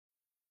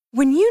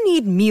When you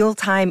need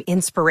mealtime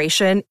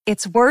inspiration,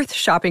 it's worth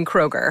shopping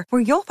Kroger,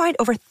 where you'll find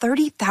over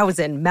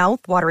 30,000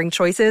 mouth-watering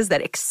choices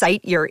that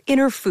excite your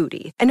inner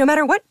foodie. And no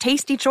matter what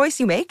tasty choice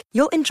you make,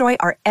 you'll enjoy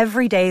our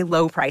everyday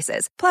low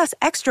prices, plus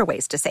extra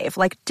ways to save,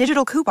 like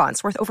digital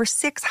coupons worth over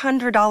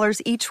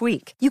 $600 each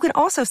week. You can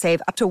also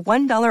save up to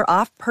 $1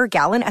 off per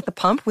gallon at the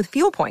pump with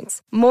fuel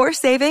points. More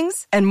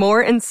savings and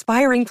more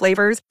inspiring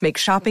flavors make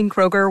shopping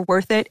Kroger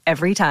worth it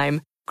every time.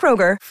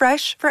 Kroger,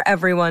 fresh for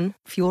everyone.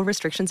 Fuel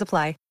restrictions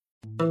apply.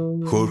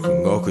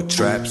 Хөрхөн охид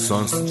trap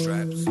сонсон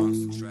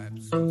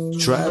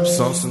trap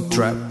сонсон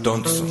trap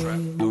донсон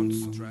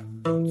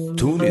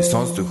түүний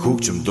сонсдог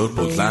хөгжим дур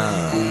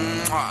булаан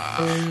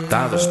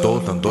даадаж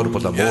дуулан дур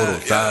булаа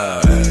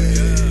мууруулаа.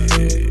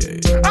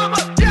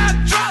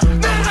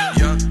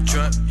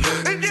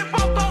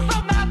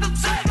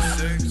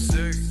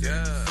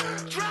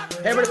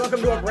 Hey everybody,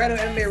 welcome to a brand new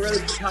MMA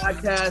Road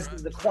podcast.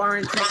 This is the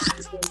quarantine.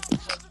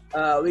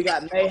 We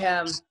got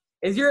Mayhem.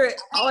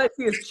 All I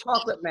see is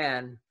Chocolate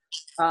Man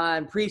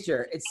on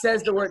Preacher. It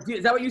says the word.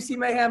 Is that what you see,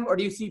 Mayhem, or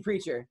do you see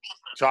Preacher?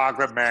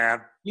 Chocolate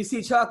Man. You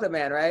see Chocolate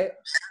Man, right?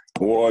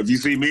 Well, if you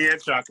see me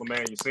and Chocolate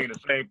Man, you're seeing the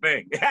same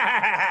thing.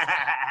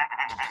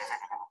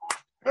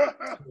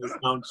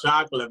 I'm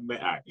Chocolate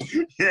Man.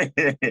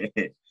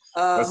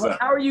 What's up?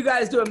 How are you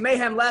guys doing?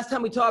 Mayhem, last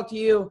time we talked to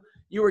you,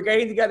 you were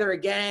getting together a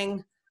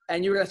gang,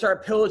 and you were going to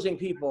start pillaging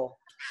people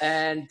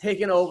and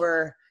taking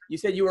over. You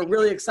said you were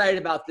really excited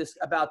about this.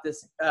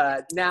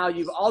 Now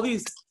you've all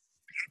these,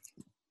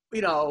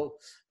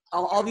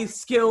 all these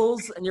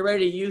skills, and you're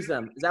ready to use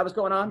them. Is that what's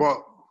going on?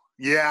 Well,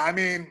 yeah. I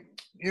mean,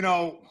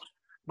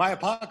 my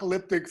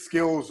apocalyptic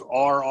skills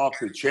are off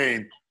the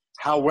chain.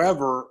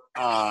 However,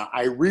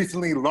 I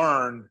recently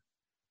learned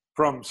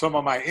from some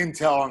of my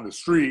intel on the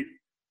street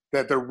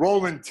that they're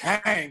rolling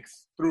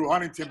tanks through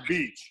Huntington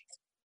Beach.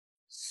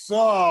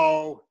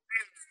 So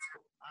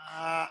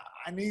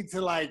I need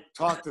to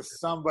talk to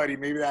somebody,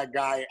 maybe that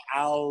guy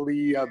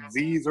Ali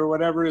Aziz or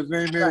whatever his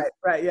name is,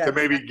 right, yeah, to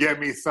maybe get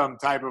me some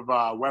type of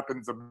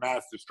weapons of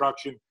mass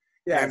destruction.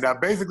 Yes.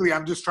 And basically,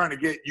 I'm just trying to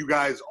get you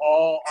guys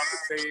all on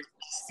the same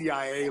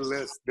CIA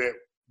list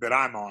that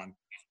I'm on,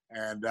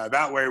 and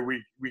that way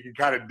we can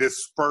kind of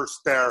disperse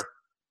their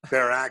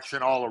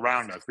action all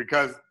around us.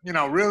 Because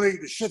really,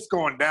 the shit's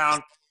going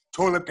down.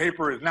 Toilet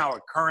paper is now a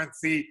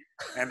currency,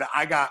 and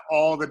I got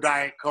all the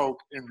Diet Coke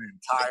in the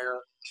entire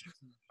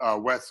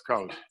West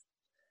Coast.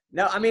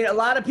 Now, I mean, a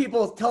lot of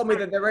people told me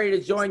that they're ready to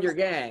join your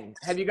gang.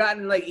 Have you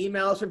gotten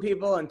emails from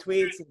people and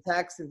tweets and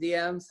texts and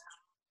DMs?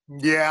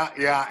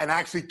 Yeah, and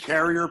actually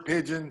carrier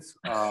pigeons.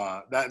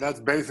 That's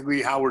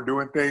basically how we're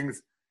doing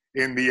things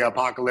in the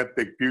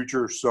apocalyptic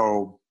future.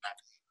 So,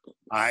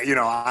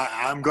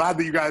 I'm glad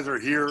that you guys are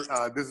here.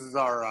 This is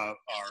our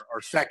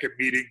second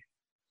meeting.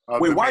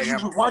 Wait, why'd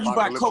you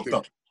buy Coke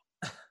though?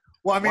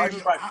 Well, I mean,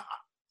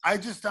 I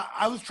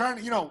was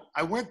trying to,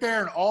 I went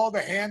there and all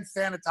the hand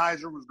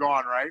sanitizer was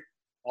gone, right?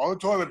 All the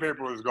toilet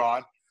paper was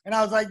gone. And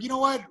I was like, you know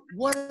what?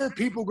 What are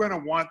people going to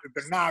want that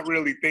they're not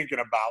really thinking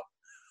about?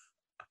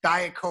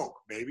 Diet Coke,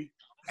 baby.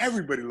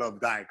 Everybody loves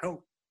Diet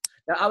Coke.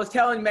 Now, I was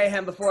telling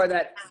Mayhem before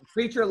that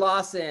Preacher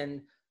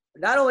Lawson,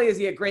 not only is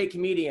he a great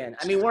comedian,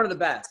 I mean, one of the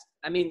best.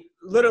 I mean,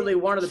 literally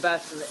one of the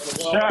best in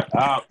the world. Shut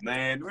up,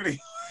 man. Really?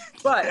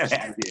 But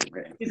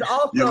he's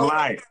also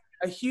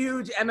a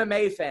huge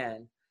MMA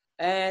fan.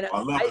 And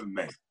I love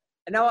MMA.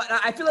 Now,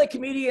 I feel like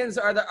comedians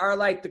are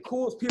like the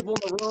coolest people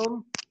in the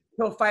room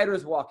until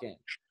fighters walk in.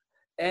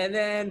 And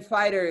then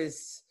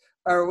fighters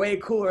are way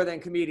cooler than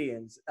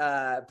comedians.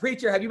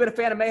 Preacher, have you been a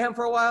fan of Mayhem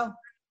for a while?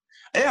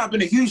 Yeah, I've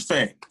been a huge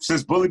fan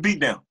since Bully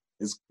Beatdown.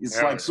 It's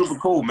super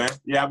cool, man.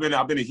 Yeah,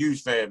 I've been a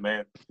huge fan,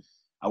 man.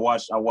 I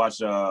watched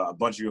a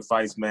bunch of your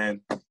fights,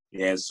 man.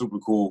 Yeah, it's super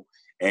cool.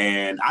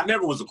 And I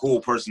never was a cool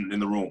person in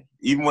the room.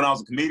 Even when I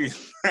was a comedian,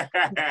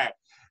 I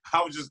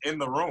was just in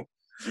the room,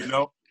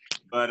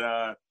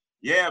 But,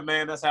 yeah,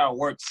 man, that's how it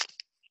works.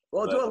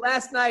 Well,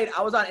 last night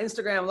I was on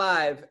Instagram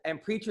Live,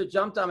 and Preacher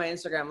jumped on my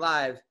Instagram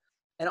Live,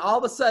 and all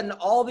of a sudden,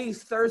 all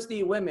these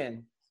thirsty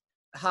women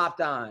hopped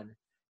on,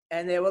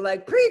 and they were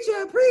like,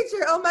 Preacher,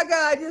 oh my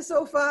God, you're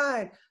so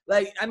fine.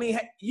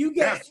 You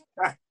get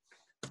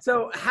 –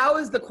 So how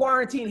is the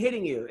quarantine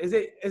hitting you? Is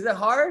it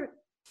hard?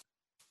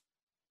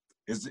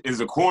 Is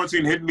the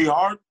quarantine hitting me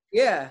hard?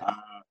 Yeah.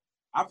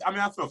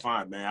 I feel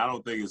fine, man. I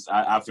don't think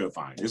I feel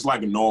fine. It's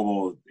like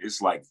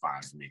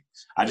fine for me.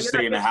 I just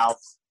stay in the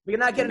house. But you're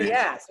not getting the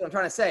ass, what I'm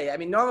trying to say. I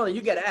mean, normally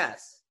you get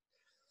ass.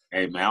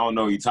 Hey, man, I don't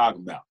know what you're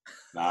talking about,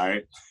 all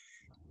right?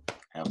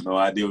 I have no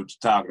idea what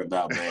you're talking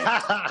about, man.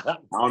 I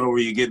don't know where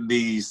you're getting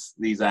these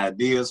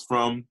ideas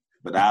from,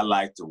 but I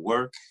like to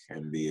work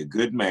and be a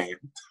good man.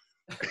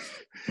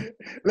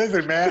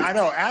 Listen, man, I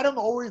know Adam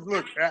always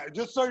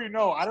just so you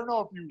know, I don't know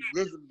if you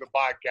listen to the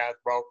podcast,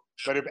 bro,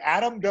 but if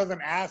Adam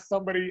doesn't ask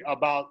somebody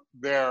about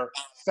their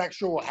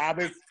sexual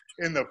habits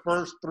in the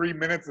first 3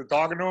 minutes of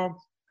talking to him,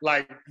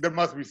 there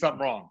must be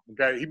something wrong.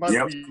 Okay, he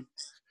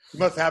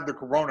must have the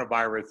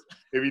coronavirus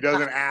if he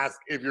doesn't ask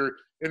if you're.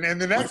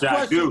 And the next question,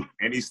 I do,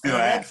 and he still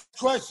asks.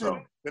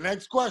 The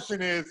next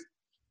question is,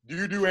 do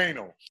you do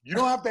anal? You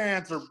don't have to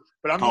answer,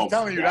 but I'm just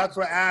telling you, that's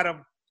what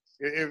Adam,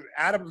 if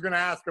Adam's going to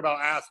ask about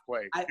ass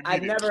play.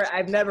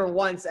 I've never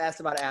once asked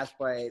about ass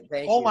play.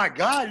 Thank you. Oh my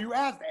God, you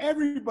asked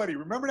everybody.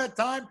 Remember that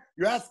time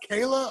you asked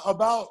Kayla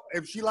about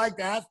if she liked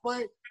ass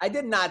play? I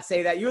did not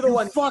say that. You're the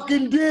one.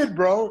 Fucking did,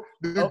 bro.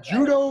 The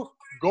judo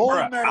gold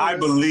medalist. I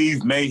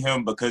believe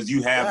Mayhem because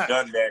you have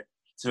done that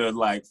to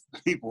like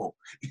people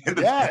in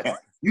the past.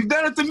 You've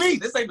done it to me.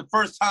 This ain't the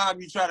first time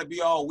you try to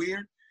be all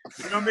weird.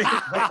 You know what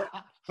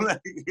I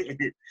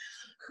mean?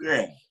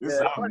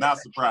 I'm not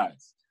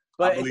surprised.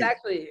 But it's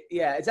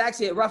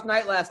actually a rough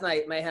night last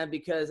night, Mayhem,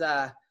 because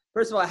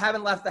first of all, I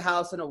haven't left the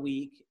house in a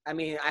week. I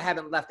mean, I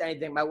haven't left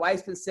anything. My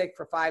wife's been sick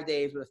for 5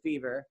 days with a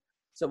fever,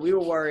 so we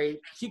were worried.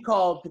 She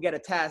called to get a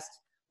test.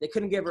 They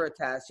couldn't give her a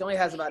test. She only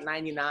has about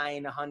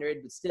 99,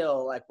 100, but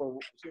still, like,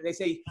 they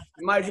say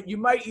they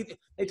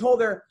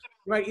told her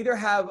you might either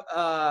have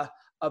a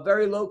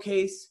very low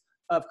case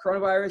of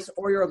coronavirus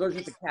or you're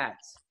allergic to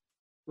cats.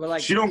 We're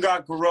like, she don't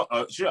got corona.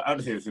 I don't know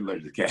if she's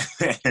allergic to cats.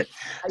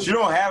 She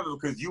don't have it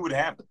because you would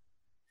have it.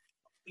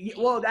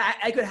 Well,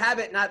 I could have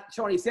it not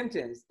show any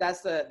symptoms.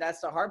 That's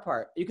the hard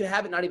part. You could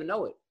have it not even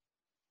know it.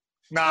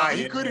 Nah,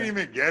 he couldn't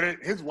even get it.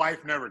 His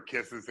wife never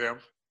kisses him.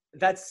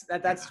 That's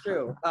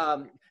true.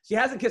 She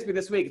hasn't kissed me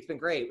this week. It's been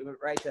great. We went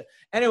right to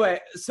anyway.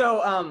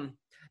 So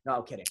no,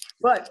 I'm kidding.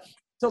 But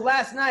so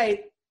last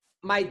night,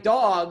 my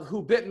dog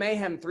who bit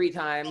Mayhem 3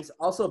 times,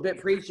 also bit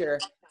Preacher.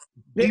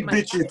 He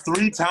bit you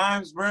 3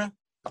 times, bro.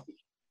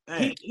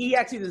 He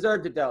actually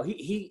deserved it though.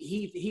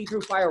 He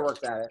threw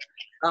fireworks at it.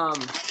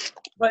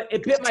 But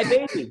it bit my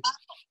baby.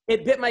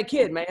 It bit my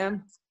kid,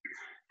 man.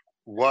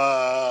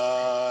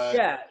 What?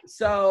 Yeah.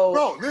 So.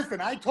 Bro,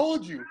 listen. I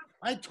told you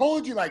like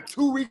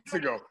 2 weeks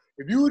ago.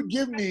 If you would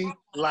give me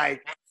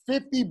like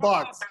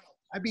 $50,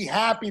 I'd be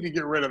happy to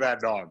get rid of that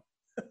dog.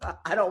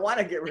 I don't want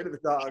to get rid of the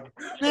dog.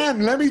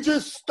 Man, let me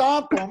just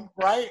stomp him,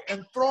 right,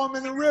 and throw him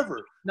in the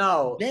river.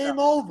 No. Game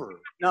over.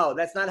 No,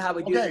 that's not how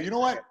we do it. Okay, you know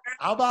what?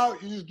 How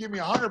about you just give me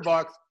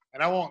 $100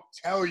 and I won't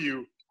tell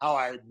you how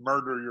I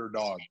murder your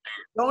dog.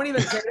 Don't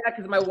even say that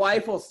because my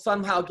wife will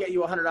somehow get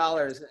you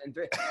 $100.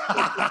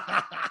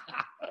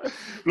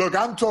 Look,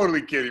 I'm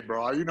totally kidding,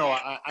 bro. You know,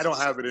 I don't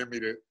have it in me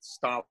to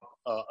stomp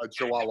a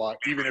chihuahua,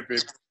 even if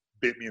it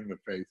bit me in the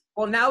face.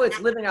 Well, now it's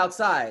living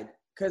outside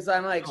because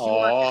I'm like,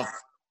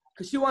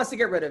 she wants to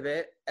get rid of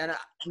it, and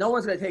no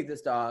one's gonna take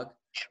this dog,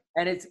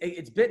 and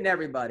it's bitten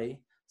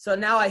everybody. So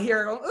now I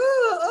hear her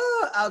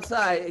go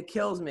outside. It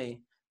kills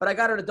me. But I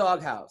got her in a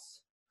doghouse,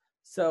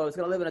 so it's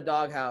gonna live in a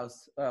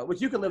doghouse,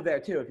 which you can live there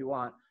too if you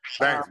want.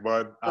 Thanks,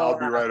 bud. I'll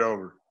be right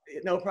over.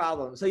 No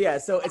problem. So yeah,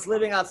 so it's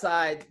living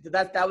outside.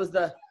 That was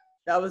the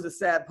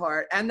sad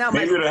part. And now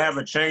maybe it'll have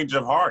a change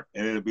of heart,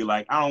 and it'll be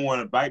like, I don't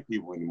want to bite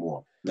people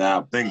anymore. Now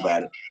I'm thinking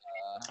about it.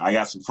 I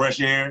got some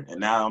fresh air, and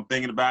now I'm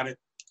thinking about it.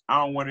 I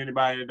don't want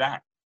anybody to die.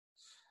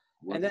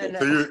 And then,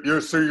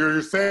 so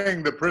you're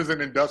saying the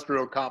prison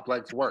industrial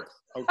complex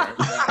works? Okay.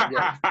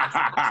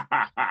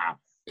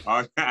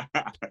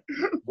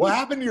 What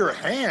happened to your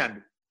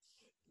hand?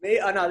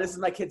 Oh no, this is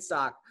my kid's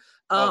sock.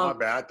 My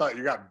bad. I thought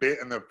you got bit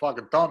in the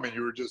fucking thumb and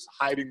you were just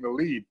hiding the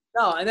lead.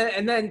 No,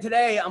 and then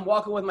today I'm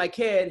walking with my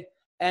kid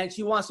and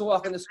she wants to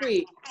walk in the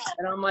street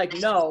and I'm like,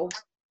 no,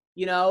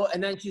 you know,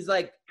 and then she's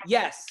like,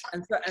 yes.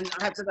 And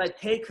I have to like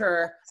take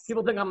her.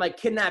 People think I'm like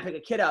kidnapping a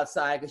kid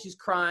outside because she's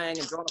crying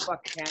and throwing a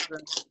fucking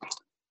tantrum.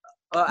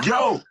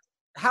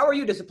 How are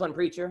you disciplined,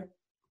 Preacher?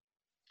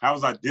 How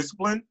was I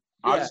disciplined?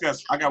 Yeah.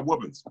 I got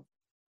whoopings.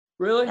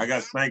 Really? I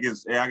got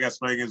spankings. Yeah, I got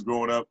spankings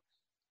growing up.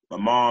 My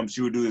mom,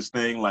 she would do this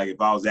thing like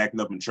if I was acting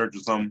up in church or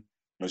something,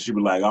 and she'd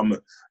be like,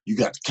 you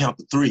got to count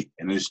to 3.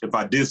 And then if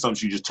I did something,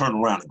 she'd just turn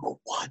around and go,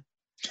 1.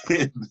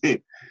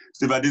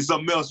 So if I did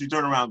something else, she'd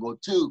turn around and go,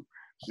 2.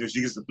 Then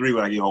she gets to 3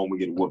 when I get home, we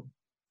get a whooping.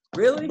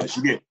 Really? But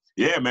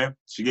yeah, man.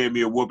 She gave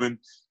me a whooping.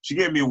 She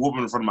gave me a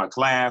whooping in front of my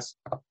class.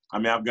 I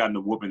mean, I've gotten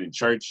a whooping in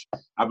church.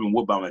 I've been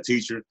whooped by my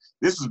teacher.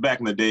 This was back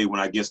in the day when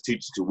I guess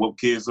teachers could whoop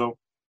kids, though.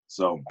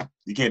 So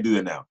you can't do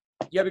that now.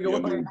 You ever get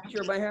whooped by a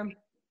teacher by him?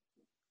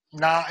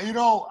 Nah, you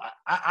know,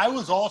 I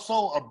was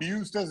also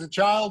abused as a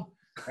child,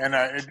 and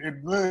it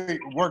really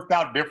worked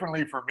out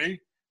differently for me.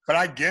 But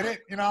I get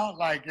it, you know,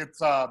 like it's.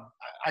 I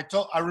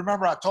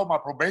remember I told my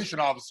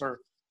probation officer,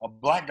 a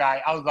black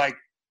guy, he was like,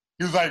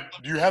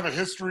 do you have a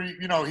history?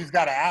 You know, he's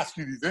got to ask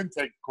you these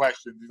intake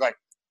questions. He's like,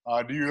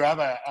 do you have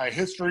a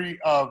history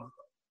of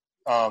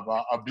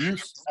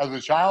abuse as a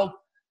child?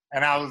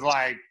 And I was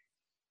like,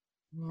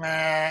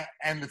 nah.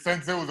 And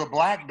since it was a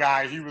black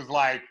guy, he was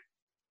like,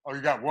 oh,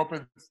 you got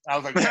whoopings? I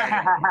was like,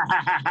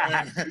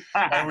 yeah.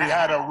 and we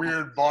had a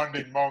weird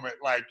bonding moment.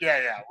 Like,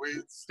 yeah,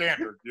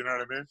 standard. You know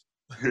what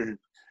I mean?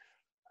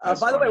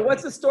 By the way,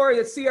 what's the story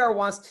that CR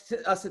wants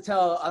us to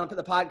tell on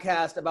the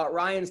podcast about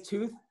Ryan's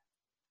tooth?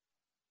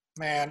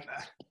 Man,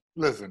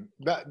 listen,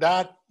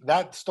 that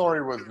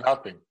story was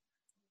nothing.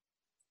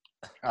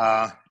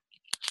 Well,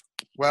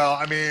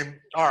 I mean,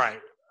 all right.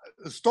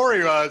 The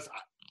story was.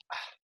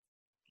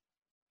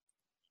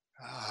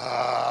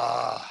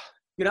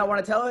 You not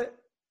want to tell it?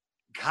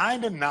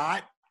 Kind of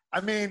not.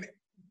 I mean,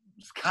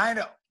 it's kind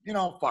of you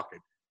know, fuck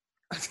it.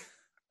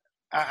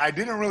 I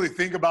didn't really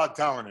think about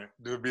telling it,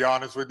 to be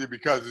honest with you,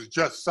 because it's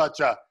just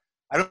such a,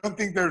 I don't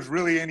think there's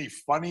really any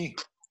funny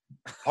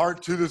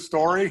part to the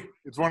story.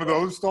 It's one of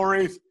those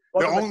stories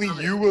that only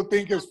you will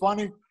think is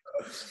funny.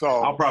 So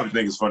I'll probably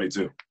think it's funny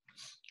too.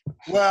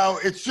 Well,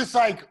 it's just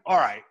like, all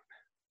right.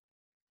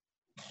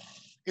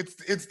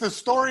 It's the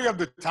story of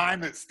the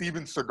time that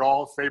Steven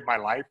Seagal saved my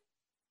life.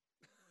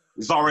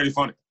 It's already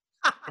funny.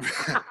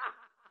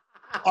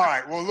 All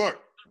right. Well,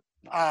 look.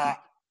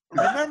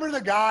 Remember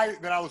the guy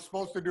that I was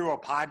supposed to do a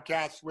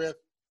podcast with,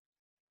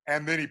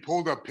 and then he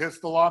pulled a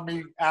pistol on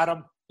me,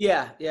 Adam?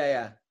 Yeah.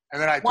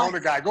 And then I told the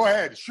guy, go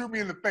ahead, shoot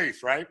me in the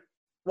face, right?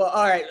 Well,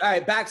 all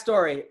right.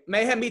 Backstory.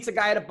 Mayhem meets a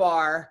guy at a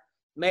bar.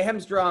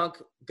 Mayhem's drunk.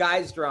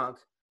 Guy's drunk.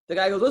 The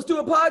guy goes, let's do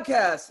a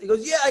podcast. He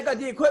goes, yeah, I got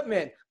the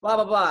equipment. Blah,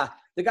 blah, blah.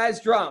 The guy's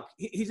drunk.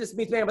 He just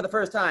meets Mayhem for the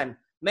first time.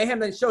 Mayhem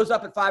then shows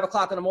up at 5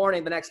 o'clock in the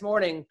morning, the next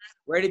morning,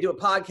 ready to do a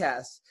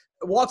podcast.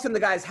 Walks in the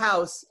guy's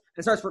house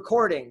and starts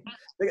recording.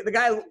 The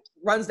guy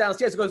runs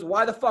downstairs and goes,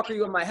 why the fuck are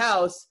you in my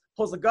house?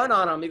 Pulls a gun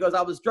on him. He goes,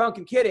 I was drunk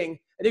and kidding.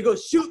 And he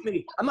goes, shoot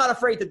me. I'm not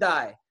afraid to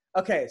die.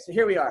 Okay, so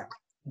here we are.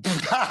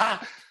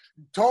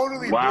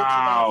 Totally.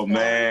 Wow,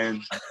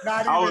 man.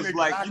 I was exactly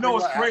like, you know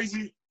what's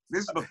crazy?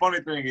 This is the funny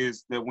thing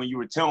is that when you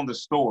were telling the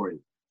story,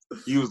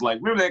 he was like,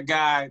 remember that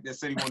guy that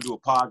said he wanted to do a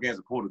podcast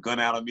and pulled a gun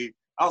out of me?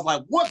 I was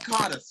like, what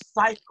kind of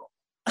psycho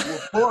will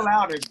pull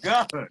out a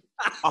gun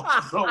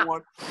on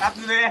someone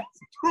after they asked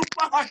to do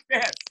a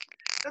podcast?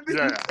 And then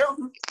you tell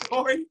the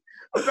story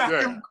about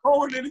him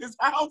going in his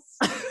house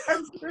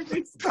and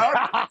he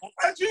started.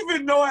 How'd you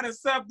even know how to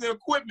set up the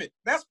equipment?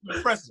 That's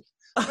impressive.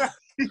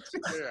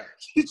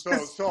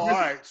 So all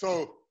right.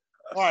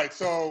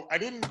 So we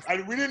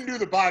didn't do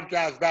the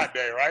podcast that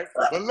day, right?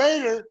 But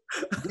later,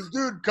 this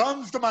dude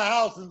comes to my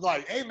house and is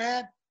like, hey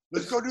man,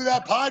 let's go do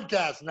that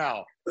podcast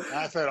now. And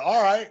I said,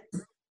 all right.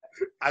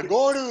 I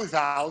go to his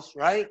house,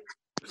 right?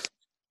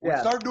 We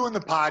start doing the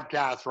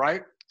podcast,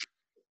 right?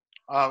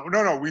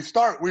 We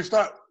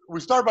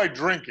start by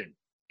drinking,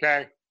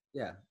 okay?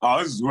 Yeah. Oh,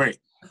 this is great.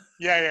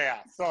 Yeah.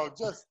 So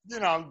just,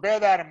 bear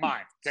that in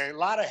mind, okay? A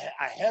lot of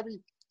heavy,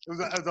 it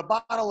was a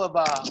bottle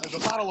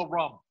of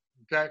rum,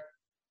 okay?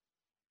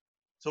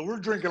 So we're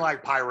drinking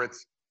like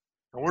pirates,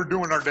 and we're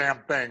doing our damn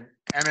thing.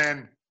 And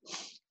then,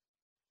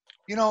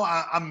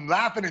 I'm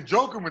laughing and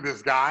joking with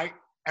this guy,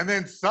 and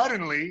then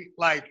suddenly,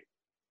 like,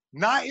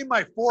 not in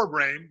my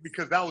forebrain,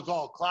 because that was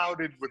all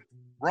clouded with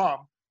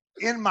rum,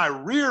 in my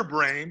rear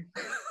brain,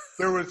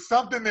 there was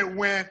something that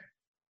went,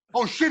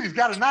 oh shit, he's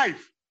got a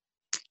knife.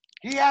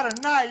 He had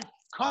a knife,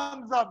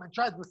 comes up and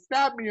tries to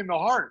stab me in the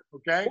heart,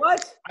 okay?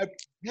 What?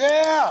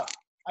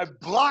 I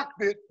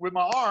blocked it with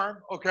my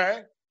arm,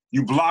 okay?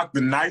 You blocked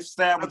the knife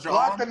stab with your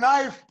arm? I blocked the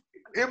knife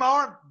in my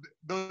arm.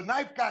 The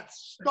knife got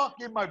stuck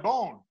in my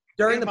bone.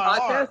 During the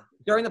podcast? Arm.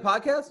 During the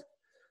podcast?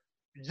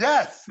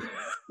 Yes.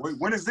 Wait,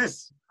 when is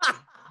this?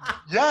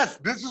 Yes,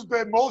 this is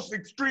the most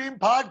extreme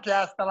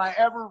podcast that I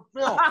ever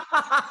filmed.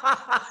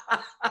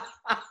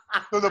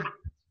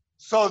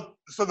 So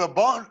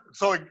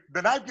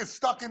the knife gets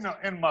stuck in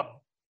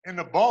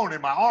the bone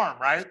in my arm,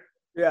 right?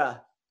 Yeah.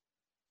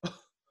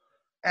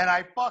 And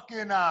I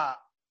fucking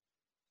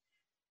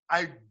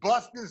I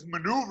bust this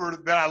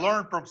maneuver that I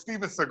learned from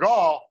Steven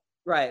Seagal,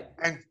 right?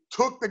 And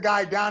took the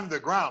guy down to the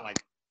ground, like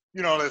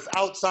this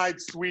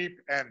outside sweep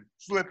and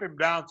slip him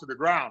down to the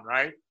ground,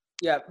 right?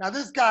 Yeah. Now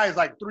this guy is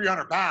like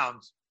 300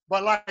 pounds,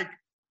 but like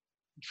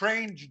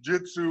trained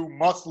jiu-jitsu,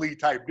 muscly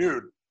type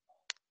dude.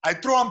 I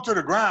throw him to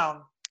the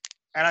ground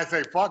and I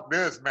say, fuck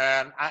this,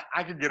 man.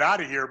 I can get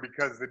out of here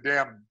because the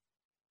damn,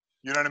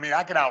 you know what I mean?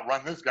 I can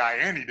outrun this guy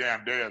any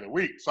damn day of the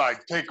week. So I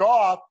take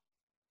off.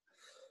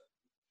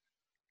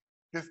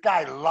 This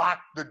guy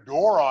locked the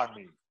door on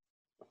me.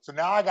 So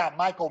now I got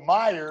Michael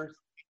Myers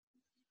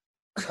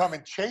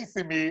coming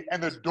chasing me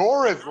and the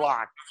door is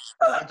locked.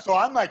 And so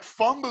I'm like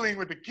fumbling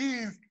with the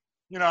keys.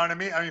 You know what I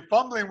mean?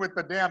 Fumbling with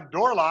the damn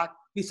door lock.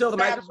 You still the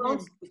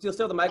microphones? You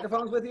still the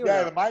microphones with you?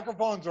 Yeah, the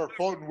microphones are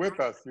floating with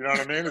us. You know what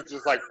I mean? It's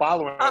just like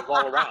following us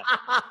all around.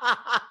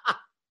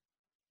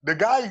 The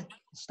guy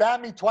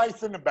stabbed me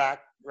twice in the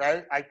back,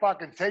 right? I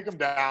fucking take him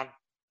down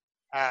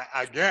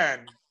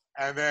again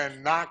and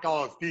then knock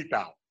all his teeth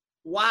out.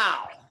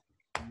 Wow.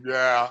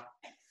 Yeah.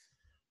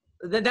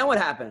 Then what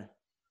happened?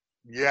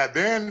 Yeah,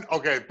 then,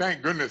 okay,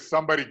 thank goodness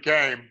somebody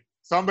came.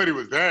 Somebody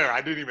was there. I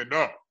didn't even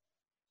know.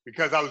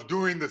 Because I was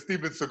doing the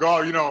Steven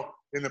Seagal,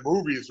 in the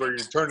movies where you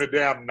turn the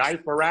damn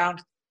knife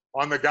around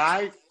on the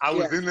guy. I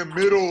was in the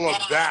middle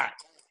of that.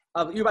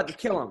 You're about to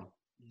kill him.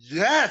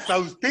 Yes, I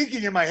was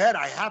thinking in my head,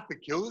 I have to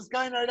kill this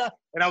guy right now.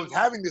 And I was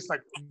having this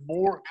like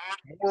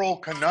moral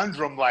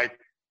conundrum, like,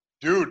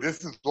 dude,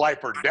 this is life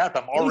or death.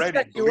 I'm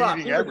already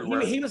bleeding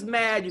everywhere. He was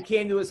mad you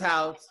came to his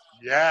house.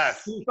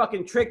 Yes. He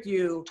fucking tricked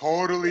you.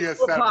 Totally a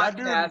setup. That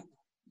dude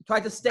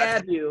tried to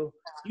stab you.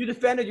 You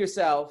defended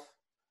yourself.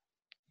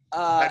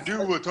 That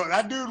dude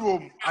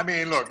will. I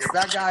mean, look, if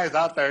that guy is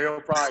out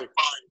there,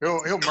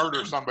 he'll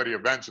murder somebody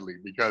eventually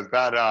because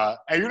that.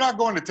 Hey, you're not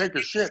going to take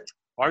a shit,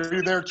 are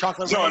you? There,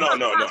 chocolate. No.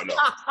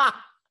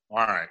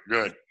 All right,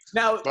 good.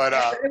 Now, But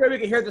anywhere we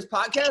can hear this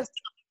podcast?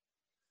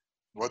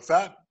 what's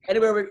that?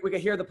 Anywhere we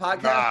can hear the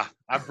podcast? Nah,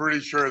 I'm pretty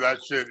sure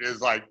that shit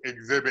is like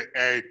Exhibit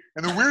A.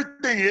 And the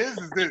weird thing is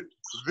that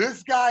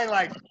this guy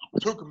like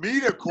took me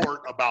to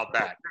court about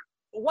that.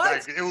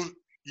 What? Like it was,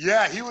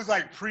 yeah, he was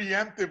like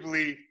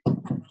preemptively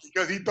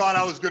because he thought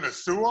I was gonna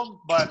sue him,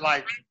 but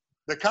like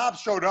the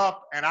cops showed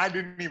up and I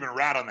didn't even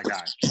rat on the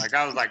guy. Like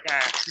I was like,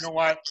 you know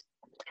what?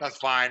 That's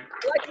fine.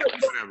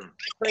 Whatever.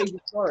 Crazy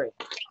story.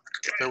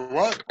 So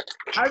what?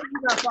 How did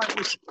you not find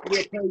this to be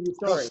a crazy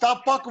No, story?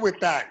 stop fucking with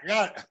that.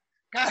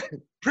 God,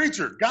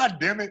 preacher, God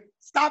damn it.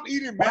 Stop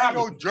eating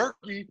mango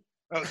jerky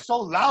so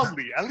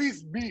loudly. At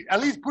least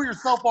put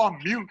yourself on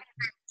mute.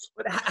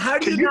 But how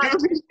do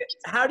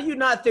you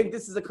not think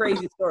this is a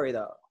crazy story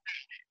though?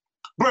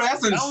 Bro,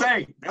 that's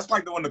insane. That's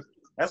like the one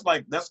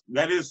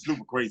that is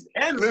super crazy.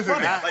 And it's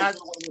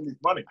Listen,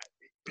 funny.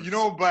 You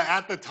know, but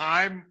at the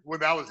time when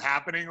that was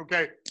happening,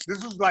 okay,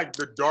 this was like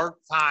the dark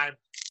time,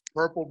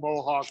 Purple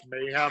Mohawk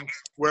mayhem,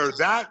 where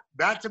that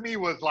to me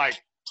was like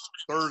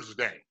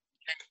Thursday.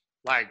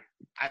 Like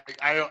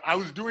I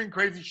was doing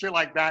crazy shit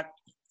like that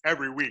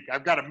every week.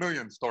 I've got a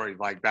million stories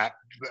like that.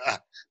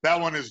 That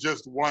one is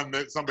just one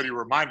that somebody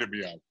reminded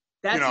me of.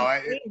 That's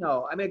insane,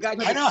 though. I mean, guys.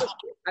 I know.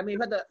 I mean,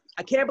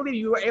 I can't believe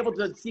you were able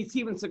to see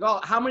Steven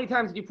Seagal. How many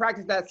times did you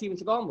practice that Steven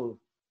Seagal move?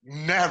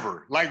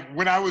 Never. Like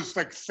when I was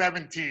like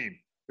 17,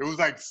 it was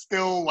like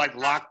still like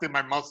locked in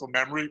my muscle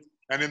memory.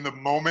 And in the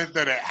moment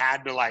that it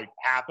had to like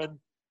happen,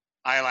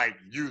 I like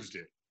used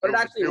it. But it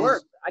actually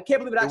worked. I can't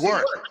believe it actually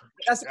worked.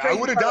 That's I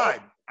would have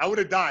died. I would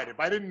have died if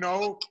I didn't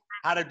know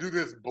how to do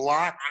this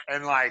block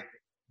and like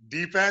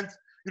defense.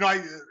 You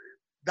know,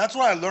 that's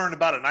what I learned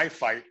about a knife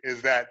fight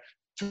is that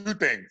two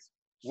things.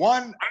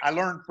 One, I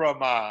learned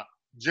from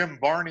Jim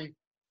Barney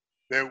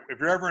that if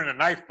you're ever in a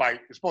knife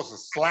fight, you're supposed to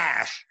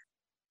slash,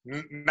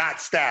 not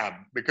stab,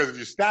 because if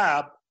you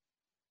stab,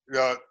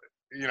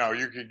 you know,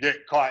 you could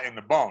get caught in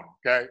the bone.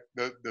 Okay.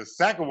 The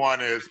second one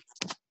is,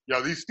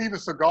 these Steven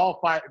Seagal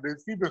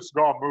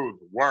moves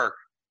work,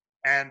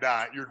 and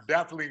you're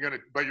definitely gonna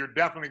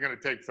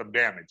take some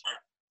damage.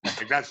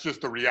 Like that's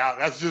just the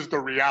reality. That's just the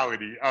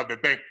reality of the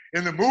thing.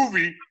 In the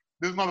movie,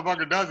 this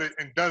motherfucker does it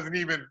and doesn't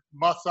even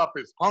muss up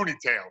his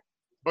ponytail.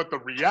 But the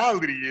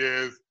reality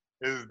is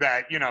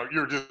that, you know,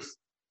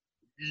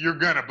 you're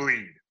gonna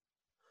bleed.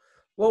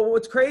 Well,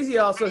 what's crazy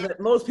also is that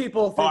most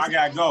people think,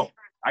 I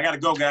gotta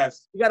go,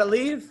 guys. You gotta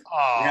leave?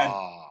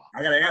 Oh.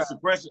 I gotta answer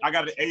questions. I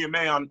got an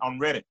AMA on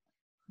Reddit.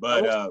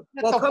 But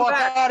get the fuck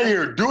out of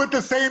here. Do it at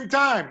the same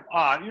time.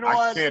 You know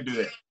what? I can't do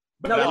that.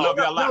 But I love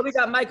y'all. No, we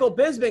got Michael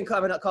Bisping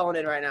calling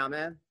in right now,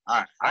 man. All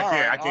right.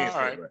 I can't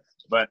say it.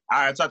 But all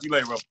right, talk to you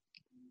later, bro.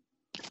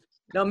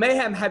 Now,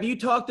 Mayhem, have you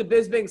talked to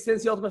Bisping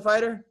since The Ultimate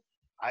Fighter?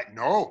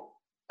 No.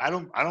 I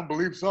don't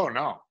believe so,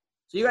 no.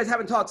 So you guys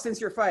haven't talked since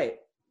your fight?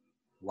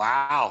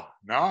 Wow.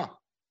 No.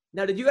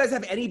 Now, did you guys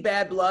have any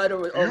bad blood?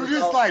 Or you're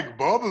just like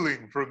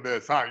bubbling from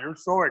this, huh? You're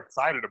so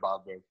excited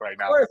about this right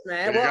now. Of course,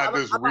 man.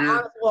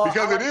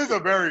 Because it is a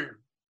very...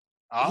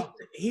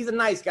 He's a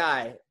nice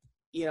guy.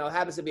 You know,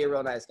 happens to be a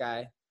real nice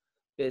guy,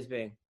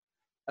 Bisping.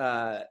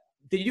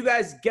 Did you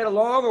guys get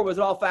along, or was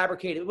it all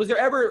fabricated? Was there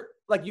ever,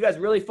 like, you guys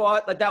really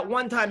fought? Like, that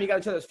one time you got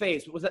each other's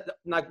face, was that,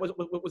 like,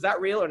 was that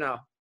real or no?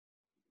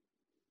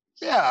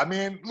 Yeah, I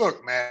mean,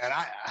 look, man,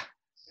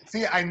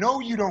 I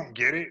know you don't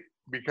get it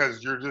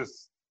because you're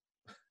just,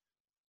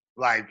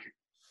 like,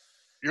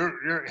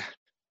 you're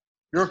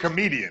a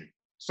comedian.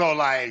 So,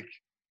 like,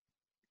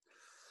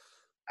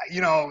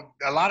 you know,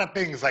 a lot of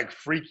things, like,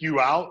 freak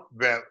you out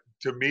that,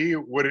 to me,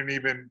 wouldn't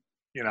even,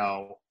 you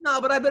know. No,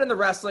 but I've been in the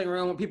wrestling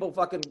room when people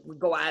fucking would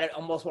go at it,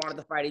 almost wanted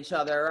to fight each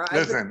other.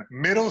 Listen,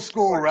 middle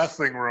school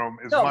wrestling room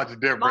is much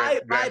different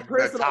than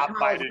the top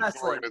fighting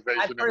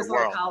organization in the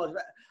world.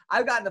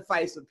 I've gotten to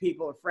fights with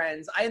people and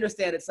friends. I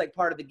understand it's like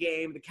part of the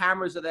game. The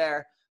cameras are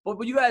there. But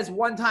you guys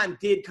one time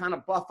did kind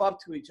of buff up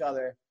to each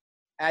other.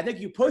 And I think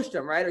you pushed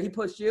him, right? Or he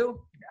pushed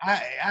you?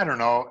 I don't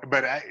know.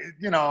 But,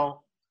 you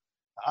know,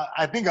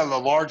 I think a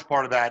large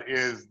part of that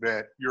is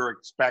that you're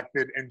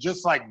expected. And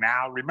just like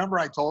now,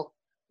 remember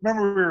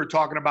we were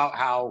talking about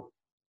how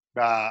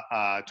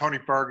Tony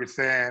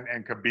Ferguson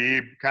and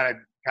Khabib kind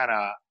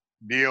of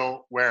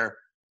deal where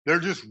they're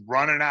just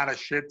running out of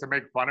shit to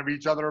make fun of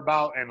each other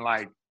about and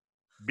like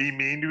be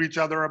mean to each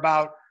other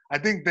about. I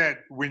think that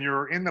when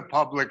you're in the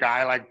public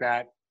eye like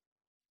that,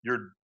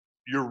 you're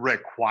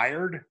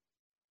required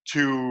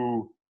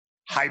to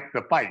hype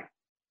the fight,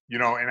 you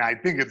know, and I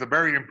think it's a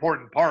very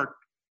important part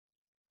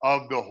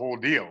of the whole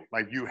deal.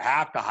 Like you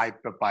have to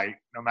hype the fight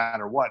no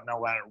matter what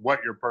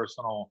your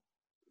personal,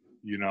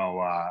 you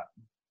know,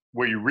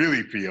 what you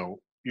really feel,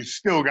 you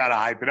still got to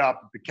hype it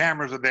up. The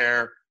cameras are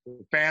there.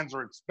 The fans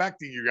are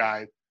expecting you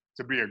guys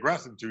to be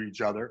aggressive to each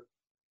other.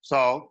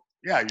 So,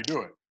 yeah, you do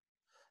it.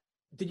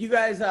 Did you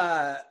guys,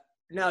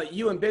 now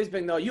you and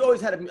Bisping, though, you always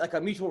had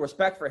a mutual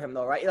respect for him,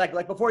 though, right?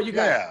 Like before you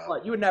guys,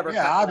 you would never.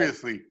 Yeah,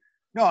 obviously.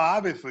 No,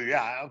 obviously,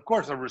 yeah. Of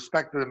course, I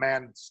respect the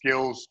man's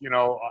skills, you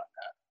know,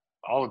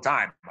 all the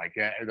time, like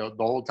the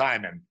whole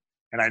time.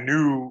 And I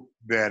knew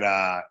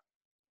that,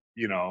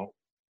 you know,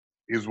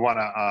 he's one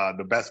of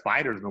the best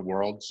fighters in the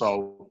world.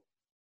 So,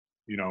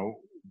 you know,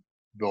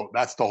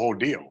 that's the whole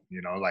deal.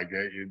 You know, like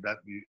you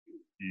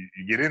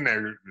get in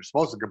there, you're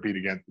supposed to compete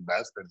against the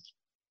best, and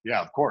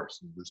yeah, of course,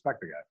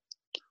 respect the guy.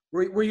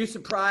 Were you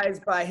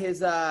surprised by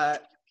his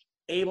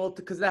able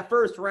to? Because that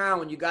first round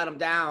when you got him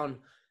down,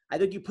 I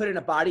think you put in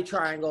a body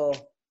triangle,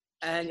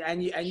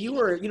 and you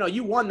were, you know,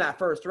 you won that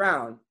first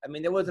round. I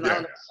mean, there wasn't.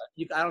 Yeah.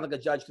 I don't think a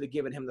judge could have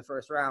given him the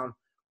first round.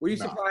 Were you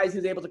surprised he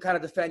was able to kind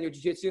of defend your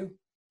jiu-jitsu?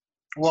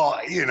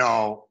 Well, you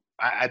know,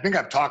 I think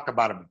I've talked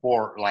about it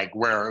before, like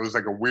where it was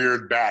like a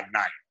weird bad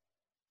night,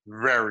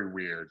 very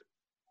weird,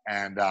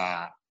 and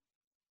the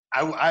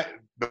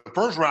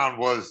first round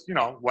was, you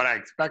know, what I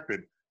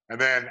expected,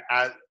 and then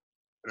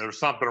there was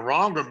something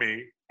wrong with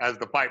me as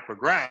the fight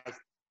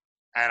progressed,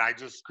 and I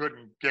just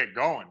couldn't get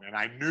going, and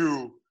I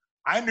knew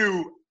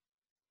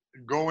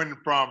going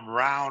from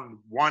round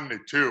 1 to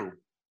 2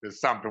 that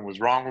something was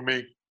wrong with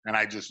me, and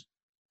I just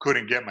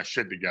couldn't get my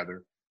shit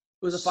together.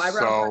 It was a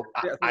 5-round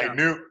fight? So I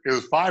knew it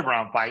was a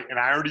 5-round fight, and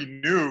I already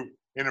knew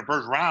in the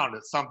first round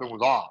that something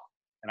was off,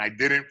 and I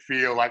didn't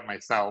feel like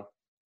myself.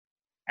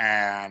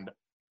 And,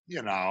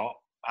 you know,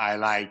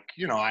 I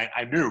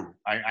knew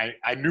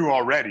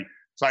already.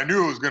 So I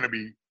knew it was going to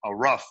be a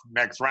rough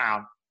next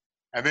round.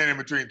 And then in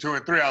between 2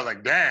 and 3, I was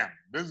like, damn,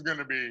 this is going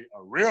to be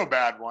a real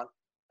bad one.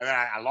 And then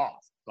I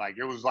lost. Like,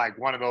 it was like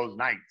one of those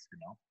nights, you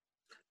know.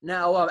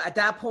 Now, at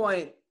that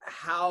point,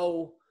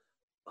 how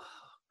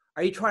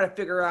are you trying to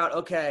figure out,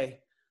 okay,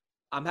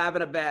 I'm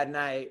having a bad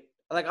night.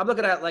 Like, I'm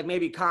looking at, like,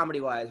 maybe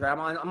comedy-wise, right?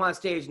 I'm on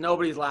stage,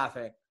 nobody's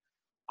laughing.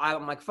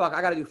 I'm like, fuck,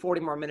 I got to do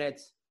 40 more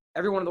minutes.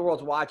 Everyone in the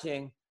world's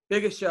watching.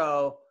 Biggest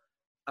show.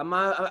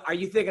 Are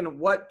you thinking,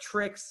 what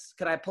tricks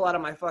can I pull out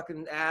of my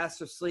fucking ass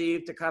or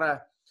sleeve to kind of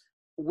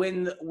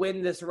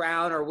win this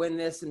round or win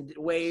this in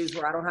ways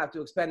where I don't have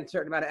to expend a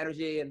certain amount of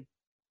energy?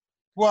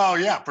 Well,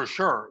 yeah, for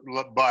sure.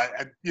 But,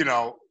 you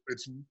know,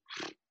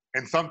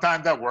 and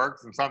sometimes that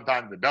works and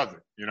sometimes it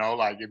doesn't. You know,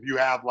 like if you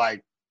have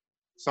like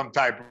some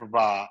type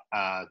of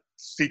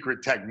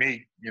secret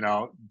technique, you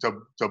know,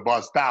 to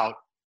bust out,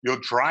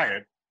 you'll try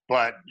it.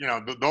 But, you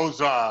know,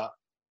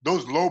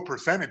 those low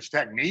percentage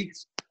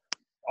techniques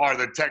are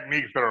the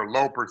techniques that are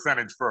low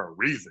percentage for a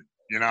reason.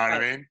 You know what I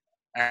mean?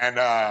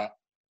 And,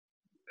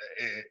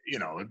 you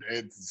know,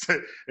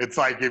 it's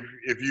like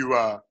if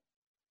you,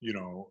 you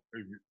know,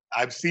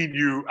 I've seen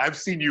you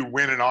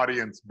win an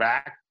audience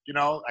back, you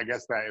know, I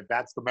guess if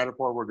that's the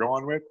metaphor we're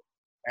going with.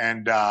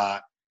 And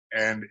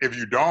if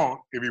you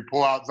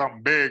pull out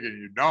something big and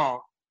you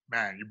don't,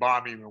 man, you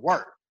bomb even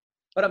worse.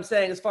 But I'm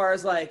saying, as far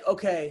as like,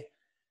 okay,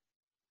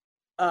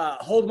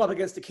 hold them up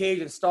against the cage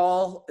and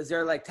stall. Is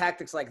there like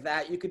tactics like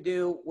that you could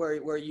do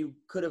where you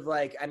could have,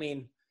 like, I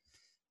mean,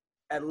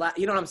 you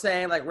know what I'm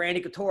saying? Like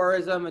Randy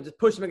Coutureism and just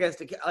push him against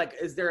the, like,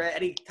 is there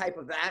any type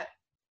of that?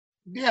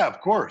 Yeah,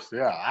 of course.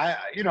 Yeah. I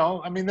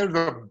mean,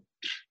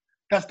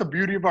 that's the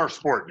beauty of our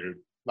sport, dude.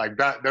 Like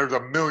that, there's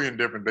a million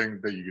different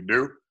things that you can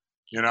do,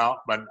 you know,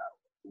 but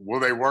will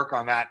they work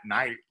on that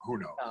night? Who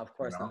knows? No, of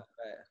course, you know? Not.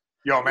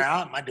 Yo,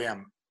 man,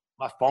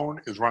 my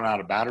phone is running out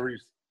of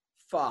batteries.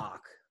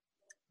 Fuck.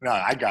 No,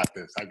 I got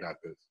this.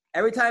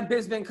 Every time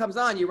Bisping comes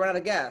on, you run out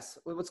of gas.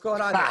 What's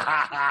going on here?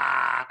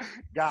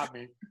 Got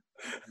me.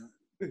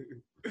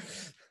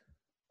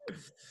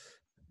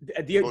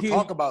 We'll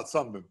talk about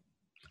something.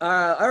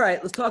 All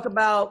right, let's talk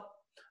about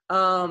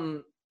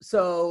Michael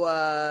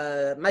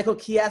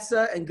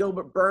Chiesa and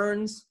Gilbert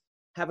Burns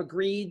have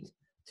agreed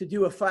to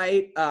do a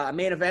fight, a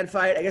main event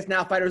fight. I guess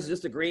now fighters are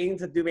just agreeing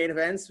to do main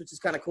events, which is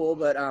kind of cool.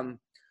 But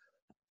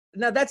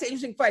now that's an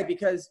interesting fight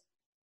because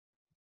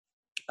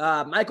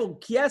Michael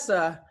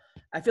Chiesa,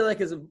 I feel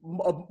like, is a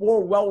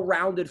more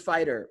well-rounded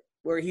fighter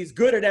where he's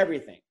good at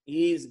everything.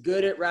 He's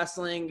good at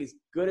wrestling. He's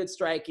good at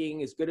striking.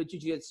 He's good at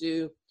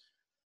jiu-jitsu.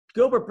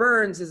 Gilbert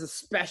Burns is a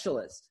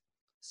specialist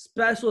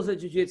at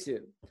jiu-jitsu.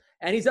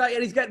 And he's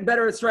gotten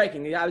better at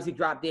striking. He obviously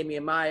dropped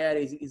Damian Maia.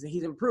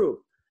 He's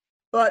improved.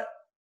 But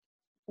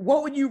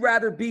what would you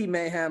rather be,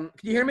 Mayhem?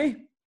 Can you hear me?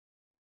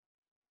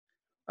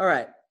 All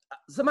right.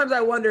 Sometimes I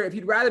wonder if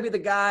you'd rather be the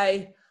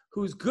guy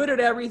who's good at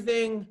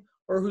everything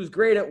or who's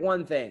great at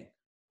one thing.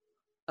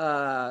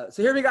 So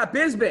here we got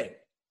Bisping,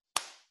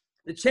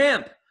 the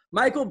champ.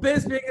 Michael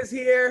Bisping is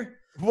here.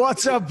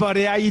 What's up,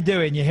 buddy? How you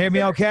doing? You hear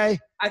me okay?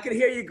 I can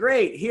hear you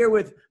great. Here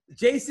with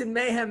Jason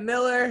Mayhem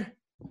Miller.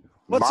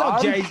 What's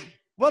up,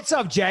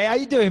 Jay? How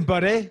you doing,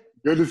 buddy?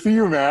 Good to see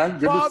you, man.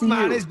 Good to see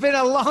man, you. It's been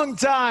a long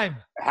time.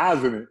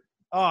 Hasn't it?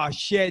 Oh,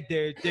 shit,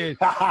 dude.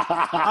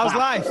 How's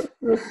life?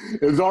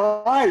 It's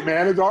all right,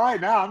 man. It's all right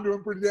now. I'm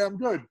doing pretty damn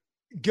good.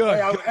 Good.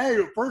 Hey,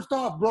 first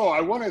off, bro,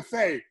 I want to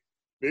say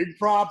big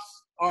props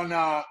on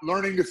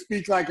learning to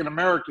speak like an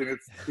American, it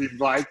seems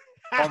like,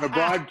 on the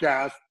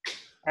broadcast.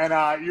 And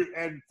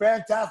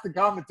fantastic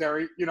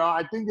commentary. You know,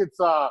 I think it's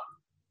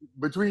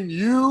between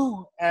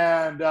you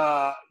and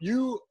what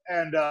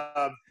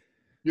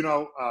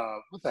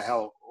the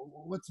hell?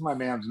 What's my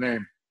man's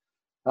name?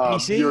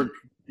 DC?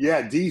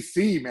 Yeah,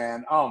 DC,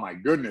 man. Oh, my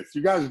goodness.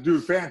 You guys do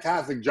a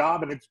fantastic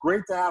job, and it's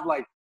great to have,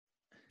 like,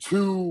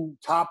 two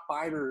top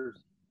fighters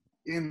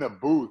in the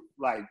booth,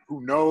 like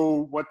who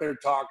know what they're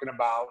talking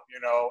about,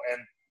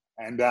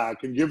 and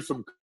can give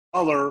some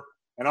color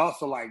and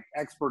also like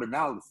expert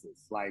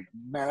analysis. Like,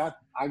 man,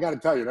 I got to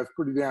tell you, that's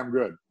pretty damn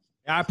good.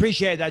 I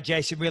appreciate that,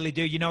 Jason, really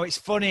do. It's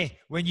funny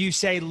when you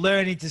say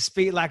learning to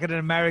speak like an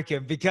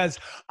American, because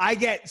I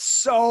get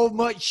so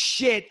much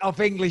shit off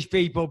English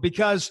people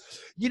because,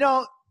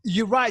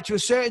 you're right, to a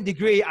certain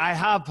degree, I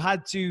have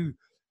had to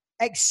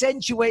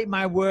accentuate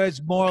my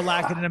words more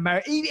like an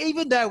American,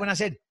 even though when I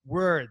said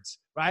words,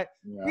 right?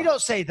 Yeah. We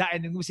don't say that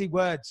in English, we say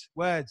words,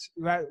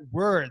 right?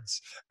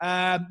 Words.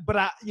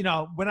 But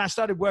when I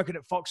started working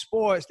at Fox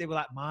Sports, they were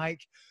like,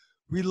 Mike,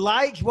 we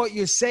like what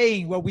you're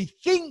saying. Well, we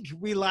think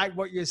we like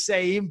what you're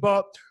saying,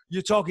 but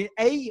you're talking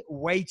A,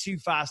 way too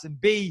fast,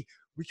 and B,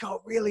 we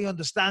can't really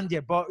understand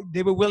you. But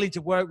they were willing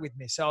to work with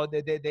me. So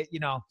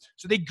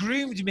they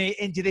groomed me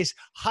into this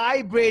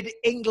hybrid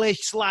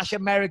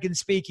English/American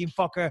speaking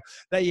fucker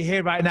that you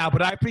hear right now.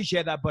 But I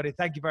appreciate that, buddy.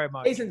 Thank you very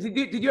much. Jason,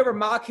 did you ever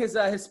mock his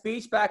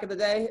speech back in the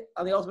day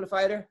on The Ultimate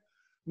Fighter?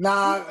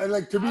 Nah,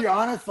 like, to be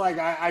honest, like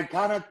I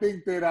kind of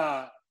think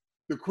that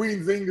the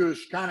Queen's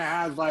English kind of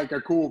has like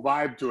a cool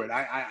vibe to it.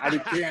 I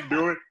can't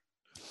do it.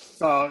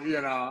 So,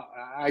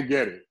 I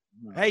get it.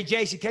 Hey,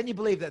 Jason, can you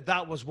believe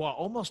that was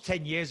almost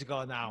 10 years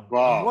ago now?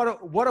 Wow.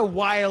 What a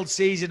wild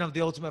season of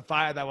The Ultimate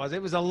Fighter that was.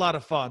 It was a lot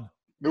of fun.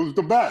 It was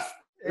the best.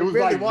 It was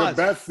really like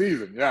the best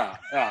season. Yeah.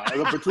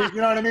 Between,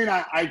 you know what I mean?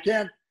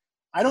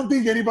 I don't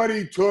think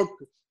anybody took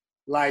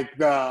like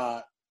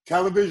the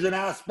television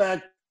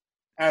aspect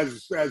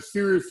as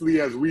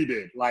seriously as we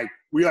did. Like,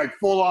 we like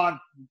full on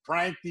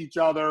pranked each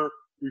other.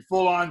 We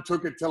full on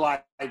took it to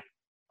like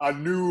a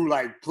new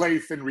like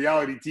place in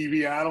reality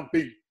TV. And I don't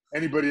think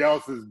anybody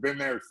else has been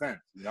there since,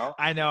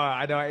 I know.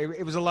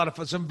 It was a lot of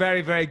fun. Some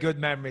very, very good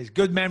memories,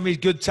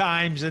 good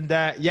times. And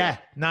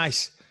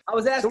nice. I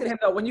was asking him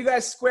though, when you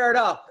guys squared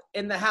up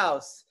in the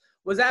house,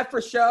 was that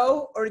for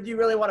show or did you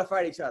really want to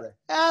fight each other?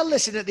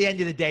 Listen, at the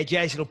end of the day,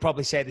 Jason will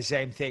probably say the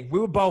same thing. We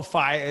were both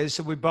fighters,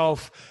 so we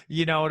both,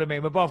 you know what I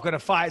mean? We're both going to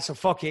fight, so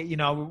fuck it.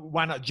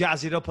 Why not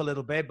jazz it up a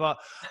little bit? But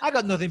I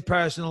got nothing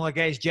personal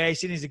against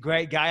Jason. He's a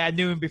great guy. I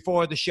knew him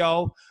before the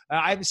show.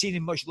 I haven't seen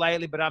him much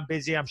lately, but I'm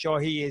busy. I'm sure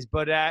he is.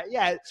 But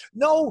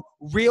no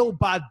real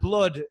bad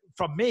blood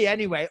from me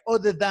anyway,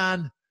 other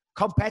than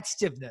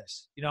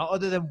competitiveness,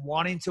 other than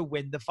wanting to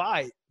win the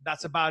fight.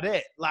 That's about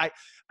it. Like,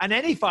 and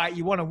any fight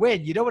you want to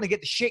win, you don't want to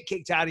get the shit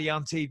kicked out of you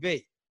on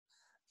TV.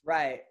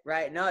 Right.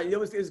 No, it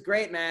was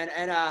great, man.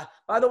 And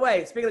by the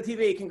way, speaking of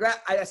TV, congrats!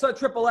 I saw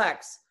Triple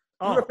X.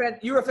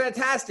 You were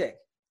fantastic.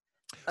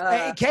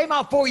 It came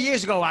out 4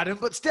 years ago, Adam,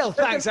 but still,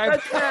 thanks. Hey,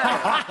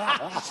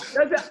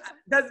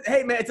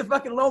 man, it's a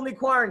fucking lonely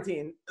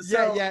quarantine.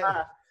 So,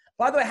 yeah.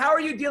 By the way, how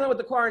are you dealing with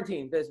the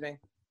quarantine, Bisping?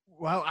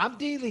 Well, I'm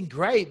dealing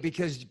great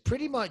because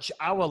pretty much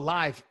our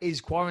life is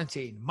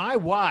quarantine. My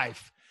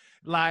wife,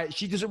 like,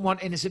 she doesn't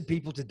want innocent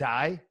people to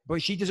die,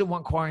 but she doesn't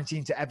want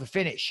quarantine to ever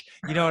finish.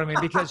 You know what I mean?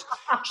 Because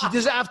she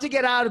doesn't have to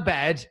get out of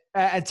bed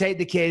and take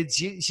the kids.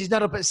 She's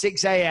not up at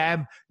 6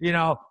 a.m.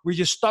 We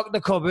just stock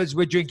the cupboards.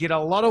 We're drinking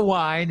a lot of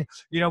wine.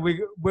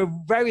 We're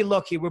very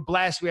lucky. We're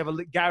blessed. We have a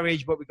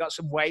garage, but we've got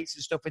some weights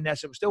and stuff in there.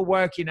 So we're still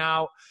working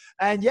out.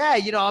 And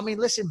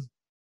listen,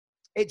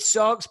 it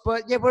sucks,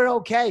 but yeah, we're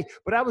okay.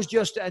 But I was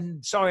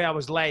sorry I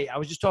was late. I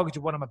was just talking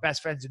to one of my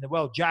best friends in the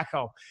world,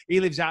 Jacko. He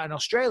lives out in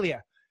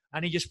Australia.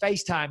 And he just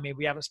FaceTimed me.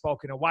 We haven't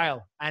spoken in a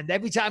while. And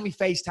every time he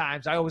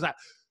FaceTimes, I always like,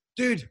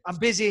 dude, I'm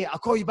busy. I'll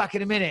call you back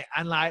in a minute.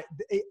 And like,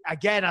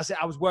 again, I said,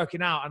 I was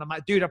working out. And I'm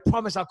like, dude, I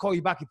promise I'll call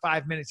you back in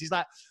 5 minutes. He's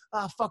like,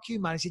 fuck you,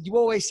 man. He said, you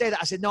always say that.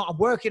 I said, no, I'm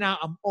working out.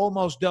 I'm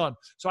almost done.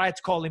 So I had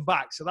to call him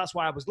back. So that's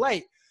why I was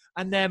late.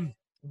 And then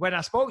when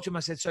I spoke to him,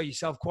 I said, so you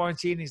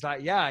self-quarantine? He's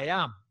like, yeah, I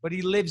am. But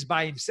he lives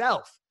by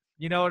himself.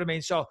 You know what I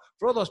mean? So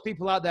for all those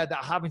people out there that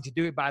are having to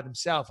do it by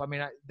themselves, I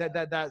mean,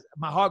 that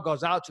my heart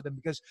goes out to them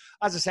because,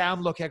 as I say,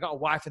 I'm lucky. I got a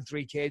wife and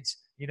 3 kids.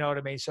 You know what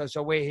I mean? So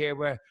we're here.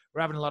 We're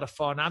having a lot of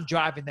fun. I'm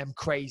driving them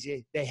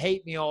crazy. They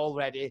hate me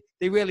already.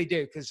 They really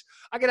do because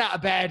I get out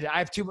of bed. I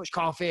have too much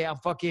coffee. I'm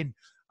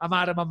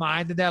out of my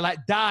mind. And they're like,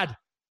 Dad,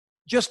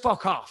 just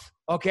fuck off.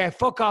 Okay,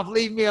 fuck off.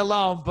 Leave me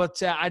alone.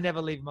 But I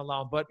never leave them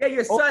alone. But yeah,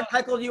 your son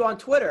heckled you on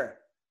Twitter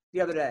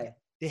the other day.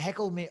 They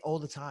heckle me all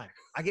the time.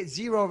 I get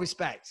zero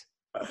respect.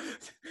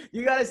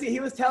 You got to see, he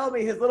was telling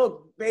me his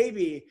little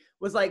baby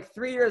was like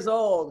 3 years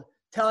old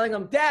telling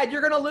him, Dad,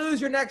 you're going to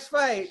lose your next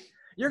fight.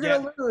 You're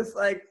going to lose.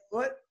 Like,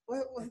 what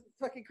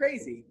fucking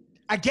crazy.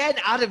 Again,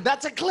 Adam,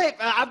 that's a clip.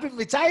 I've been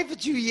retired for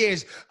 2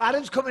 years.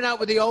 Adam's coming out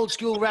with the old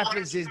school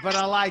references, but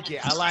I like it.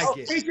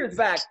 it. Preacher's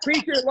back.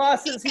 Preacher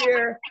Lawson's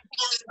here.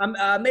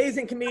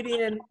 Amazing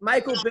comedian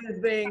Michael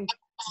Bisping,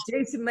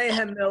 Jason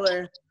Mayhem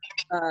Miller.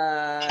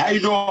 How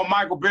you doing,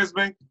 Michael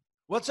Bisping?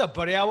 What's up,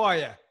 buddy? How are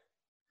you?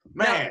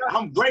 Man,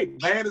 I'm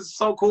great, man. It's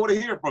so cool to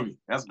hear from you.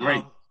 That's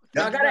great.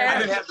 I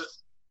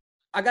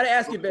gotta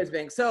ask you,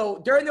 Bisping.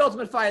 So during the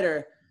Ultimate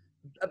Fighter,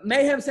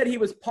 Mayhem said he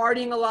was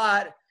partying a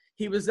lot.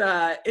 He was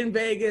in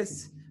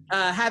Vegas,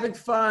 having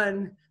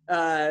fun.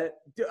 No,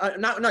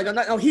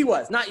 he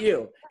was not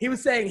you. He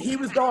was saying he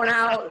was going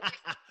out,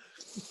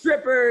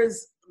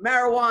 strippers,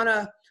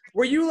 marijuana.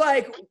 Were you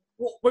like,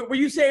 were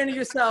you saying to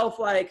yourself,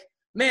 like,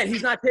 man,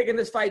 he's not taking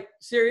this fight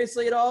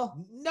seriously at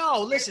all?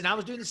 No, listen, I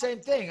was doing the same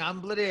thing.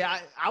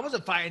 I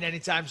wasn't fighting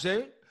anytime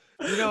soon.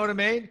 You know what I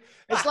mean?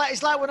 It's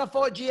like when I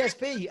fought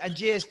GSP, and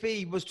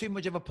GSP was too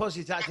much of a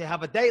pussy to actually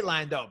have a date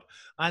lined up.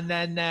 And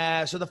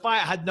then, so the fight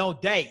had no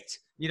date.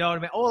 You know what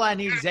I mean? All I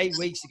need is 8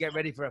 weeks to get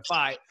ready for a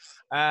fight.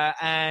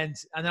 And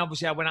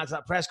obviously I went out to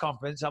that press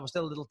conference. I was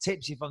still a little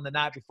tipsy from the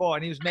night before,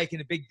 and he was making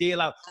a big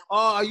deal out,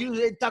 oh, are you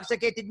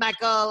intoxicated,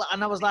 Michael?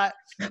 And I was like,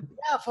 yeah,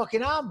 I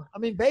fucking am.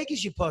 I'm in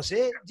Vegas, you pussy.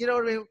 Do you know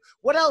what I mean?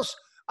 What else?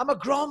 I'm a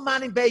grown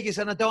man in Vegas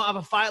and I don't have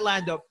a fight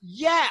lined up.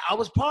 Yeah, I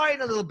was partying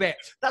a little bit.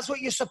 That's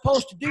what you're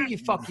supposed to do, you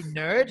fucking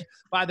nerd.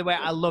 By the way,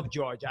 I love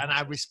George and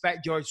I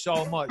respect George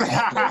so much.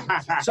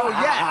 So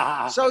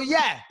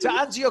yeah, to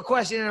answer your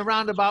question in a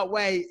roundabout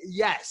way,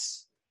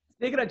 yes.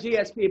 Speaking of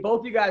GSP,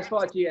 both you guys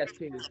fought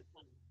GSP.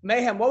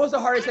 Mayhem, what was the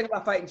hardest thing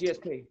about fighting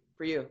GSP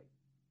for you?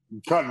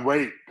 Cutting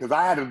weight, because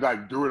I had to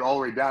like do it all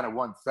the way down at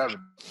 170.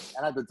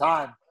 And at the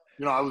time,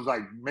 you know, I was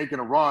like making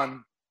a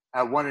run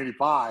at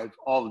 185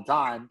 all the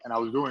time, and I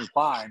was doing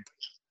fine.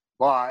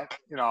 But,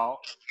 you know,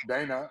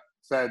 Dana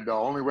said the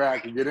only way I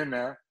could get in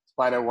there is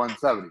fight at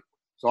 170.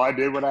 So I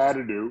did what I had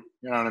to do,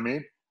 you know what I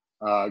mean?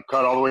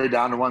 Cut all the way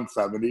down to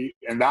 170,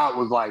 and that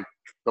was like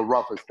the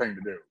roughest thing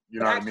to do. You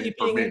know what I mean?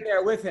 Being in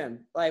there with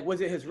him, like,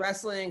 was it his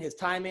wrestling, his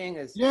timing,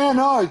 his? Yeah,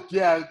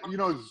 you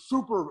know,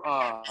 super,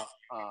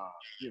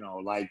 you know,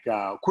 like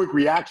quick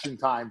reaction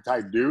time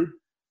type dude,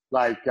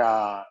 like,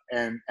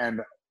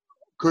 and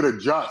could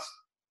adjust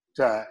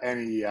to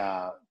any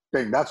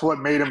thing. That's what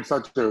made him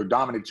such a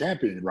dominant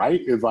champion, right?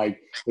 Is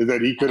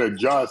that he could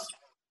adjust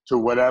to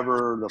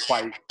whatever the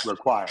fight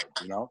required,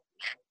 you know?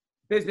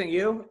 Bisping,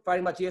 you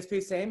fighting about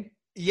GSP, same?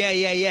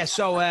 Yeah.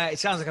 So it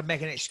sounds like I'm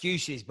making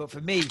excuses, but for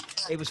me,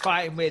 it was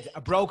fighting with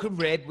a broken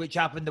rib, which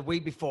happened the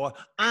week before,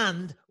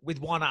 and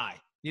with one eye.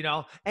 You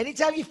know,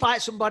 anytime you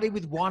fight somebody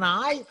with one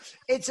eye,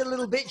 it's a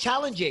little bit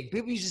challenging.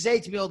 People used to say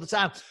to me all the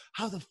time,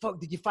 how the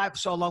fuck did you fight for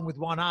so long with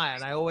one eye?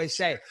 And I always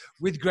say,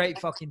 with great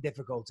fucking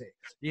difficulty.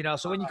 You know,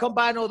 so when you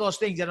combine all those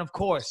things, and of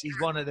course, he's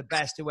one of the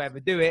best to ever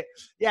do it.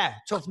 Yeah,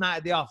 tough night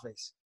at the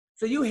office.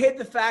 So you hid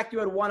the fact you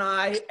had one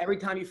eye every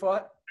time you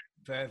fought?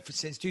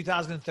 Since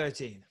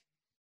 2013.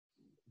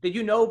 Did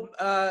you know,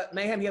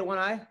 Mayhem, he had one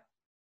eye?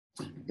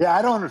 Yeah,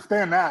 I don't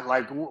understand that.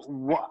 Like,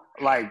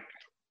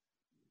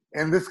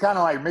 and this kind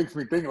of like makes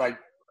me think, like,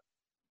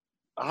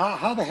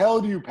 how the hell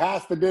do you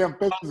pass the damn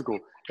physical?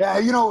 Yeah,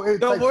 you know, it's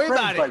don't like worry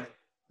about it. Like,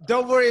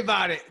 don't worry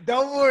about it.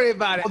 Don't worry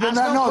about it. Well,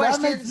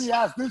 that makes me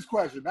ask this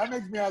question.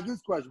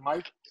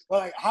 Mike.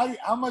 Like,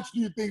 how much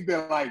do you think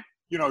that, like,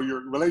 you know,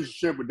 your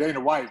relationship with Dana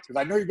White? Because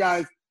I know you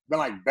guys been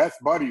like best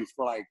buddies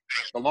for like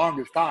the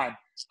longest time.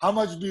 How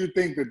much do you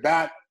think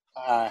that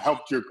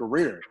helped your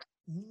career?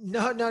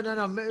 No.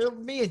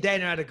 Me and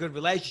Dana had a good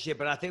relationship,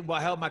 but I think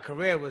what helped my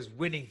career was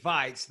winning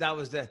fights. That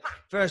was the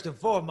first and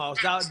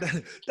foremost.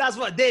 That's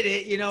what did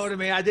it. You know what I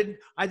mean? I didn't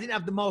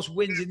have the most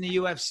wins in the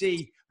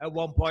UFC at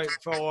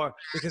 1.4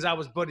 because I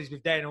was buddies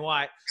with Dana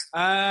White.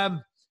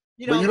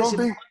 You know, but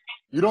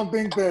you don't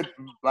think that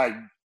like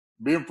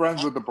being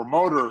friends with the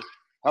promoter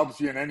helps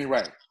you in any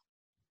way?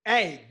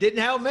 Hey, didn't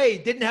help me.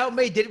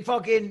 Didn't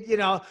fucking, you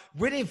know,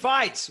 winning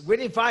fights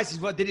is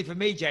what did it for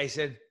me,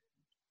 Jason.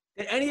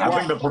 I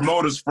think the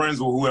promoter's friends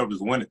with whoever's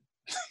winning.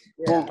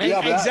 Well,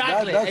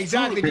 exactly.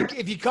 True.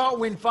 If you can't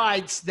win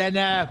fights, then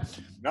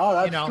no,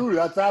 that's true.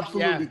 That's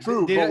absolutely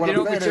true. But what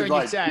I'm saying is,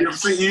 like,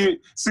 you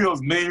see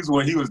those memes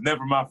where he was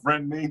never my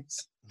friend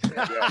memes?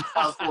 Yeah.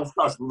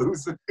 Starts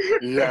losing.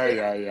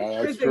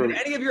 Yeah. That's true. Did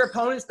any of your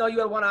opponents know you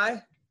had one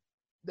eye?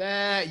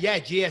 Yeah,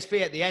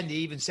 GSP at the end, he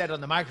even said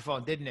on the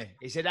microphone, didn't he?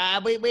 He said,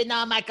 we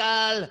know,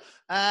 Michael,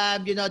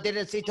 you know,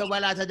 didn't see too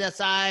well out of the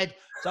side,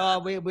 so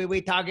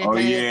we targeted. Oh,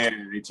 yeah,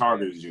 they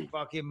targeted you.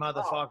 Fucking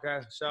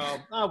motherfucker. So,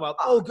 oh, well.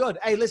 Oh, good.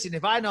 Hey, listen,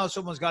 if I know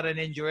someone's got an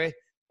injury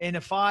in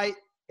a fight,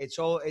 it's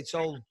all you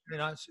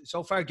know, it's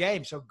all fair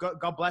game. So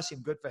God bless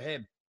him. Good for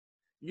him.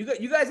 You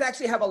guys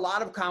actually have a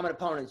lot of common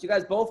opponents. You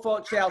guys both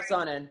fought Chael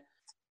Sonnen,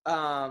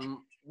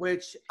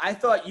 which I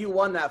thought you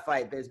won that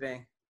fight,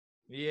 Bisping.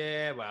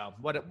 Yeah, well,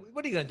 what are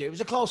you going to do? It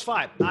was a close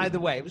fight. Either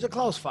way, it was a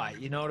close fight.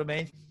 You know what I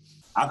mean?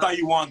 I thought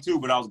you won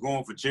too, but I was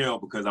going for Chael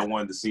because I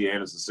wanted to see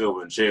Anderson Silva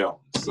and Chael.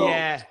 So,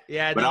 yeah.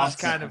 But I was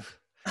kind of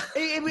 –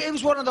 it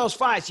was one of those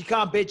fights. You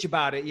can't bitch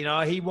about it. You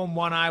know, he won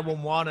one, I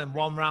won one, and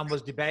one round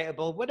was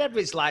debatable. Whatever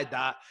it's like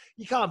that,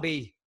 you can't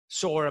be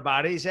sore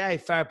about it. You say, hey,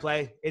 fair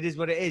play. It is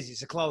what it is.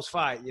 It's a close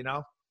fight, you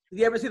know? Did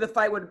you ever see the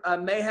fight with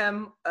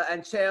Mayhem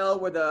and Chael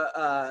where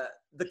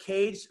the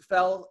cage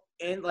fell –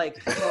 in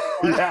like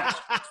yeah.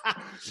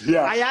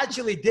 I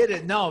actually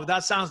didn't. No,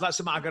 that sounds like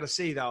something I got to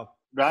see though.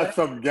 That's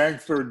some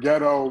gangster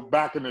ghetto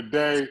back in the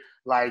day,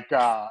 like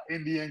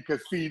Indian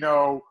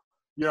Casino,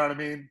 you know what I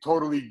mean,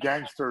 totally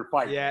gangster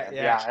fight.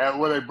 Yeah.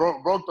 Where they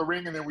broke the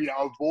ring, and then we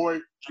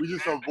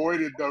just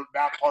avoided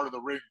that part of the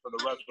ring for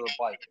the rest of the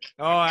fight.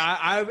 Oh,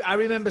 I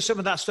remember some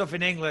of that stuff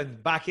in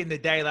England back in the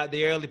day, like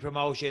the early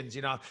promotions,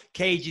 you know,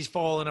 cages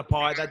falling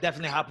apart. That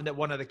definitely happened at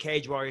one of the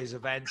Cage Warriors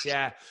events.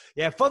 Yeah,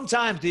 fun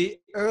times. The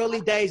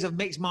early days of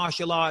mixed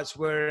martial arts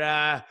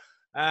were,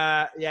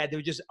 they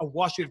were just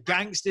awash with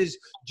gangsters,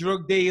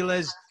 drug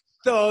dealers,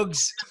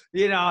 thugs.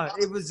 You know,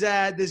 it was.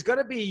 There's going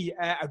to be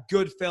a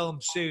good film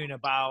soon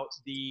about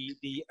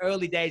the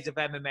early days of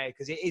MMA,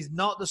 because it is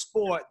not the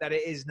sport that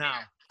it is now.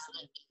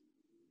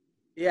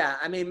 Yeah,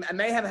 I mean,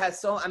 Mayhem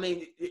has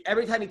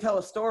every time you tell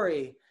a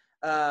story,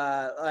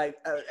 I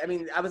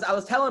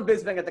was telling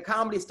Bisping at the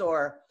Comedy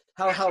Store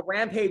how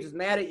Rampage was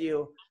mad at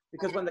you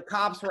because when the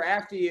cops were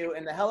after you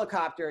in the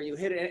helicopter, you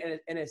hid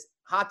it in his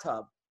hot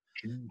tub.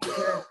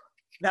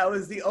 That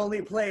was the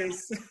only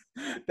place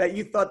that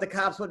you thought the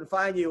cops wouldn't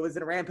find you, was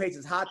in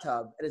Rampage's hot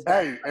tub.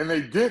 Hey, and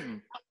they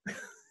didn't.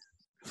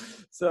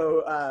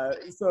 So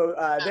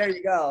there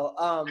you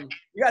go.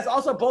 You guys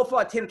also both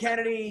fought Tim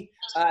Kennedy,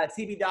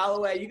 CB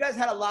Dollaway. You guys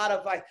had a lot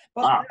of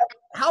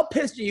How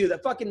pissed are you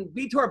that fucking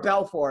Vitor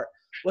Belfort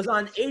was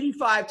on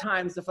 85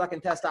 times the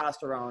fucking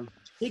testosterone?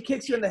 He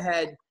kicks you in the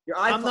head. Your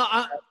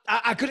eye.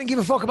 I couldn't give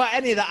a fuck about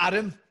any of that,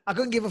 Adam. I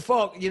couldn't give a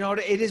fuck. You know,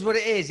 it is what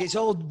it is. It's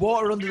all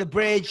water under the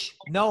bridge.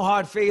 No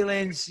hard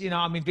feelings. You know,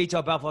 I mean,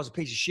 Vitor Belfort's a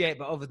piece of shit,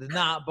 but other than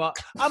that, but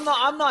I'm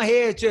not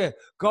here to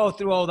go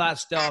through all that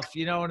stuff.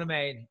 You know what I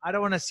mean? I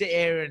don't want to sit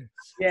here and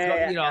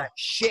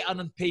shit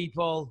on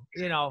people.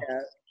 You know.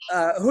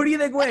 Yeah. Who do you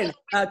think win?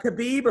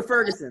 Khabib or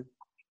Ferguson?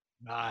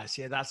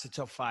 See, that's a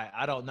tough fight.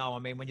 I don't know. I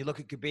mean, when you look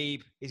at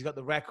Khabib, he's got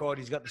the record,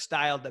 he's got the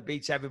style that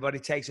beats everybody,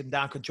 takes him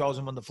down, controls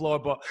him on the floor.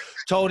 But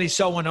Tony's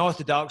so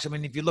unorthodox. I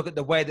mean, if you look at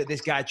the way that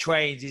this guy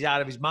trains, he's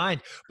out of his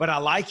mind. But I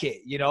like it,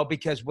 you know,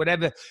 because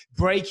whatever,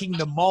 breaking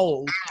the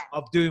mold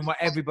of doing what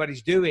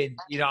everybody's doing,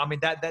 you know, I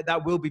mean,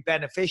 that will be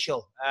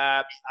beneficial.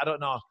 I don't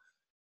know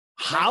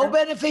how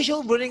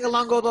beneficial running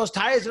along all those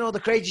tires and all the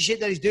crazy shit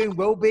that he's doing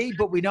will be,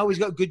 but we know he's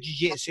got good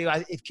jiu-jitsu.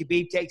 If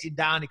Khabib takes him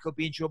down, he could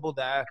be in trouble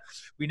there.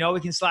 We know he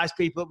can slice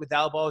people up with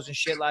elbows and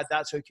shit like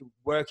that, so he can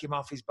work him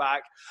off his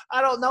back.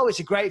 I don't know. It's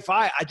a great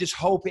fight. I just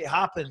hope it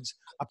happens.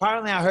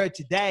 Apparently, I heard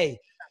today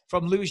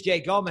from Luis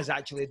J. Gomez,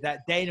 actually,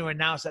 that Dana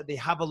announced that they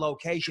have a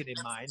location in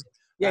mind.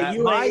 Yeah,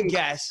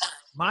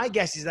 my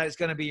guess is that it's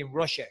going to be in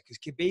Russia, because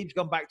Khabib's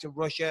gone back to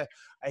Russia.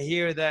 I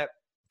hear that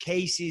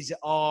cases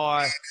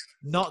are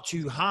not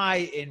too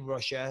high in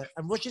Russia,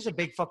 and Russia's a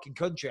big fucking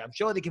country. I'm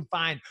sure they can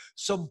find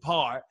some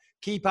part,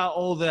 keep out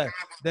all the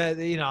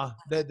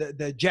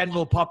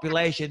general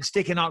population,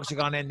 stick an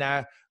octagon in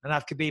there, and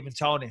have Khabib and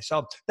Tony.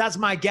 So that's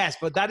my guess,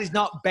 but that is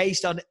not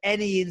based on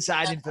any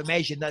inside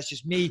information. That's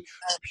just me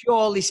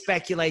purely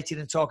speculating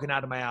and talking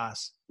out of my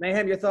ass.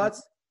 Mayhem, your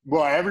thoughts?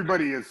 Well,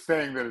 everybody is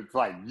saying that it's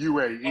like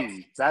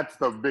UAE. That's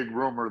the big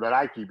rumor that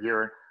I keep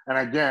hearing. And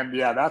again,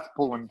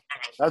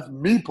 that's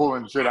me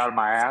pulling shit out of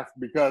my ass,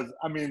 because,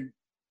 I mean,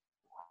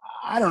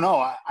 I don't know.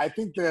 I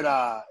think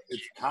that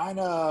it's kind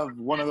of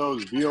one of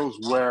those deals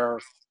where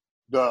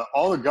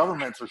all the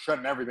governments are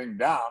shutting everything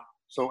down.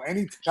 So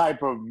any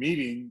type of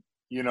meeting,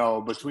 you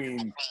know,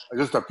 between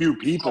just a few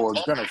people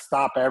is going to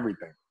stop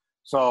everything.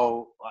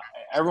 So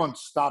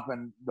everyone's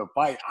stopping the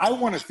fight. I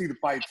want to see the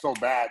fight so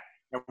bad.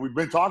 And we've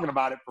been talking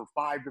about it for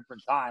 5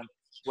 different times,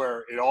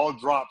 where it all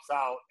drops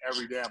out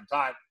every damn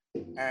time.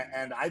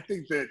 And I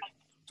think that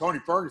Tony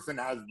Ferguson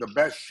has the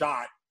best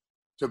shot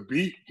to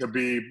beat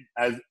Khabib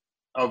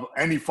of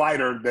any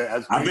fighter that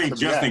has. I think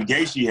Justin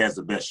Gaethje has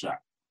the best shot.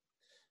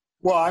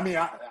 Well, I mean,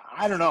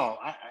 I don't know.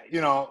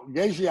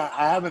 Gaethje,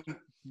 I haven't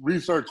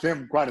researched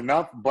him quite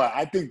enough, but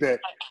I think that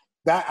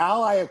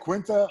Al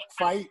Iaquinta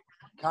fight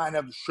kind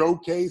of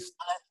showcased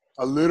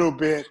a little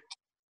bit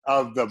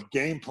of the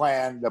game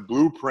plan, the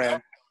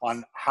blueprint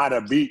on how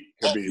to beat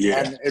Khabib.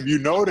 Yeah. And if you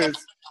notice,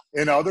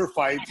 in other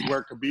fights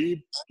where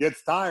Khabib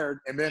gets tired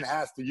and then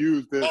has to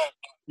use this,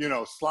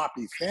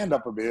 sloppy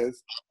stand-up of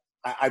his,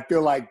 I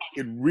feel like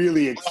it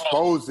really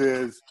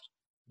exposes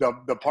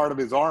the part of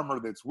his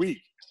armor that's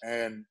weak.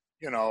 And,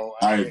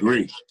 I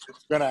agree.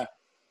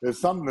 There's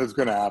something that's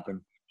going to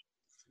happen.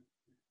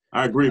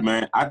 I agree,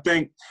 man. I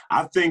think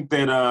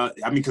that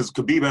because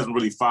Khabib hasn't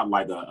really fought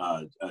like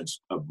a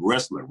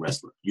wrestler.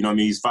 You know what I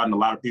mean? He's fighting a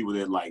lot of people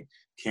that like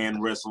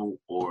can wrestle,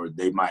 or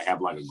they might have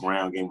like a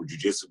ground game with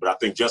jiu-jitsu. But I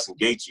think Justin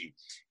Gaethje,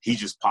 he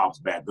just pops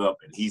back up,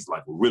 and he's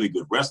like a really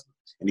good wrestler.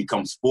 And he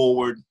comes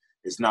forward.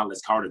 It's not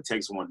as hard to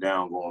take someone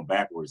down going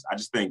backwards. I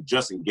just think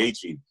Justin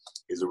Gaethje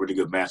is a really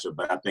good matchup,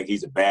 but I think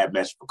he's a bad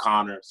match for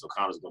Conor. So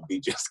Conor's going to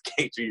beat Justin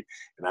Gaethje.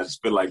 And I just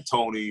feel like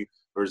Tony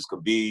versus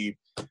Khabib.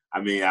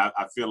 I mean, I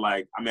feel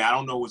like, I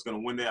don't know what's going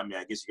to win that. I mean,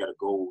 I guess you got to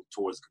go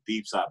towards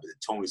Khabib's side, but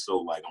Tony's so,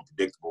 like,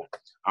 unpredictable.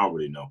 I don't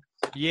really know.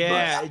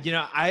 Yeah,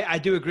 I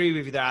do agree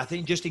with you there. I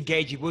think Justin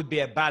Gaethje would be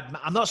a bad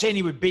 – I'm not saying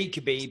he would beat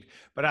Khabib,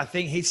 but I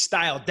think his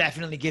style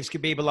definitely gives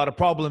Khabib a lot of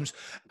problems.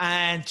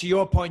 And to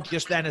your point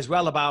just then as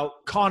well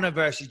about Conor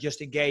versus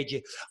Justin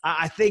Gaethje,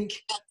 I think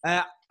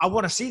I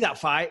want to see that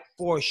fight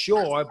for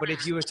sure. But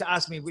if you were to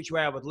ask me which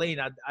way I would lean,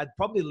 I'd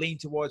probably lean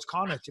towards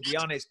Conor, to be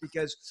honest,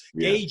 because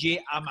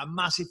Gaethje, I'm a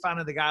massive fan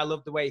of the guy. I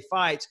love the way he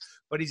fights,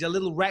 but he's a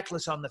little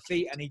reckless on the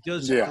feet, and he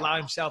does allow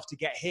himself to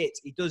get hit.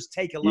 He does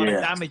take a lot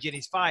of damage in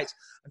his fights.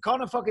 And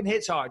Conor fucking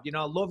hits hard, you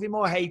know, love him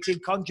or hate him,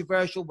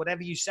 controversial,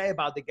 whatever you say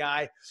about the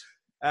guy.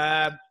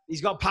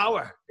 He's got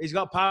power. He's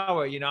got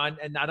power, you know,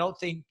 and I don't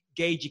think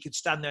Gaethje could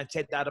stand there and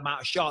take that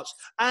amount of shots.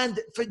 And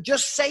for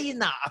just saying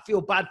that, I feel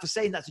bad for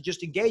saying that to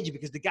Justin Gaethje,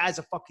 because the guy's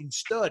a fucking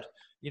stud.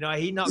 You know,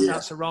 he knocked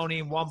out Cerrone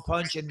in one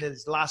punch in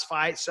his last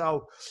fight.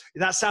 So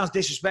that sounds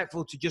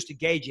disrespectful to Justin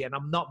Gaethje, and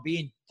I'm not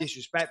being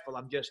disrespectful.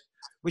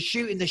 We're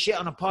shooting the shit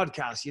on a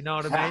podcast. You know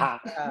what I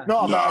mean?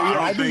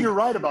 I think you're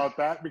right about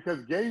that,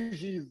 because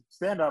Gaethje's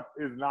stand-up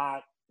is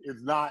not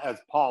as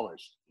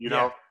polished, you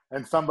know?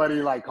 And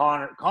somebody like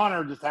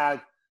Conor just has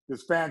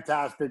this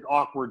fantastic,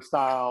 awkward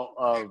style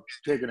of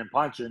kicking and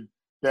punching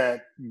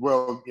that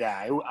will,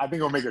 I think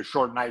it'll make a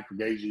short night for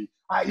Gaethje.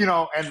 You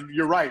know, and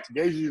you're right,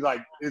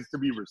 Gaethje is to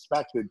be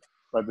respected,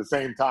 but at the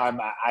same time,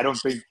 I don't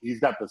think he's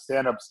got the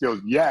stand-up skills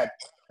yet.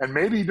 And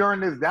maybe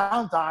during his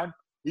downtime,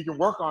 he can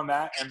work on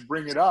that and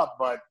bring it up,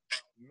 but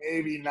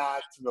maybe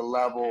not to the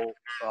level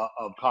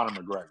of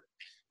Conor McGregor.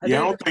 I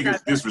don't think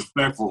it's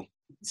disrespectful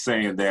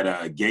saying that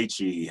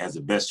Gaethje has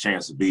the best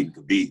chance of beating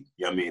Khabib.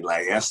 You know what I mean?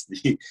 Like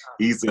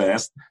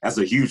that's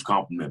a huge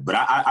compliment. But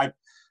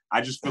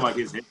I just feel like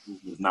his hit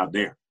is not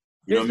there.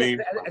 You know what I mean?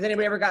 Has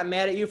anybody ever got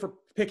mad at you for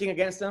picking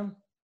against him?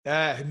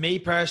 Me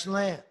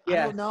personally?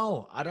 Yeah.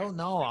 I don't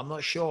know. I'm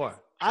not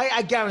sure.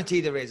 I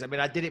guarantee there is. I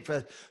mean, I did it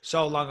for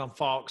so long on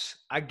Fox.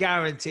 I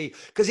guarantee,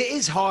 because it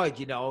is hard,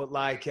 you know.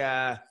 Like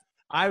I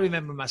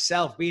remember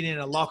myself being in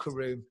a locker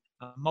room.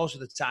 Most of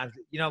the time,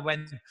 you know,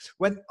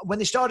 when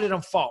they started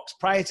on Fox,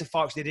 prior to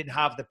Fox, they didn't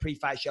have the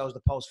pre-fight shows,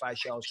 the post-fight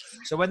shows.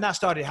 So when that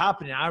started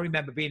happening, I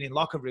remember being in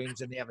locker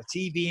rooms and they have a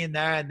TV in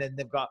there, and then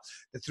they've got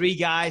the three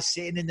guys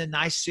sitting in the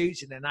nice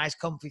suits in the nice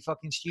comfy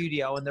fucking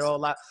studio, and they're all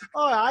like,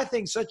 I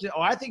think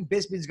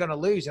Bisping's going to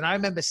lose. And I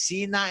remember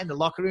seeing that in the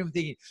locker room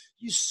thinking,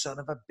 you son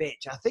of a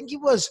bitch. I think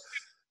it was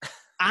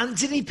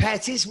Anthony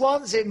Pettis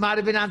once. It might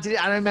have been Anthony.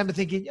 I remember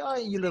thinking, oh,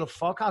 you little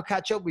fuck, I'll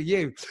catch up with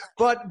you.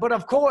 But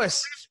of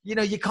course, you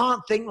know, you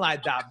can't think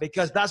like that,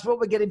 because that's what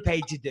we're getting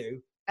paid to do.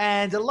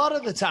 And a lot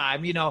of the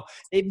time, you know,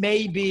 it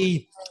may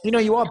be, you know,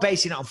 you are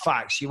basing it on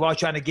facts. You are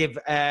trying to give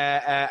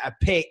a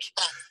pick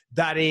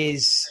that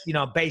is, you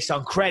know, based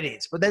on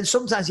credits. But then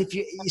sometimes if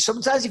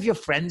you're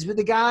friends with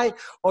the guy,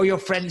 or you're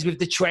friends with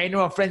the trainer,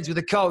 or friends with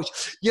the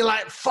coach, you're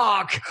like,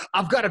 fuck,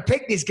 I've got to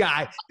pick this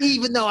guy,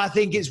 even though I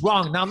think it's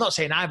wrong. Now, I'm not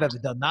saying I've ever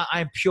done that.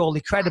 I am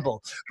purely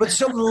credible. But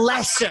some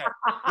lesser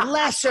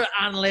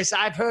analysts,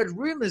 I've heard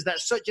rumors that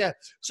such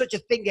a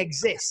thing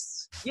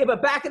exists. Yeah,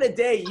 but back in the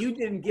day, you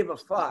didn't give a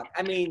fuck.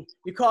 I mean,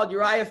 you called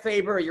Uriah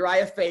Faber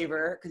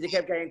because you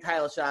kept getting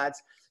title shots.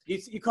 You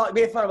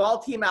made fun of all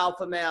Team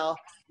Alpha Male.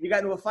 You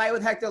got into a fight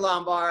with Hector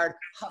Lombard,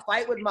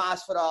 fight with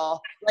Masvidal.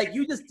 Like,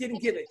 you just didn't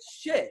give a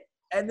shit.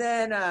 And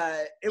then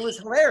it was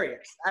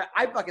hilarious.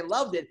 I fucking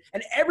loved it.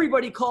 And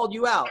everybody called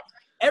you out.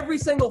 Every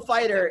single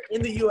fighter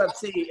in the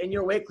UFC in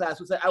your weight class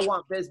would say, I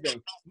want Bisping.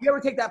 You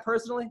ever take that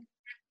personally?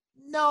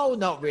 No,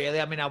 not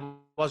really. I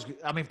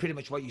mean, pretty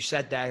much what you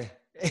said there.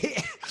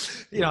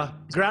 You know,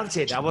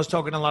 granted, I was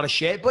talking a lot of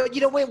shit, but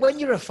you know, when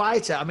you're a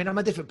fighter, I mean, I'm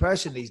a different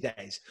person these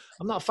days.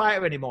 I'm not a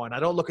fighter anymore, and I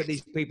don't look at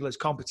these people as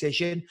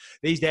competition.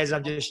 These days,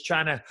 I'm just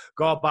trying to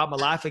go about my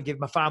life and give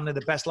my family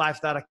the best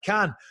life that I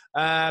can.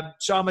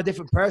 So I'm a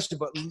different person.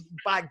 But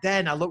back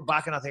then, I look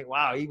back and I think,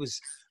 wow,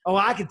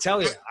 I can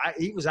tell you,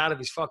 he was out of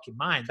his fucking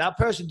mind. That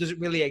person doesn't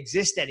really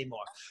exist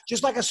anymore.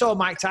 Just like I saw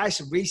Mike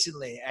Tyson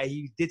recently.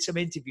 He did some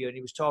interview and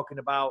he was talking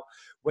about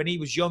when he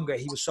was younger,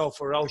 he was so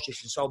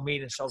ferocious and so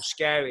mean and so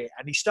scary.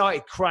 And he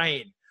started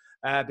crying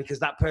because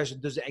that person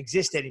doesn't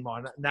exist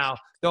anymore. Now,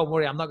 don't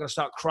worry, I'm not going to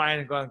start crying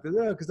and going,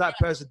 because that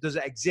person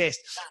doesn't exist.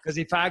 Because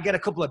if I get a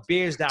couple of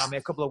beers down me,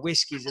 a couple of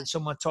whiskeys, and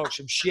someone talks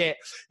some shit,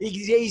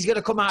 he's going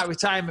to come out of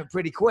retirement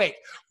pretty quick.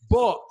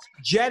 But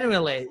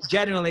generally,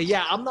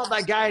 yeah, I'm not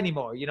that guy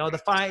anymore. You know, the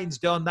fighting's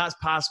done. That's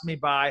passed me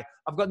by.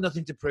 I've got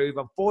nothing to prove.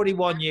 I'm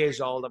 41 years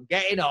old. I'm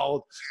getting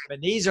old. My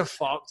knees are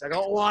fucked. I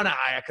got one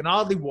eye. I can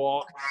hardly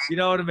walk. You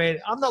know what I mean?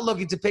 I'm not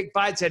looking to pick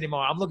fights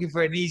anymore. I'm looking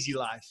for an easy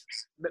life.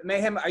 But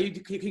Mayhem,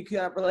 can you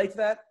relate to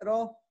that at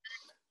all?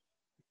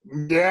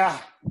 Yeah.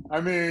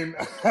 I mean,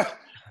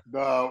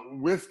 the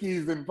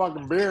whiskeys and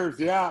fucking beers,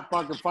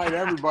 fucking fight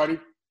everybody.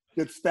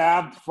 Get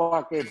stabbed,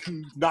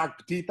 fucking knock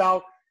the teeth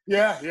out.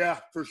 Yeah,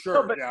 for sure.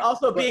 No, but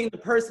also being the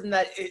person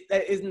that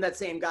isn't that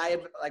same guy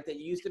like that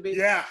you used to be.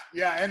 Yeah,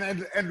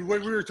 and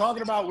what we were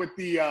talking about with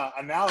the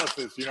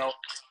analysis, you know,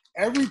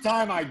 every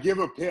time I give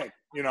a pick,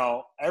 you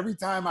know, every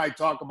time I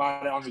talk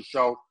about it on the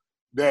show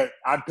that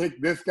I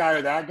pick this guy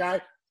or that guy,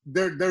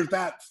 there's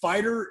that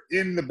fighter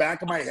in the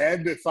back of my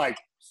head that's like,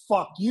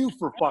 fuck you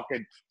for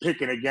fucking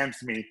picking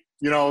against me.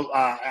 You know,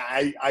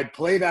 I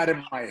play that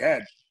in my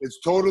head. It's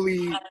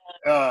totally,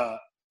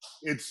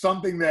 it's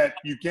something that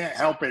you can't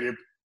help it. If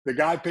the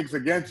guy picks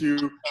against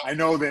you, I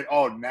know that,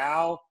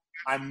 now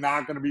I'm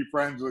not going to be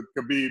friends with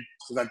Khabib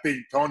because I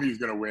think Tony's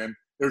going to win.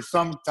 There's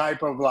some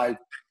type of like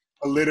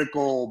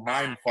political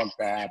mindfuck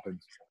that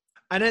happens.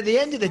 And at the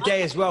end of the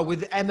day as well,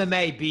 with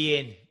MMA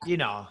being, you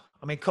know,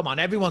 I mean, come on,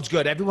 everyone's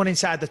good. Everyone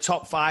inside the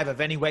top 5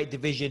 of any weight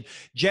division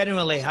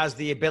generally has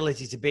the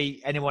ability to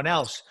beat anyone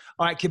else.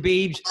 All right,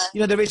 Khabib's,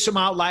 you know, there is some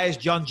outliers,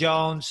 John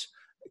Jones,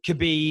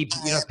 Khabib,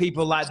 you know,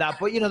 people like that.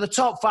 But, you know, the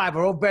top 5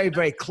 are all very,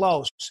 very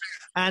close.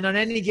 And on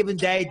any given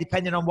day,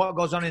 depending on what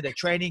goes on in their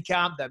training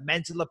camp, their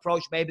mental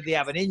approach, maybe they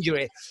have an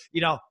injury,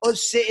 you know,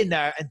 us sitting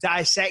there and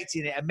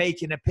dissecting it and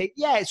making a pick,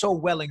 yeah, it's all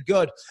well and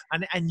good.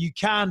 And you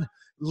can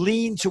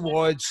lean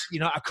towards, you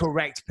know, a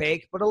correct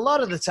pick. But a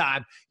lot of the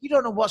time, you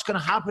don't know what's going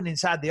to happen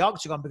inside the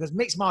octagon because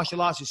mixed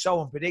martial arts is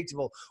so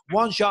unpredictable.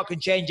 One shot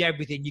can change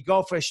everything. You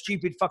go for a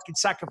stupid fucking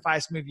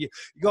sacrifice move. You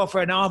go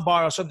for an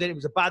armbar or something. It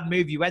was a bad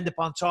move. You end up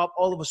on top.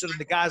 All of a sudden,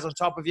 the guy's on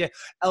top of you,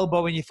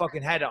 elbowing your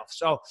fucking head off.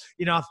 So,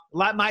 you know,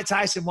 like Mike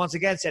Tyson once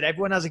again said,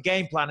 everyone has a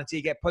game plan until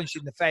you get punched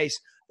in the face.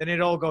 Then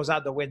it all goes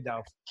out the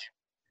window.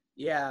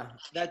 Yeah,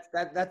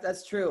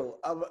 that's true.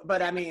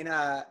 But I mean,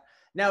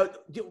 now,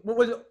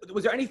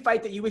 was there any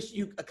fight that you wish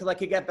you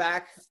could get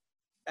back,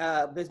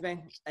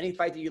 Bisping? Any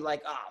fight that you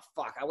like, oh,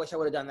 fuck, I wish I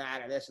would have done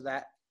that or this or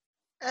that?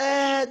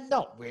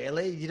 Not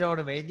really. You know what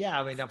I mean? Yeah,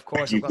 I mean, of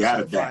course. You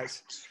got it back.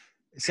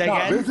 Say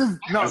again?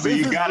 Let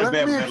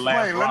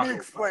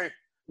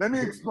me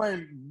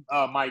explain,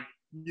 Mike.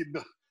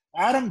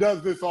 Adam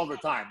does this all the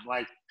time.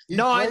 Like,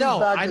 I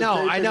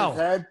know.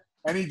 Head,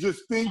 and he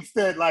just thinks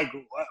that, like,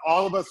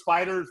 all of us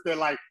fighters, that,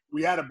 like,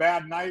 we had a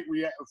bad night, we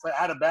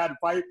had a bad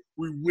fight,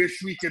 we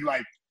wish we could,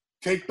 like,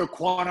 take the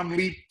quantum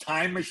leap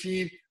time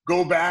machine,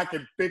 go back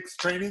and fix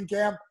training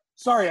camp.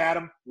 Sorry,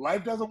 Adam.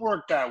 Life doesn't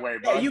work that way,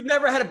 bro. Yeah, you've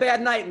never had a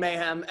bad night,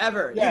 Mayhem,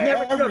 ever.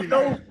 Yeah, every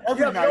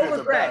night is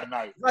a bad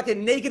night. Like a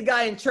naked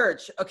guy in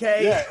church,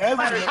 okay? Yeah,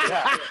 every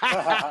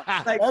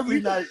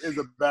night is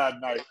a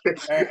bad night.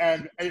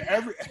 And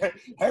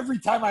every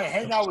time I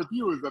hang out with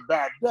you is a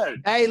bad day.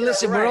 Hey,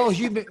 listen, we're all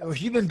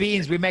human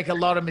beings. We make a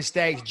lot of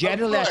mistakes.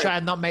 Generally, I try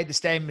and not make the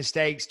same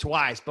mistakes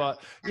twice.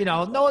 But, you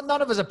know,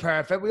 none of us are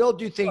perfect. We all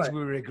do things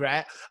we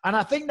regret. And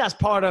I think that's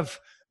part of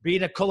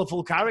being a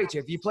colorful character.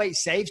 If you play it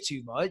safe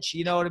too much,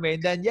 you know what I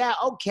mean, then yeah,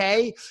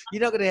 okay,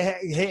 you're not going to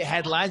hit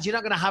headlines, you're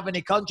not going to have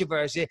any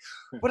controversy,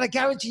 but I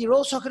guarantee you're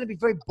also going to be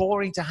very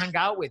boring to hang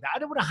out with. I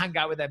don't want to hang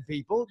out with them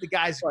people. The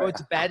guys going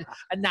to bed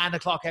at 9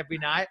 o'clock every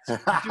night,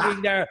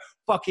 doing their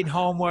fucking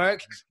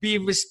homework,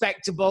 being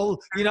respectable.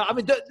 You know, I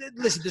mean,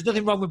 listen, there's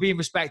nothing wrong with being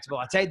respectable.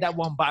 I take that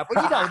one back.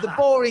 But, you know, the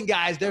boring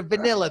guys, they're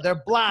vanilla,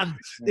 they're bland.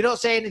 They don't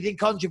say anything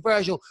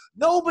controversial.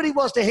 Nobody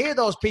wants to hear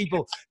those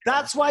people.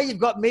 That's why you've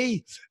got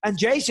me and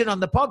Jason on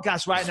the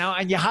podcast right now,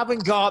 and you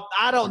haven't got,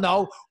 I don't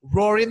know,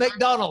 Rory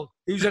McDonald,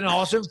 who's an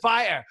awesome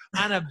fighter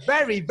and a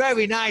very,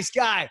 very nice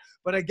guy.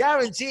 But I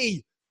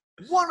guarantee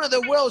one of the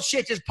world's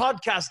shittest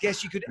podcast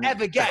guests you could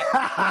ever get.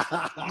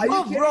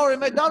 Love Rory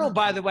McDonald,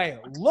 by the way.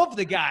 Love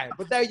the guy.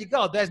 But there you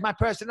go. There's my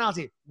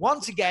personality.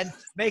 Once again,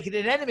 making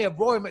an enemy of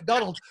Rory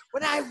McDonald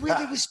when I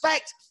really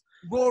respect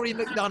Rory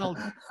McDonald,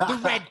 the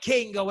Red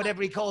King or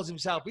whatever he calls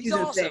himself. He's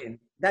awesome. Insane.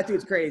 That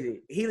dude's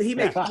crazy. He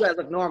makes you guys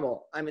look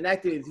normal. I mean,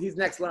 that dude, he's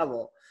next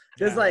level.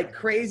 There's like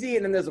crazy,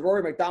 and then there's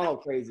Rory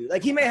McDonald crazy.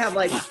 Like he may have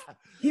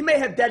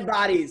dead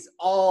bodies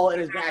all in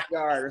his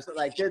backyard or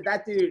something. Like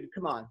that dude,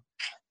 come on.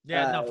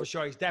 Yeah, no, for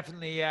sure. He's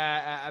definitely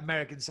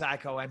American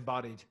Psycho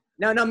embodied.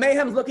 No,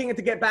 Mayhem's looking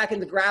to get back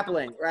into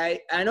grappling,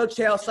 right? I know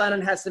Chael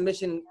Sonnen has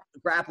submission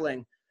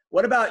grappling.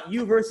 What about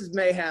you versus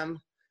Mayhem?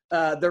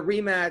 The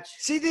rematch.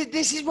 See,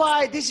 this is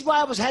why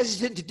I was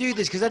hesitant to do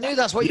this, because I knew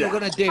that's what you were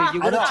going to do.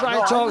 You're going to try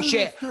and talk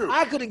shit.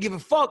 I couldn't give a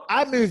fuck.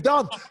 I moved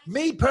on.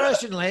 Me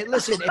personally,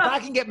 listen, if I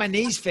can get my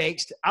knees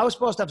fixed, I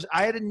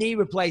had a knee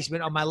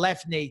replacement on my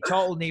left knee,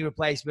 total knee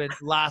replacement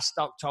last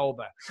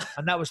October.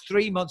 And that was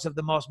 3 months of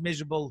the most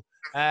miserable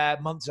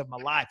months of my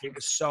life. It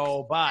was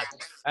so bad.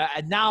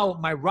 And now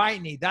my right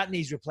knee, that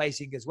knee's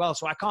replacing as well.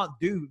 So I can't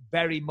do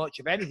very much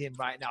of anything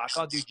right now. I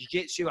can't do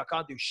jiu-jitsu. I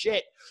can't do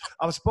shit.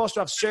 I was supposed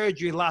to have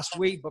surgery last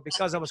week, but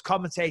because I was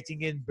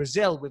commentating in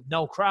Brazil with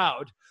no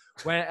crowd,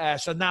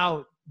 so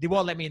now they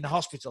won't let me in the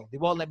hospital. They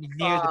won't let me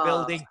near the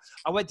building.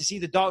 I went to see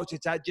the doctor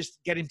to just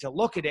get him to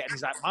look at it, and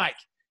he's like, Mike,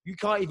 you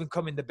can't even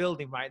come in the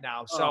building right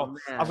now. So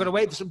I'm going to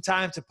wait for some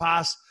time to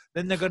pass.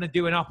 Then they're going to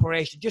do an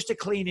operation just to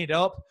clean it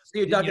up. So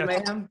you're Dr.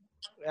 Mayhem?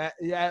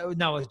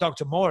 No, it's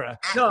Dr. Mora.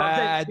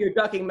 No, you're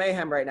ducking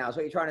Mayhem right now. Is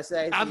what you're trying to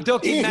say? I'm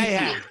ducking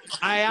Mayhem.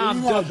 I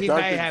am ducking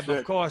Mayhem,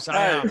 of course.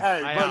 I am.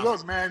 But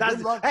look, man.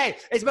 Hey,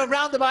 it's my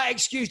roundabout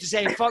excuse to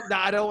say, fuck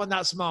that, I don't want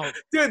that smoke.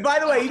 Dude, by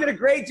the way, you did a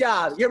great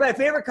job. You're my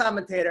favorite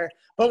commentator.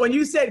 But when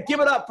you said give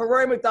it up for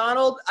Rory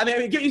McDonald,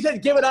 you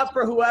said give it up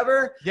for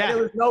whoever, and there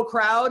was no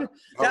crowd.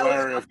 That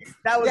was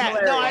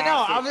hilarious. No, I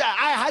know.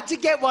 I had to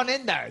get one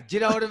in there. Do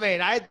you know what I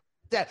mean? I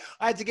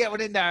had to get one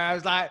in there. I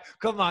was like,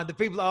 come on, the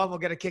people at home will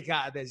get a kick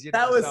out of this.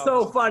 That was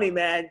so funny,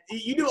 man.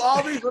 You do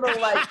all these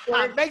little,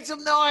 like... Make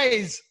some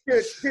noise.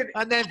 Dude.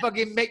 And then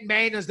fucking Mick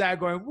Main was there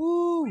going,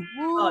 woo, woo.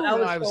 Oh,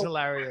 that was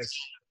hilarious.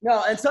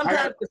 No, and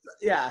sometimes,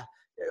 yeah.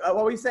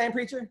 What were you saying,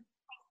 Preacher?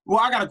 Well,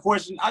 I got a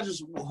question.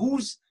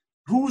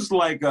 Who's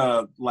like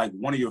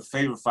one of your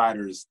favorite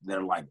fighters that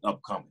are like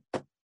upcoming?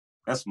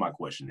 That's my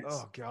question is.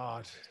 Oh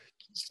God.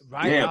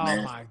 Right. Yeah, oh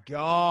man. my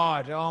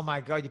God. Oh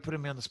my God. You're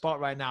putting me on the spot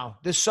right now.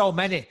 There's so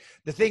many.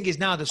 The thing is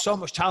now there's so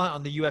much talent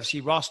on the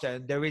UFC roster,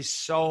 and there is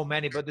so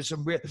many, but there's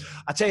some real,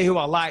 I tell you who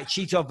I like,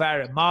 Chito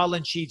Vera,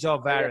 Marlon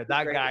Chito Vera.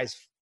 That guy's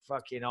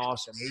fucking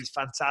awesome. He's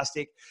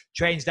fantastic.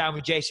 Trains down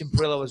with Jason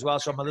Perillo as well,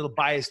 so I'm a little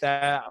biased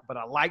there, but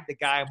I like the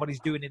guy, and what he's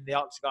doing in the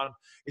octagon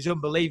is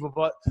unbelievable.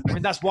 But I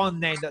mean, that's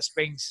one name that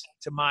springs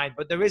to mind,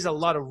 but there is a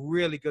lot of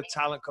really good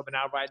talent coming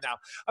out right now.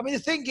 I mean, the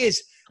thing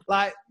is,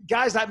 like,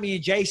 guys like me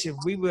and Jason,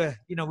 we were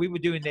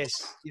doing this,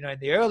 in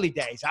the early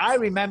days. I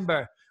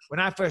remember when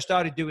I first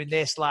started doing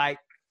this, like,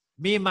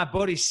 me and my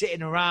buddies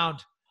sitting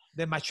around,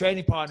 then my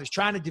training partners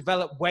trying to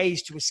develop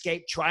ways to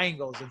escape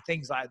triangles and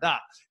things like that.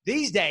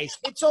 These days,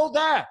 it's all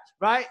there,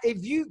 right?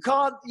 If you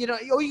can't,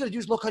 all you got to do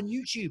is look on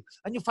YouTube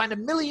and you'll find a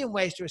million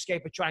ways to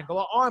escape a triangle,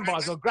 or arm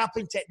bars, or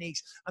grappling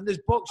techniques. And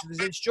there's books and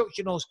there's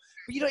instructionals,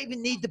 but you don't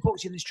even need the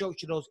books and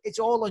instructionals. It's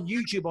all on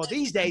YouTube, or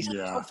these days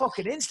on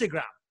fucking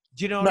Instagram.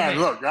 Do you know what I mean?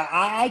 Look,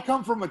 I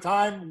come from a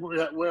time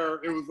where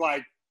it was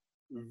like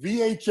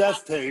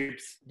VHS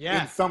tapes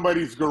in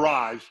somebody's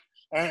garage.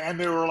 And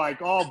they were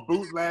like all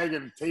bootleg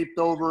and taped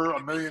over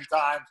a million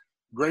times,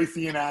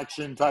 Gracie in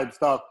action type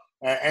stuff.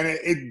 And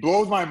it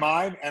blows my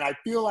mind. And I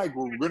feel like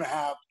we're going to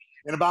have,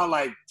 in about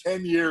like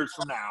 10 years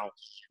from now,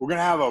 we're going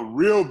to have a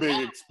real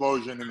big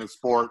explosion in the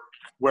sport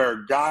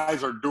where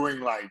guys are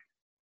doing like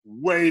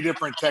way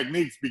different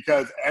techniques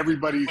because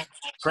everybody's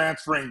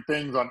transferring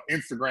things on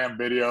Instagram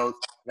videos.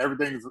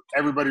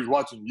 Everybody's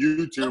watching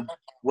YouTube,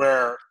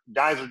 where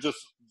guys are just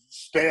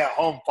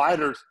stay-at-home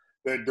fighters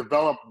that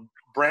develop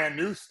brand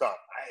new stuff.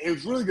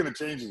 It's really going to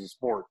change the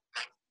sport.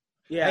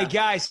 Yeah. Hey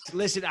guys,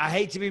 listen, I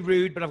hate to be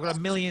rude, but I've got a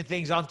million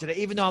things on today.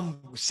 Even though I'm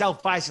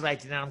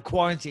self-isolated and I'm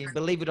quarantined,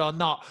 believe it or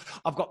not,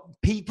 I've got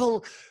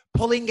people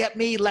pulling at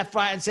me left,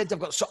 right, and center.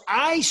 So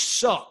I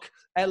suck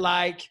at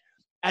like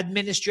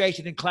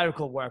administration and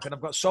clerical work, and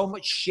I've got so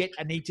much shit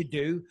I need to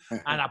do,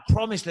 and I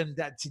promised them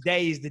that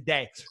today is the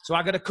day. So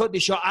I got to cut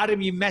this short.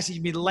 Adam, you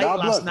messaged me late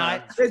last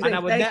night, and I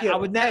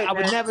would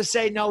never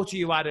say no to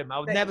you, Adam. I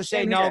would never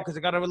say no because I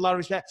got a lot of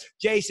respect.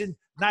 Jason,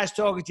 nice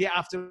talking to you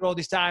after all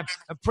this time.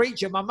 And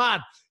Preacher, my man,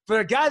 for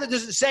a guy that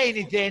doesn't say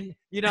anything,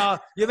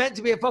 you're meant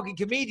to be a fucking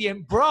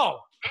comedian, bro,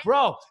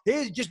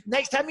 here's just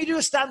next time you do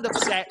a stand-up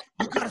set,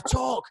 you gotta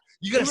talk.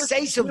 You gotta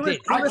say something.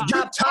 I'm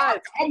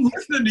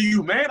listening to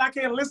you, man. I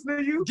can't listen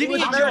to you. Give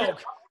me a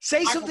joke.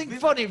 Say something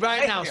funny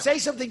right now. Say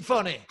something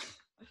funny.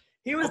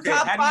 He was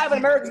top 5 in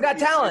America's Got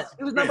Talent.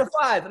 He was number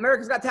 5.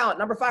 America's Got Talent,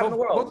 number 5 in the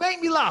world. Well,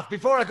 make me laugh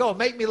before I go.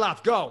 Make me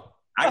laugh. Go.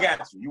 I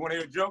got you. You want to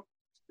hear a joke?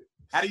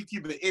 How do you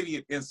keep an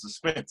idiot in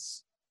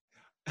suspense?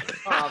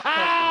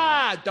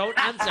 Don't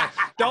answer.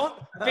 Don't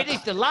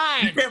finish the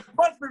line. You can't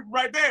punch me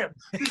right there.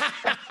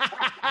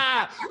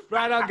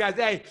 Right on, guys.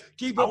 Hey,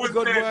 keep up the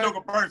good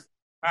work.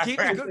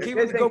 Keep up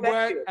the good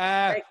work.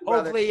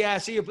 Hopefully,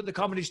 see you up at the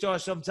Comedy Store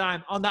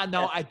sometime. On that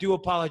note, I do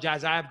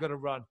apologize. I have got to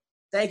run.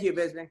 Thank you,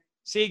 Bisbee.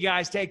 See you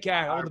guys. Take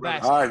care. All the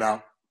best. All right,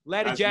 now.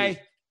 Later,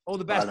 Jay. All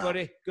the best,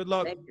 buddy. Good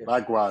luck.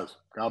 Likewise.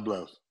 God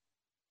bless.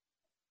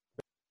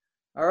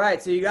 All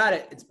right, so you got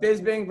it. It's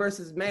Bisping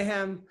versus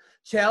Mayhem.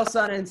 Chael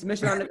Sonnen,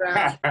 Submission on the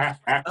ground.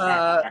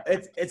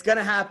 It's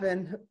gonna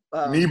happen.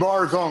 Knee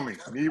bars only.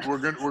 We're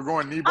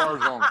going knee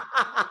bars only.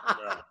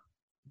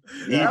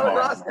 That was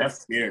awesome. That's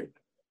scary.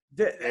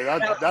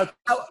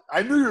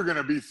 I knew you were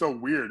gonna be so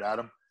weird,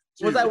 Adam.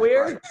 Was that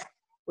weird?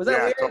 Was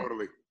that weird? Yeah,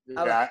 totally.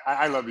 Yeah,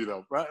 I love you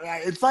though.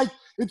 It's like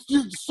it's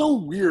just so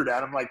weird,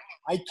 Adam. Like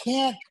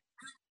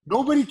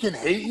nobody can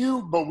hate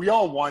you, but we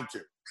all want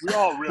to. We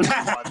all really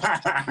want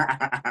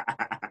to.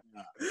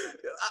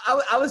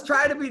 I was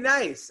trying to be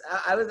nice.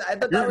 I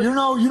thought you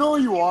know who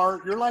you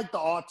are. You're like the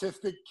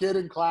autistic kid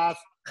in class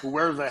who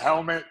wears a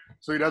helmet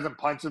so he doesn't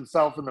punch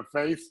himself in the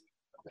face.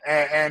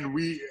 And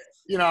we,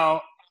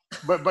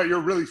 but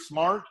you're really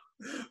smart.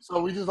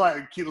 So we just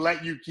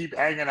let you keep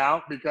hanging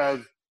out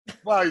because,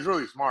 well, he's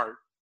really smart.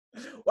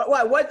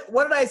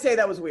 What did I say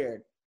that was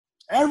weird?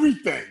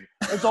 Everything.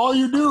 That's all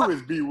you do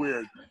is be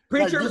weird.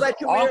 Preacher, was like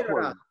weird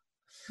or not?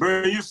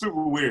 Bro, you're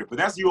super weird, but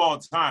that's you all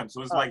the time.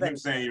 So it's like him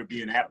saying you're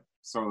being Adam.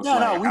 So it's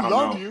we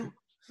love you.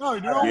 No,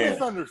 you don't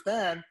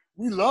misunderstand.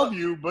 We love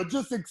you, but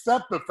just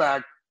accept the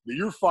fact that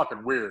you're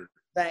fucking weird.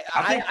 I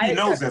think he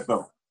knows that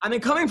though. I mean,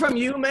 coming from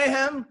you,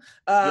 Mayhem,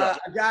 a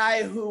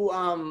guy who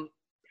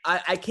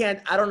I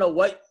don't know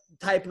what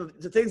type of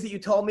the things that you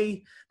told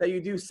me that you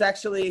do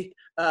sexually,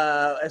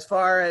 as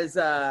far as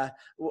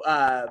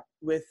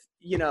with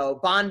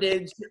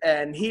bondage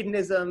and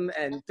hedonism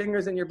and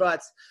fingers in your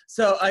butts.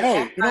 So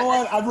hey, you know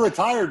what? I've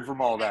retired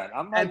from all that.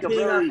 I'm like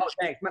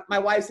thanks. My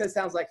wife says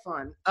sounds like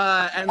fun.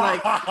 And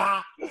like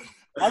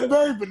I'm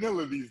very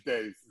vanilla these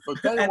days. So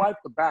tell your wife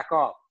to back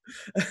off.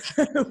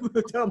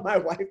 Tell my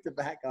wife to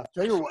back off.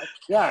 Tell your wife,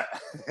 yeah.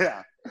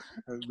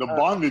 The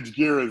bondage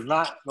gear is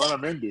not what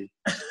I'm into.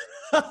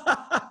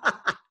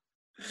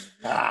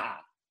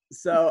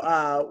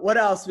 So what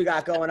else we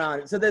got going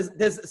on? So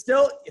there's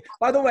still,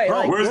 by the way, Bro,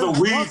 like, where's the there's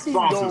weed nothing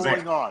sponsors going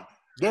at? on.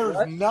 There's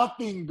What?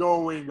 nothing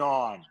going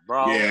on,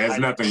 bro. Yeah, there's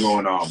nothing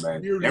going on,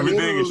 man. You're Everything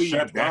is literally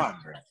shut done.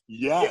 down.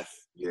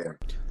 Yes. Yeah.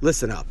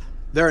 Listen up.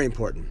 Very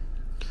important.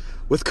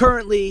 With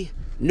currently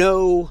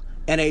no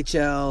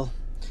NHL,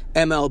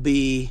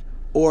 MLB,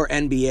 or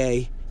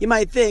NBA, you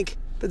might think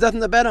there's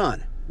nothing to bet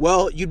on.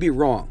 Well, you'd be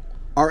wrong.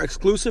 Our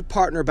exclusive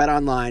partner,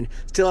 BetOnline,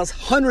 still has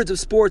hundreds of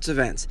sports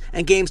events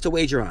and games to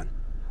wager on.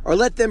 Or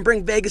let them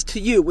bring Vegas to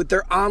you with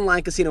their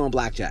online casino and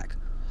blackjack.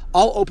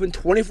 All open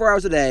 24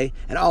 hours a day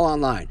and all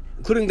online,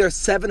 including their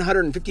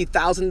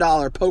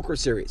 $750,000 poker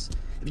series.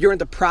 If you're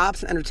into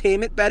props and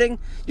entertainment betting,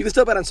 you can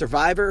still bet on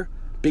Survivor,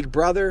 Big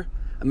Brother,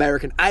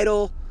 American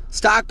Idol,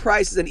 stock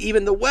prices, and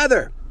even the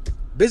weather.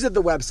 Visit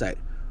the website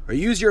or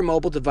use your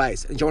mobile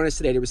device and join us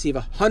today to receive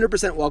a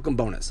 100% welcome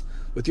bonus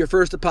with your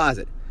first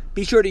deposit.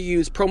 Be sure to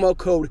use promo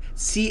code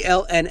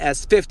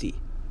CLNS50.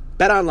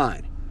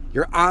 BetOnline,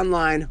 your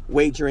online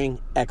wagering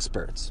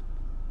experts.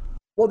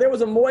 well, there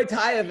was a Muay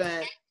Thai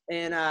event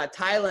in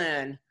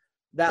Thailand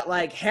that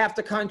like half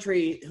the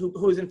country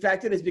who's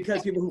infected is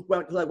because people who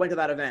went to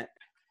that event.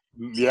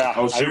 Yeah,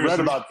 Oh, I seriously? read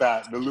about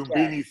that. The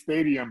Lumpini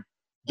Stadium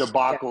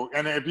debacle.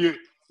 And if you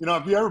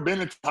ever been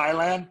to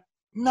Thailand,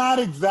 not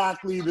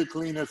exactly the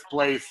cleanest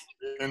place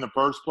in the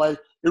first place.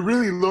 It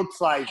really looks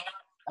like,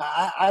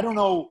 I don't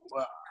know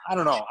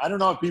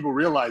if people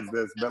realize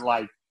this, but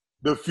like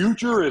the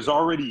future is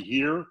already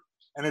here,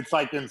 and it's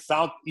like in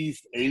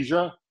Southeast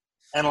Asia,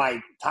 and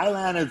like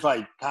Thailand is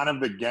like kind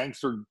of the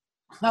gangster.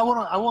 I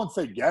won't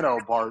say ghetto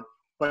part,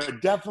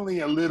 but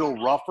definitely a little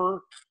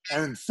rougher.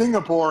 And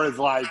Singapore is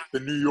like the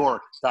New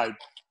York type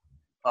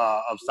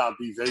of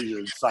Southeast Asia.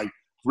 It's like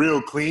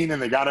real clean, and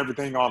they got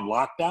everything on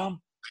lockdown.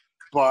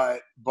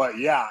 But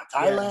yeah,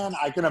 Thailand,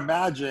 I can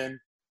imagine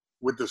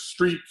with the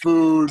street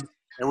food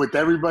and with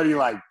everybody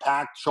like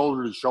packed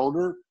shoulder to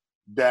shoulder,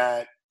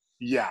 that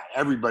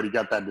everybody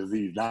got that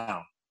disease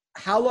now.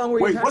 How long were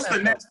you? Wait, what's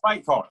the next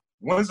fight card?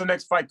 When's the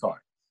next fight card?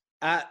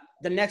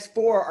 The next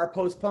 4 are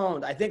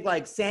postponed. I think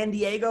like San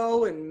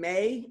Diego in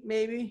May,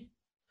 maybe,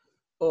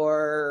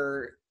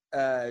 or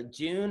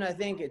June. I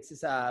think it's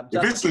just.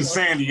 If it's in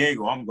San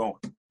Diego, I'm going.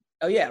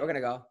 Oh yeah, we're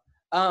gonna go.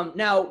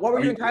 Now, what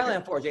were you in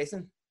Thailand for,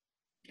 Jason?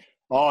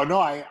 Oh no,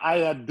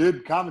 I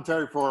did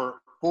commentary for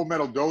Full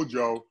Metal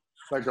Dojo.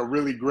 It's like a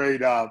really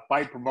great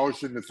fight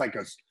promotion. It's like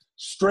a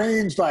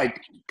strange, like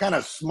kind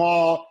of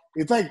small.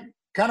 It's like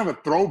kind of a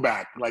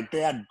throwback. Like they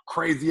had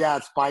crazy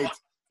ass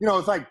fights. You know,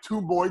 it's like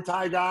 2 Muay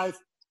Thai guys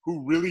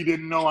who really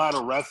didn't know how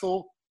to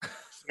wrestle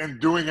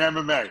and doing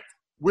MMA,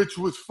 which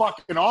was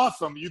fucking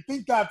awesome. You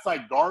think that's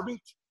like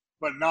garbage,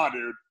 but nah,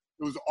 dude.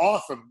 It was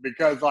awesome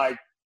because like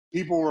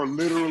people were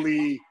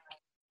literally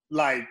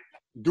like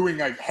doing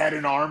like head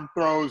and arm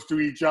throws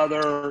to each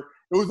other.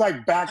 It was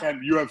like back at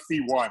UFC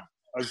 1,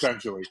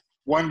 essentially.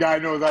 One guy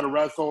knows how to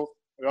wrestle.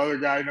 The other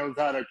guy knows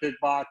how to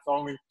kickbox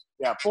only.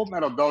 Yeah, Full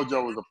Metal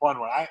Dojo was a fun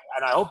one. I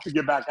hope to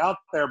get back out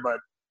there, but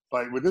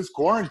with this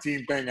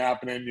quarantine thing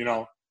happening, you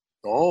know,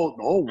 the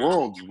whole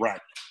world's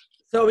wrecked.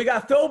 So we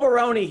got Phil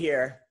Baroni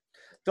here,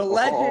 the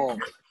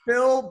legend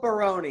Phil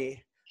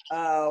Baroni,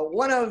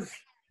 one of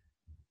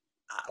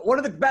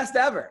the best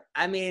ever.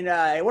 I mean,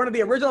 one of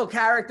the original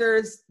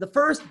characters, the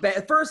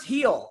first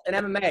heel in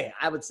MMA,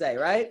 I would say,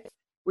 right?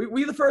 Were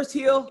you the first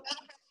heel?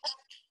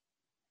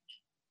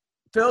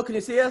 Phil, can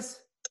you see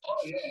us?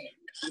 Oh, yeah.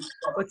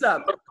 What's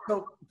up?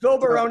 So Phil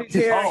Baroni's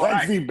here.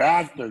 Sexy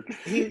bastard.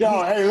 Hey,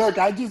 look,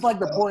 I just like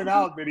to point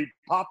out that he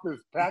popped his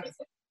pecs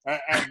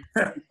and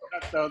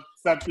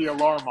set the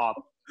alarm off.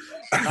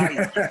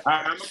 Nice.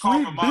 I'm gonna call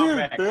my mom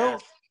back. Phil.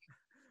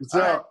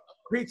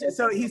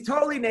 So he's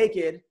totally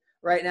naked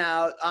right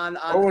now on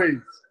Always.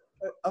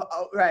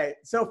 right.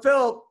 So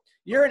Phil,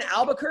 you're in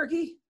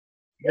Albuquerque?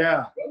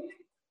 Yeah.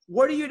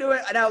 What are you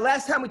doing now?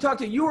 Last time we talked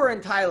to you were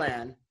in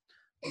Thailand.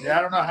 Yeah,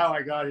 I don't know how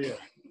I got here.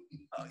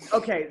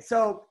 Okay,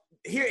 so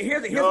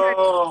here's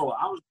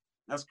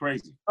that's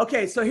crazy.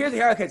 Okay, so here's the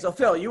here. Okay, so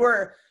Phil, you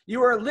were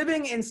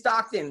living in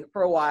Stockton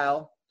for a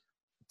while.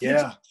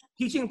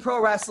 Teaching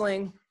pro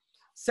wrestling,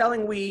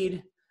 selling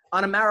weed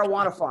on a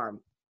marijuana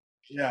farm.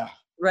 Yeah.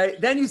 Right.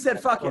 Then you said,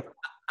 "Fuck it,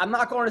 I'm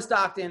not going to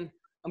Stockton.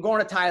 I'm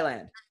going to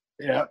Thailand."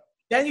 Yeah.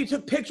 Then you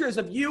took pictures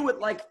of you with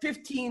like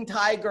 15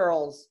 Thai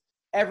girls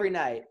every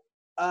night.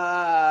 Who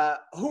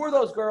are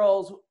those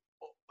girls?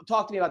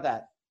 Talk to me about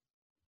that.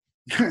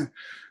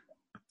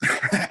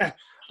 I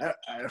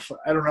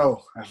don't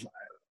know.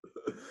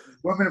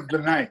 Women of the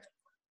night.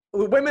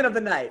 Women of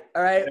the night.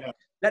 All right.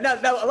 Yeah. Now,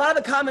 a lot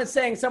of the comments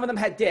saying some of them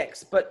had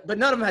dicks, but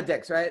none of them had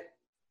dicks, right?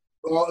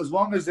 Well, as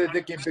long as their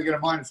dick ain't bigger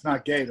than mine, it's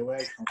not gay. The way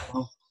I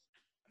come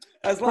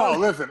from. Bro,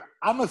 listen,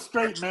 I'm a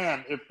straight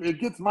man. If it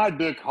gets my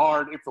dick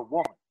hard, it's a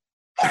woman.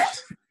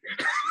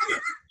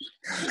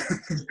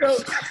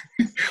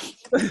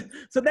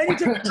 So then you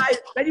took a Thai,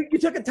 you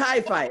took a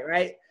Thai fight,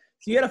 right?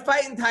 So you had a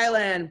fight in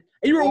Thailand, and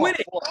you were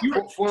winning.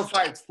 Four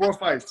fights.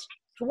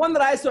 The one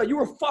that I saw, you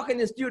were fucking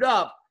this dude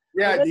up.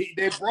 Yeah,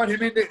 they brought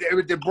him in.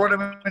 They brought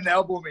him in to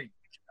elbow me.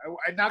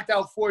 I knocked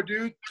out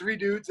 3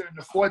 dudes, and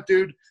the 4th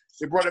dude,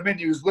 they brought him in.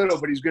 He was little,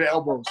 but he's good at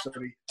elbows. So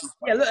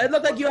Yeah, it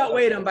looked like you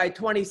outweighed him by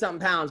 20-something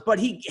pounds, but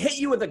he hit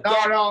you with a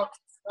gap. No,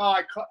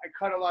 I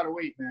cut a lot of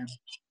weight, man.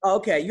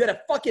 Okay, you had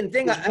a fucking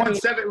thing. It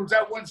was at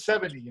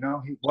 170, you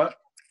know? What?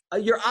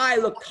 Your eye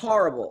looked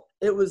horrible.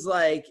 It was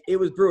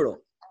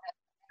brutal.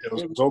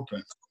 It was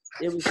open.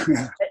 It was,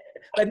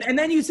 and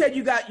then you said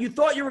you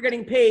thought you were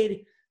getting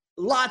paid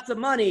lots of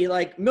money,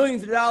 like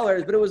millions of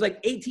dollars, but it was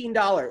like $18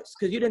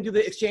 because you didn't do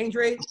the exchange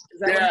rate.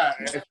 Yeah,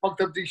 I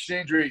fucked up the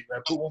exchange rate. I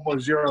put one more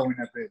zero in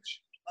that bitch.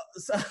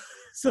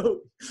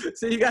 So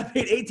you got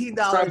paid $18.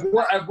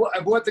 So I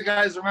bought the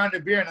guys around the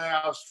beer, and then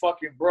I was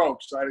fucking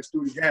broke, so I just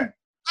do it again.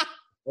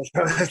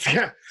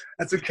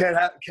 That's what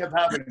kept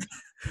happening.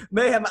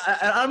 Mayhem,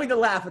 I don't mean to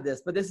laugh at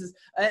this, but this is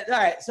all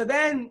right. So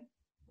then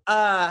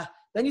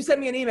you sent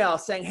me an email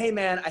saying, "Hey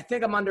man, I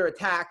think I'm under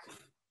attack.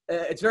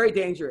 It's very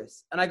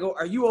dangerous." And I go,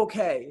 "Are you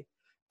okay?"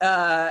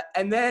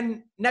 And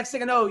then next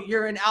thing I know,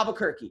 you're in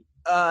Albuquerque.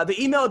 The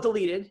email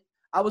deleted.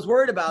 I was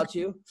worried about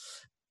you.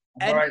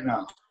 I'm right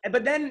now.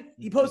 But then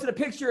you posted a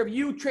picture of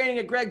you training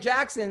at Greg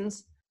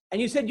Jackson's, and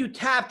you said you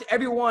tapped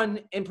everyone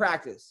in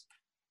practice.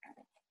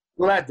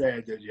 Well, that day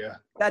I did, yeah.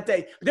 That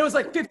day. There was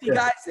like 50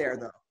 guys there,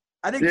 though.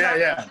 I think.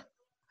 Yeah.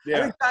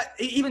 I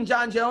think even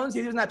John Jones,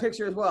 he was in that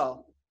picture as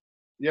well.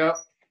 Yeah.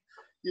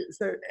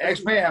 So,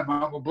 Ex-Mayhem,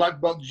 I'm a black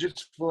belt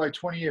jiu-jitsu for like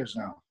 20 years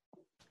now.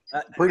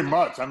 Pretty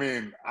much. I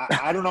mean,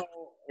 I don't know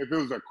if it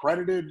was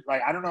accredited.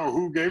 Like, I don't know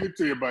who gave it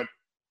to you, but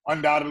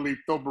undoubtedly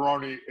Phil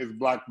Baroni is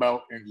black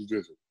belt in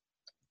jiu-jitsu.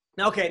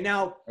 Okay,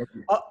 now,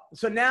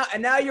 so now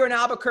you're in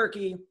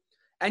Albuquerque,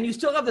 and you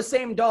still have the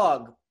same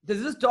dog.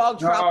 Does this dog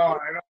travel?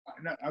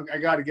 No, I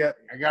gotta get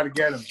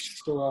him.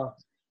 Still,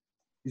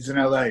 he's in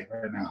LA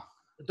right now.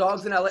 The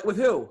dog's in LA with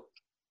who?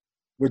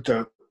 With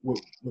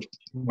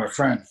my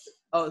friend.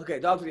 Oh, okay,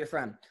 dog's with your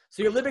friend.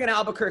 So you're living in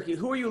Albuquerque.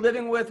 Who are you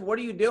living with? What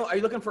are you doing? Are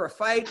you looking for a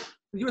fight?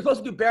 You were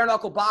supposed to do bare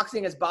knuckle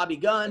boxing as Bobby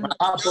Gunn. My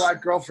hot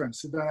black girlfriend.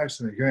 Sit down next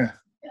to me. Come here.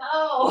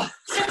 No.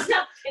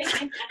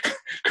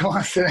 Come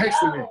on, sit next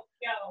to me.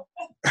 No.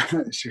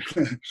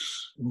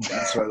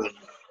 That's right.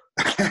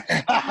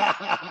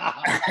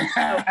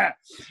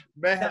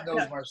 Man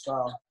knows my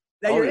style.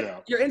 Now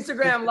your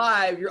Instagram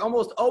live, you're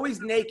almost always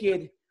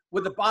naked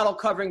with a bottle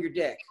covering your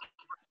dick.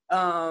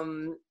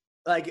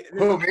 Like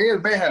who, me or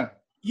Mayhem?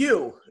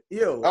 You.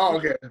 Oh,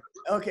 okay.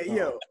 Okay,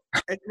 you.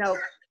 Now,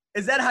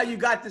 is that how you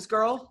got this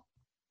girl?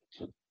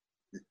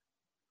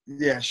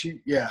 Yeah,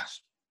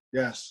 yes.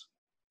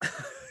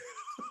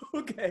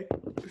 Okay.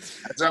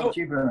 That's how I'm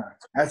keeping her.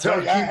 That's how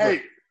I'm keeping her.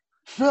 Hey,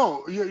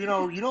 Phil, you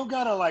know, you don't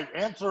gotta like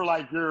answer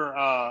like you're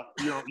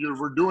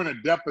we're doing a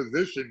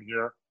deposition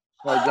here.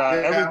 Like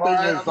everything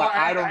is like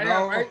I don't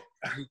know. Right?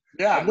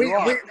 Yeah, I'm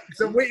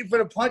waiting for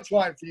the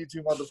punchline for you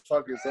two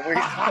motherfuckers.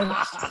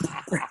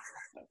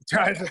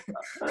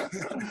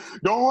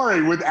 Don't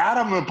worry, with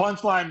Adam the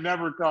punchline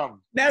never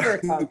comes. Never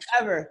comes,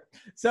 ever.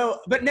 So,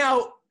 but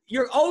now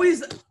you're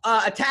always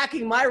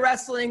attacking my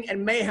wrestling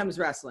and Mayhem's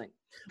wrestling.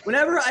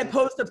 Whenever I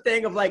post a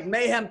thing of like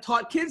Mayhem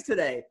taught kids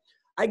today,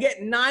 I get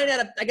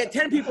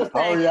 10 people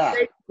saying, "Oh yeah,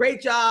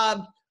 great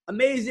job,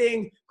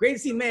 amazing, great to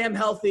see Mayhem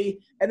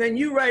healthy," and then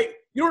you write,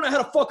 "You don't know how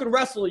to fucking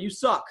wrestle, you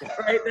suck."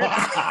 Right?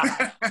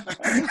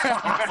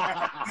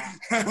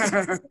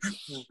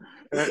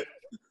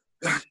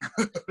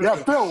 Yeah,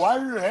 Phil, why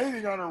are you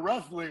hating on a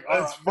wrestling?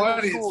 That's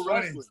funny. It's funny.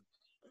 Wrestling?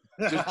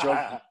 Just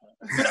joking.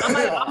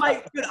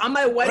 Dude, on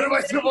my wedding What am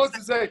I supposed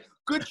to say?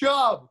 Good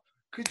job.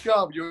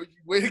 You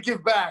way to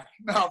give back.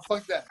 No,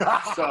 fuck that.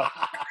 So.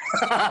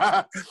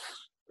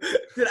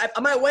 Dude,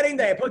 on my wedding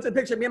day, I posted a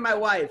picture of me and my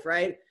wife,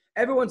 right?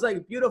 Everyone's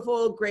like,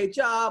 beautiful, great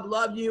job,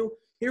 love you.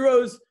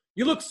 Heroes,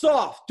 you look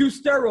soft, do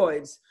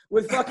steroids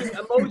with fucking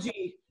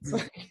emoji,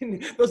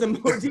 those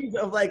emojis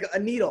of like a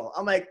needle.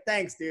 I'm like,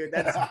 thanks, dude.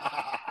 That's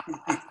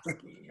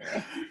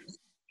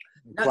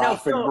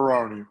Classic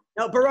Baroni.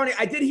 Now, Baroni,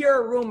 I did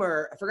hear a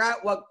rumor, I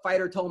forgot what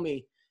fighter told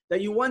me, that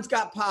you once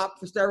got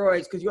popped for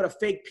steroids because you had a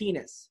fake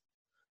penis.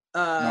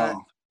 No.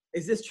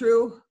 Is this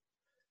true?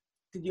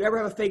 Did you ever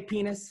have a fake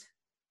penis?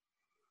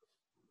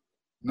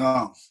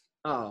 No.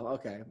 Oh,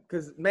 okay.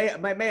 Because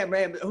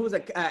who was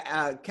it?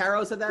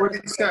 Caro said that? What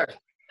did you say?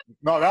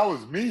 No, that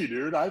was me,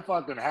 dude. I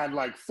fucking had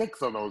like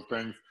 6 of those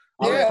things.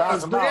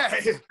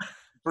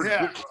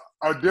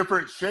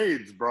 Different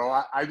shades,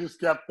 bro. I just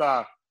kept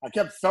I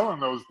kept selling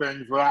those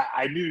things, but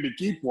I needed to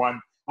keep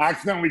one. I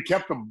accidentally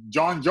kept the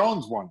John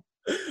Jones one.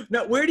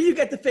 Now, where do you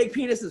get the fake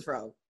penises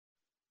from?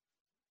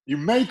 You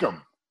make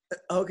them.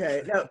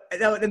 Okay. Now,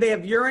 they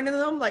have urine in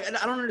them? Like,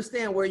 I don't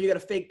understand where you get a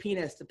fake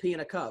penis to pee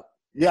in a cup.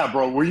 Yeah,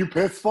 bro. Will you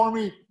piss for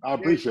me? I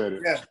appreciate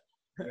it. Yeah.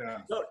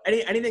 So,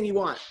 anything you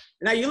want.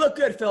 Now, you look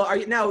good, Phil.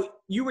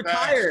 You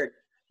retired. Thanks.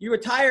 You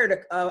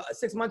retired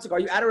 6 months ago. Are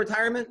you out of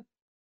retirement?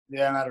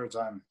 Yeah, I'm out of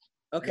retirement.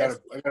 Okay.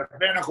 I got a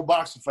bare knuckle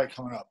boxing fight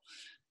coming up.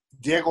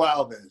 Diego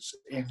Alves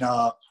in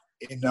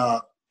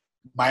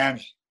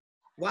Miami.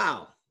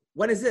 Wow.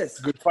 When is this? It's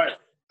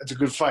a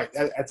good fight.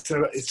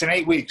 It's in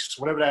 8 weeks,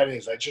 whatever that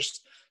is. I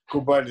just go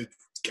by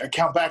I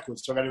count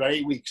backwards, so I got about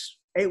 8 weeks.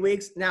 8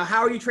 weeks. Now, how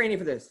are you training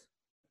for this?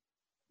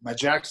 Matt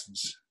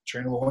Jackson's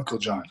training with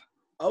Winklejohn.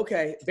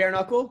 Okay, bare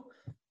knuckle.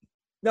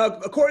 Now,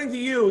 according to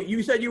you,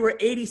 you said you were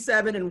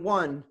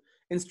 87-1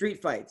 in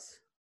street fights.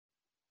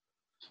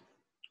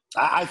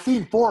 I've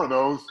seen 4 of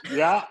those,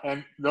 yeah,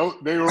 and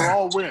they were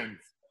all wins.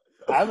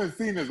 I haven't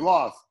seen his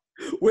loss.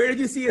 Where did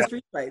you see his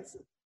street fights?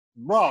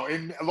 Bro,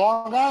 in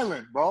Long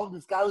Island, bro.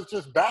 This guy was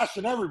just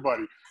bashing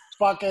everybody.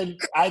 Fucking,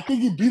 I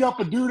think he beat up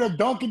a dude at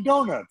Dunkin'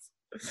 Donuts.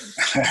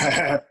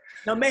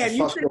 Now, man,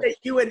 you said that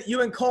you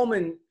and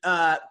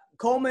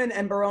Coleman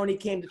and Baroni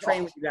came to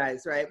train with you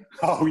guys, right?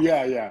 Oh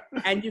yeah.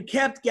 And you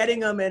kept getting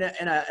them in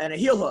a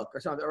heel hook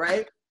or something,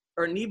 right?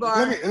 Or a knee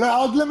bar.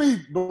 Let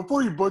me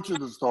before you butcher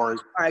the story.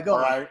 All right, go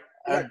on. All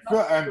right,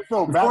 and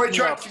Phil,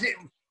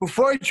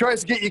 before he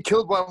tries to get you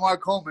killed by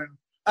Mark Coleman.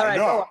 All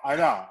right, I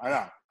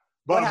know.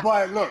 But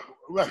look,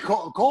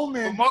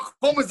 Coleman. Mark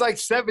Coleman's like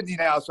 70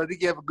 now, so I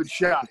think you have a good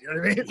shot. You know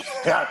what I mean?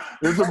 Yeah,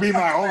 this will be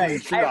my only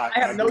shot. I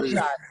have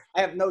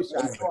no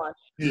shot. Go on.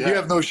 Yeah. You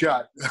have no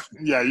shot.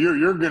 Yeah,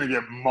 you're gonna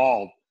get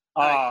mauled.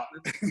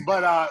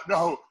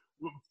 No,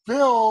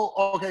 Phil.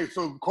 Okay,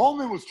 so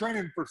Coleman was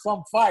training for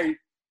some fight,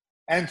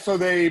 and so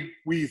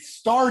we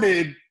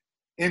started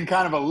in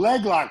kind of a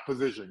leg lock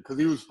position because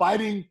he was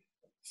fighting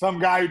some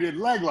guy who did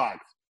leg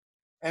locks,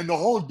 and the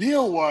whole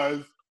deal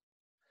was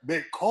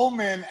that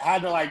Coleman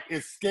had to like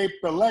escape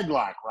the leg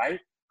lock, right?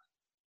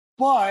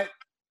 But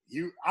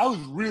I was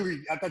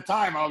really, at the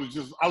time, I was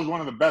one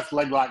of the best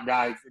leg lock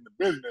guys in the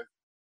business.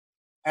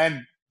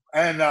 And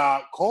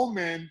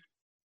Coleman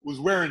was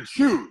wearing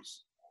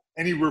shoes,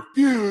 and he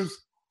refused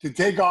to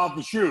take off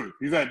the shoes.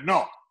 He said,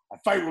 "No, I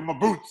fight with my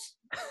boots."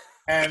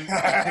 And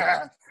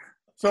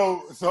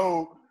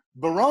so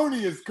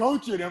Baroni is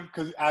coaching him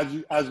because,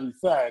 as we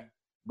said,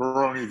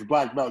 Baroni's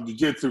black belt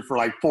jiu-jitsu for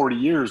like 40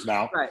 years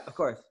now. Right, of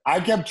course. I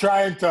kept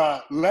trying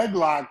to leg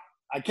lock.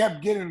 I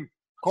kept getting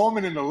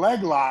Coleman in the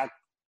leg lock,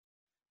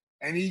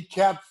 and he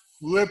kept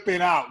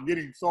flipping out,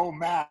 getting so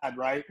mad,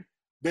 right?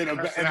 And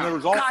there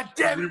was all, God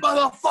damn it,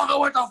 motherfucker,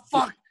 what the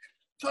fuck?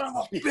 Son of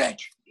a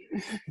bitch.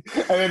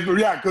 And then,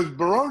 yeah, because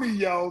Baroni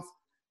yells,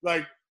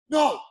 like,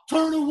 "No,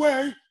 turn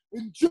away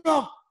and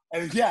jump."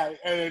 And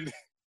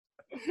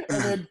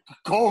then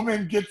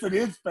Coleman gets in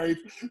his face.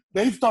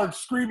 They start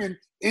screaming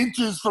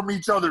inches from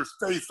each other's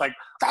face, like,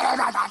 da, da,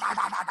 da, da, da,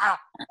 da, da.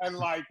 And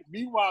like,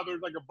 meanwhile,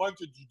 there's like a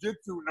bunch of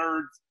jiu-jitsu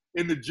nerds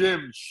in the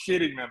gym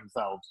shitting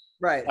themselves.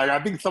 Right. Like, I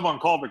think someone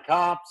called the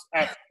cops,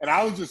 and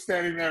I was just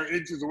standing there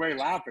inches away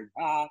laughing.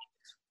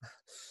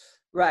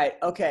 Right.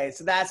 Okay.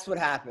 So that's what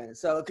happened.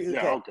 So okay.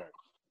 Yeah.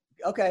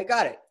 Okay.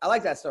 Got it. I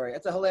like that story.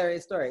 That's a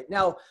hilarious story.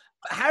 Now,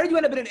 how did you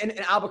end up in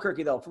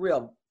Albuquerque though? For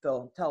real,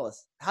 Phil, tell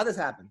us how this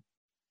happened.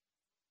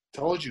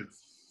 Told you.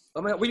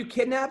 I mean, were you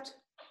kidnapped?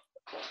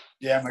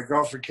 Yeah, my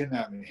girlfriend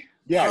kidnapped me.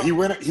 Yeah, he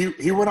went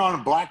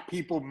on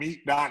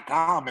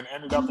blackpeoplemeet.com and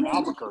ended up in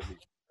Albuquerque.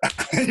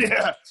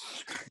 Yeah.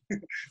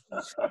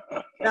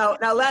 Now,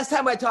 last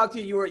time I talked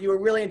to you, you were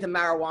really into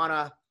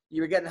marijuana.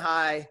 You were getting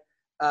high.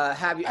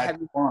 Have you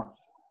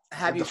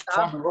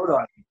stopped?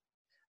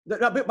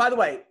 No, but by the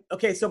way,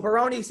 okay. So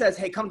Baroni says,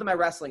 "Hey, come to my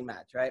wrestling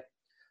match," right?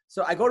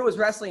 So I go to his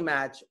wrestling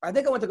match. I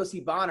think I went to go see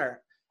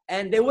Bonner,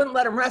 and they wouldn't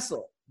let him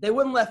wrestle. They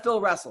wouldn't let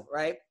Phil wrestle,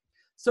 right?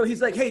 So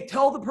he's like, "Hey,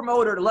 tell the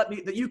promoter to let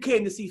me that you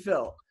came to see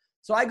Phil."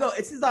 So I go.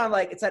 It's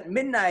at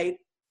midnight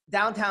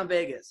downtown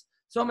Vegas.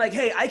 So I'm like,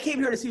 "Hey, I came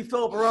here to see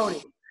Phil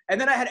Baroni,"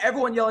 and then I had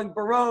everyone yelling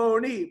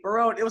Baroni,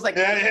 Baroni. It was like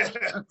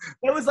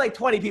it was like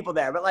 20 people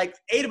there, but like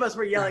 8 of us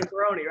were yelling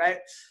Baroni, right?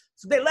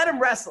 So they let him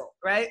wrestle,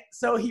 right?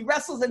 So he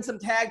wrestles in some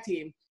tag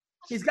team.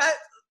 He's got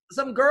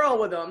some girl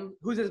with him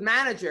who's his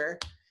manager.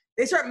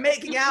 They start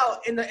making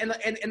out in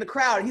the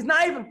crowd. He's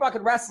not even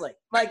fucking wrestling.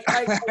 Like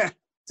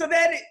so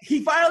then they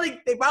finally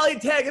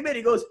tag him in.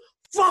 He goes,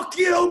 "Fuck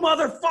you,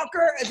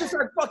 motherfucker," and just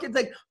start fucking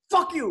like,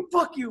 "Fuck you,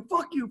 fuck you,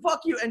 fuck you,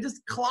 fuck you," and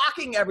just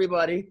clocking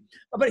everybody.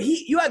 But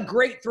you had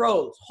great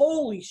throws.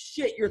 Holy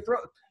shit, you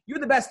were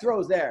the best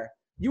throws there.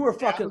 You were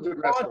fucking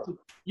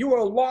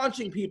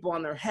launching people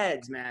on their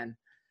heads, man.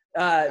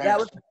 That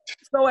was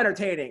so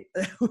entertaining.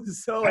 It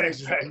was so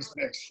entertaining.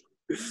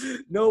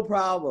 No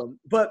problem.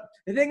 But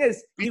the thing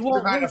is, he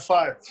won't 9 to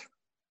 5.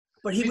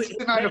 But he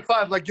 9 to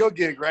 5, like your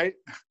gig, right?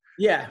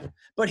 Yeah,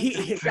 but he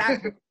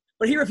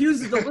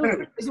refuses to lose.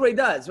 This is what he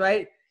does,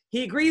 right?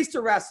 He agrees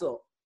to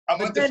wrestle.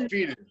 I'm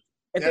undefeated.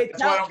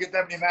 That's why I don't get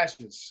that many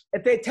matches.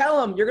 If they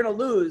tell him you're gonna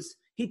lose,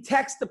 he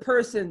texts the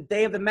person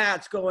day of the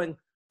match going,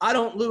 "I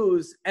don't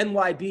lose,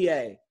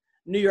 NYBA,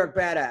 New York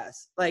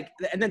Badass," like,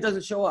 and then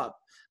doesn't show up.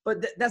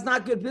 But that's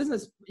not good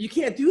business. You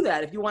can't do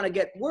that if you want to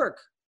get work.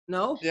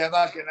 No? Yeah, I'm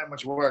not getting that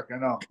much work. I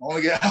know.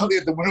 I'll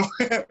get the winner.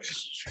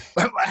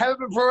 I haven't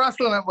been pro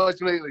wrestling that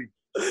much lately.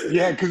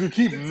 Yeah, because you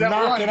keep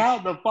knocking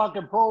out the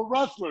fucking pro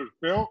wrestlers,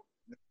 Phil.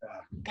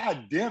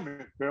 God damn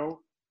it,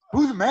 Phil.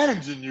 Who's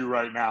managing you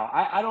right now?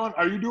 I don't.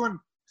 Are you doing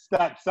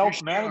that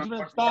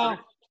self-management style?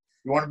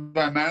 You want to be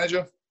my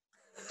manager?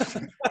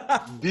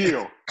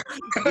 Deal.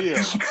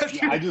 Yeah,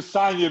 I just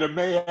signed you to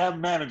Mayhem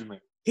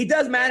Management. He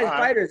does manage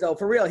fighters, though,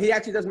 for real. He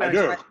actually does manage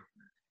fighters.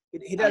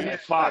 He does.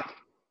 Fuck.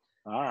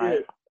 All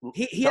right.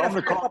 He Tell had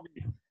him to call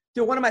me.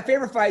 Dude, one of my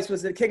favorite fights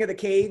was the King of the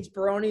Cage.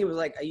 Baroni was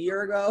like a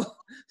year ago.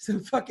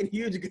 Some fucking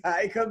huge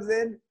guy comes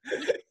in.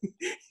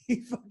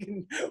 He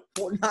fucking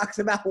knocks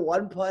him out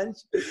one punch.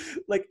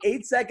 Like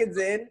 8 seconds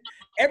in,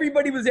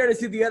 everybody was there to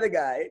see the other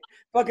guy.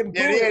 Fucking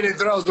yeah,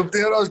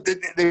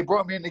 they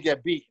brought me in to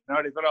get beat. You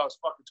know, they thought I was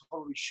fucking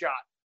totally shot.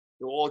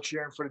 They were all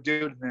cheering for the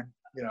dude, and then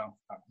I'm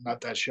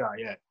not that shot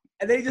yet.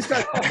 And then he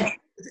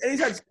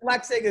starts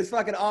flexing his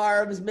fucking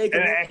arms, making.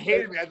 And I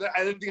hated me. I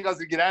didn't think I was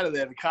gonna get out of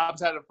there. The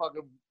cops had to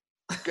fucking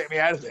get me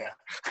out of there.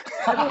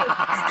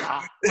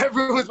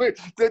 Everyone was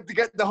waiting.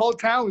 The whole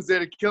town was there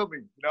to kill me.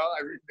 You know,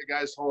 the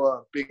guys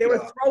whole big. They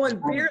were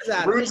throwing beers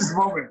at him. Ruins his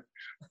moment.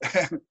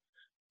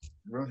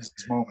 Ruins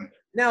his moment.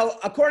 Now,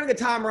 according to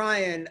Tom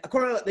Ryan,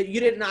 you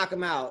didn't knock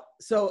him out.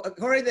 So,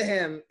 according to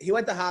him, he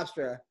went to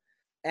Hofstra,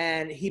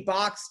 and he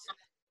boxed.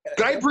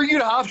 Did I bring you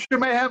to Hofstra,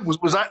 Mayhem?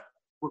 Was I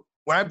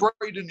when I brought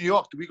you to New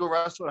York? Did we go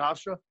wrestle at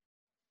Hofstra?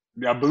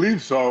 Yeah, I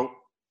believe so.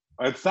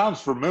 It sounds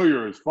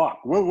familiar as fuck.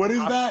 What is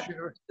that?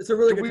 It's a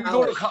really good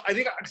college. I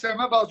think because I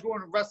remember I was going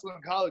to wrestling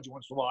in college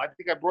once in a while. I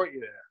think I brought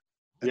you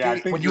there. I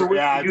think you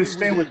were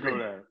staying with me.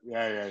 There.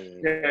 Yeah.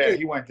 Yeah,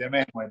 he went there.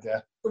 Man went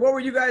there. So what were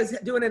you guys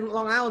doing in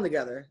Long Island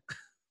together?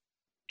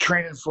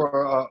 Training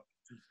for a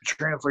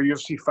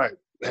UFC fight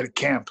at a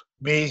camp.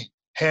 Me,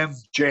 him,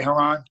 Jay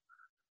Haran.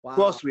 Wow.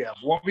 Who else do we have?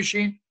 War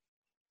Machine?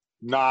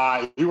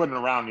 Nah, he wasn't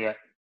around yet.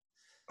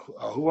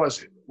 Who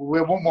was it? We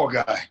have one more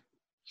guy.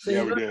 So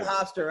you go to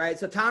Hofstra, right?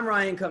 So Tom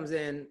Ryan comes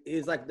in.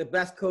 He's like the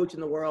best coach in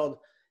the world.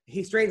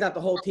 He straightens out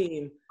the whole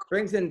team,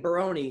 brings in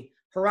Baroni.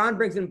 Haran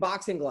brings in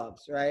boxing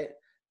gloves, right?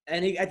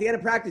 And at the end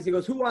of practice, he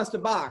goes, "Who wants to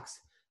box?"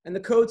 And the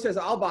coach says,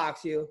 "I'll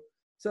box you."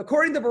 So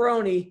according to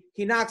Baroni,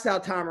 he knocks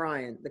out Tom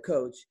Ryan, the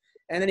coach,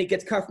 and then he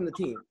gets cut from the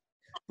team.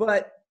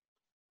 But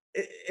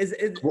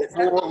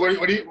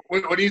what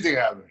do you think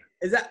happened?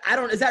 Is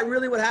that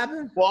really what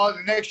happened? Well,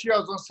 the next year I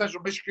was on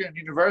Central Michigan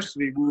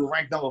University. We were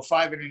ranked number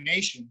 5 in the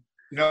nation.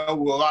 You know,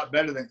 we were a lot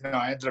better than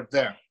I ended up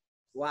there.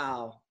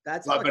 Wow,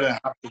 that's a lot better than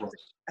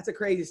afterwards. That's a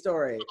crazy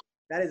story.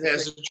 That is.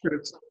 It's the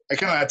truth. I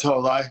cannot tell a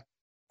lie.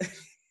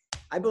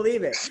 I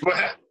believe it.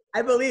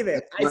 I believe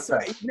it. I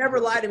swear, you've never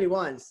lied to me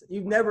once.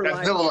 You've never lied.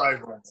 I've never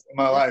lied once in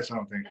my life. I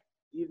don't think.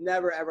 You've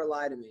never ever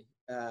lied to me,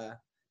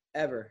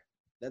 ever.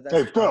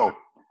 Hey Phil,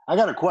 I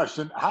got a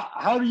question.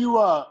 How do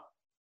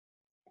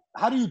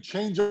you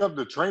change up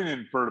the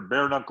training for the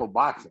bare knuckle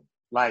boxing?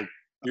 Like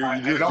you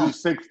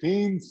just do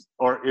 16s,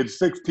 or it's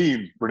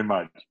 16 pretty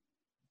much.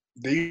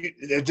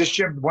 This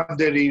gym, one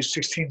day they use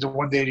 16s and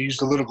one day they use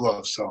the little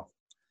gloves. So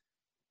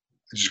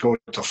I just go with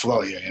the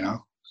flow here, you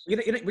know.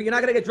 You're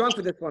not gonna get drunk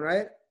for this one,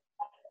 right?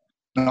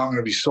 No, I'm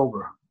gonna be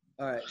sober.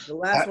 All right, the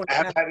last one.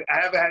 I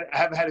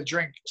haven't had a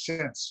drink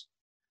since.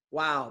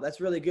 Wow, that's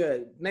really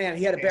good, man.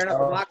 He had a bare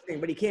knuckle boxing,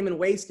 but he came in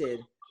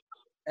wasted,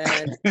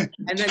 and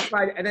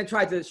then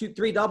tried to shoot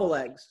 3 double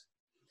legs.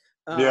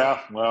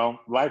 Yeah,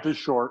 well, life is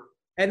short.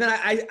 And then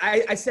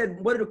I said,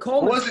 "What did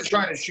Coleman?" I wasn't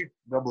trying to shoot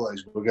double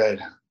legs, but good.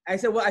 I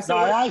said, "Well, I said." No,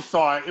 I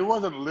saw it. It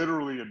wasn't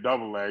literally a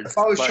double leg. If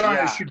I was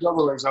trying to shoot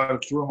double legs, I would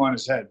have threw him on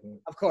his head.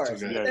 Of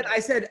course. Okay. And I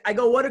said, "I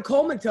go, what did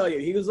Coleman tell you?"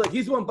 He was like,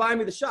 "He's the one buying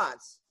me the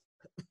shots."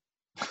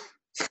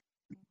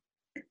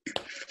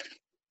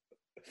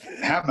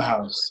 Hammer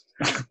House.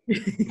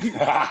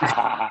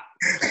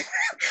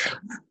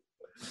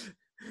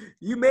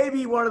 You may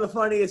be one of the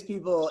funniest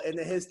people in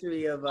the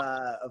history of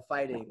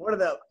fighting. One of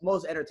the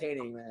most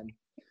entertaining, man.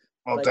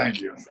 Well, thank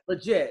you.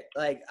 Legit.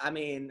 Like, I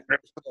mean,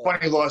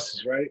 funny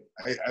losses, right?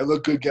 I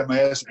look good, get my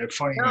ass.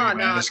 Funny. No.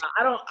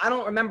 I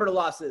don't remember the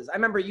losses. I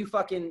remember you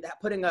fucking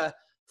putting a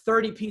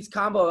 30-piece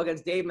combo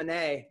against Dave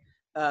Monet,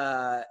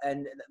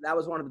 and that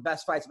was one of the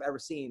best fights I've ever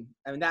seen.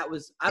 I mean,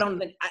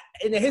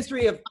 in the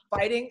history of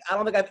fighting, I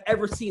don't think I've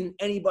ever seen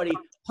anybody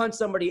punch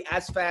somebody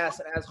as fast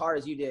and as hard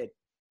as you did.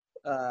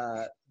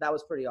 That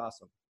was pretty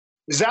awesome.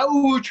 Is that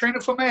what we were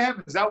training for,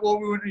 Mayhem? Is that what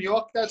we were in New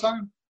York that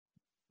time?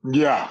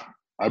 Yeah,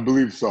 I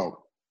believe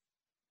so.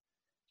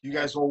 You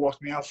guys all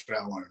walked me out for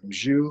that one. It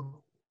was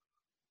you.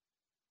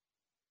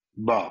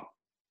 Bro,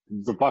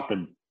 it's a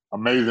fucking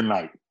amazing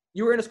night.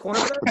 You were in his corner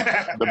for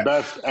that? The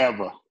best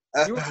ever.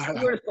 You were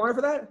in his corner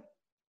for that?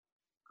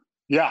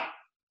 Yeah.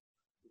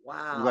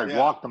 Wow. It's like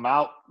walked him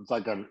out. It's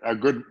like a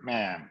good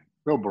man.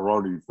 Phil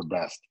Baroni's the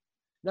best.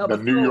 No, the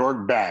New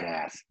York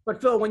badass. But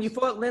Phil, when you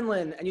fought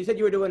Linlin and you said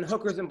you were doing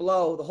hookers and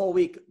blow the whole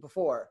week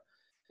before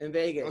in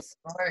Vegas.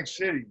 Atlantic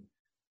City.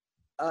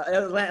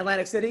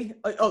 Atlantic City?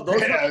 Oh,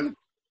 those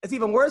it's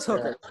even worse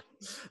hooker.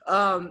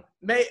 You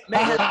need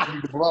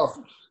to blow.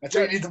 That's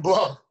why you need to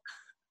blow.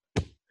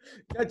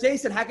 Now,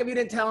 Jason, how come you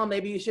didn't tell him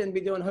maybe you shouldn't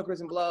be doing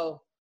hookers and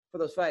blow for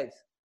those fights?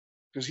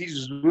 Because he's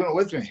just doing it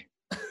with me.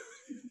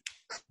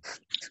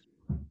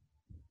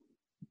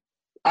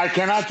 I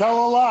cannot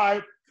tell a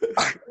lie.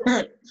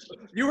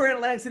 You were in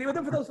Atlantic City with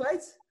him for those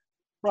fights?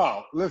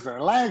 Bro, listen,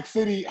 Atlantic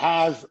City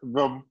has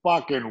the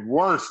fucking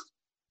worst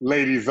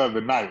ladies of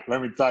the night.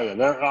 Let me tell you,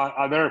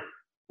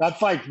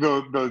 that's like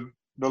the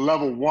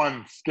level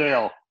 1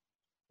 scale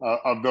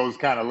of those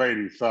kind of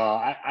ladies. So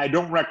I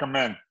don't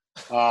recommend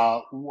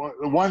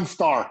 1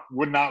 star.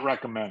 Would not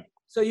recommend.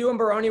 So you and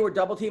Baroni were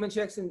double teaming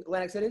chicks in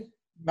Atlantic City?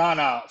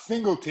 No.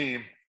 Single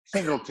team.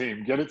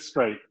 Get it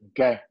straight,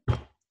 okay?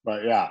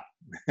 But yeah.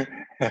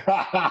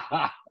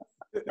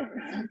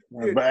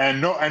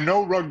 and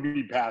no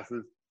rugby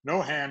passes,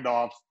 no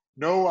handoffs,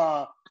 no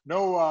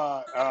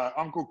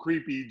Uncle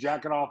Creepy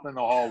jacking off in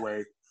the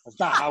hallway. That's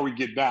not how we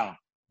get down.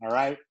 All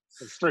right,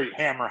 it's straight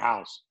Hammer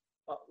House.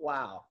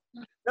 Wow.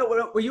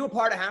 No, were you a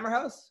part of Hammer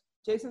House,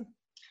 Jason?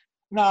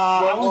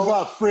 Nah, Well,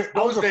 I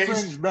was a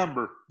fringe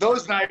member.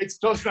 Those nights.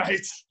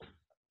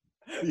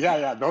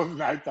 Yeah, those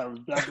nights I was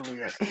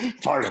definitely a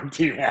part of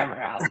Team Hammer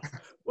House.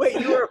 Wait,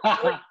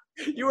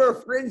 you were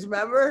a fringe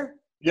member?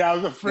 Yeah, I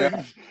was a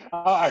fringe.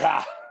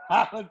 Yeah.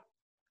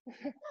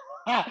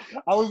 I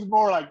was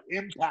more like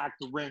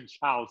Impact Wrench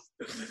House,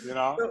 you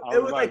know. So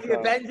it was like the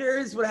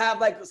Avengers would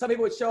have like some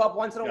people would show up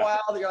once in a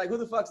while. You're like, who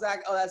the fuck's that?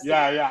 Oh, that's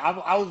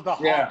I was the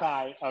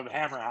Hawkeye of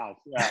Hammer House.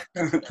 Yeah.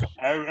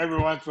 every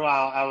once in a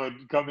while, I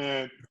would come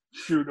in,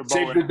 shoot a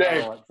bow and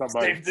arrow at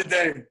somebody. Save the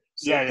day.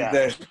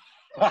 Yeah.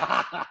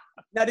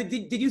 Now,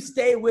 did you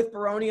stay with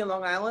Baroni in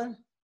Long Island?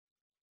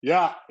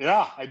 Yeah,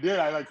 I did.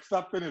 I like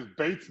slept in his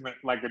basement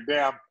like a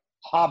damn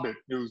hobbit.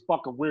 It was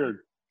fucking weird.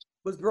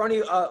 Was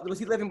Baroni, was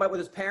he living with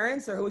his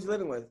parents, or who was he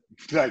living with?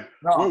 Like,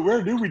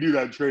 where did we do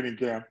that training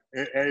camp?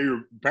 At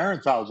your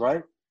parents' house,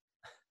 right?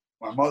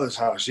 My mother's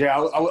house. Yeah,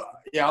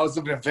 I was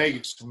living in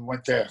Vegas, and we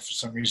went there for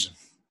some reason.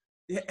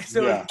 Yeah.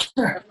 So,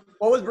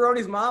 what was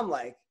Baroni's mom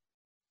like?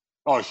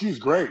 Oh, she's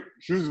great.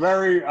 She was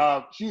very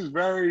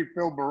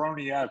Phil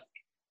Baroni-esque.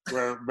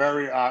 We're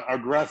very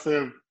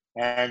aggressive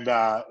and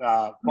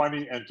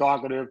funny and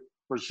talkative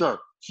for sure.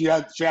 She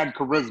had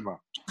charisma.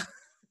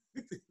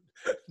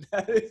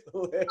 That is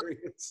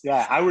hilarious.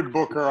 Yeah, I would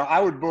book her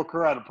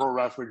at a pro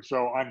wrestling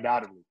show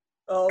undoubtedly.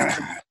 Oh,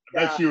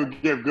 that she would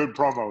give good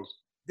promos.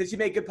 Did she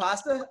make good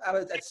pasta? I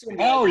would assume.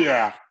 Hell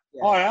yeah.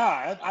 Oh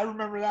yeah, I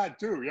remember that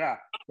too. Yeah,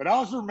 but I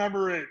also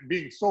remember it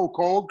being so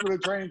cold for the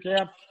training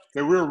camp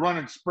that we were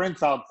running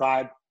sprints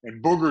outside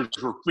and boogers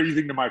were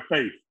freezing to my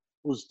face.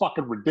 It was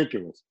fucking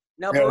ridiculous.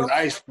 Now, it was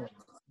ice.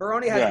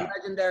 Baroni has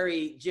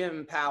legendary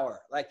gym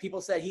power. Like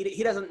people said,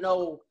 he doesn't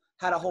know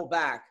how to hold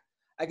back.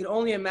 I can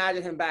only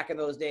imagine him back in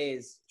those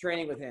days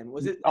training with him.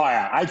 Was it? Oh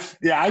yeah,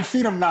 I've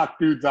seen him knock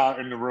dudes out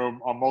in the room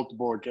on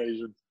multiple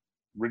occasions.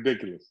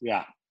 Ridiculous.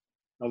 Yeah,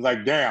 I was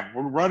like, damn,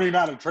 we're running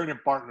out of training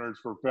partners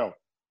for Phil.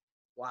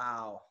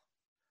 Wow.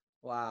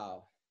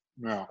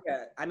 Yeah.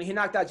 I mean, he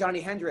knocked out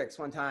Johnny Hendricks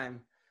one time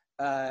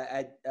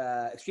at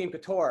Extreme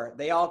Couture.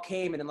 They all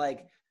came and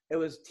like it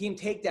was Team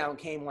Takedown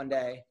came one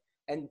day,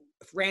 and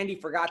Randy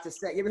forgot to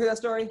say. You ever hear that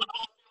story,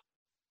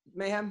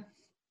 Mayhem?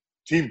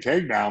 Team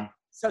Takedown.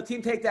 So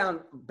Team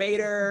Takedown,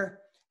 Bader,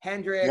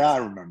 Hendricks. Yeah, I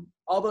remember.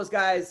 All those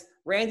guys.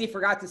 Randy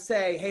forgot to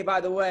say, hey,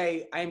 by the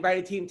way, I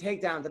invited Team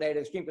Takedown today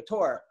to Extreme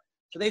Couture.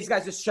 So these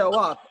guys just show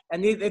up,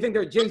 and they think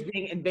their gym's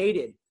being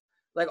invaded.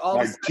 Like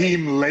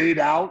team laid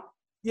out?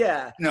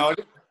 Yeah. No,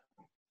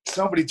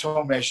 somebody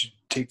told me I should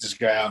take this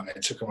guy out, and I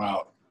took him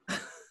out. I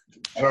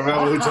don't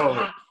remember who told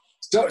me.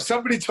 So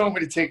somebody told me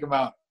to take him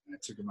out, and I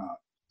took him out.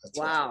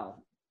 Wow.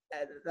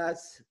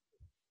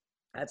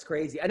 That's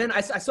crazy. And then I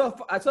saw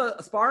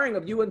a sparring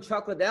of you and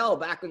Chuck Liddell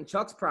back in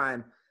Chuck's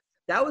prime.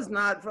 That was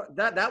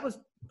that was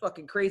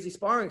fucking crazy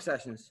sparring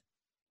sessions.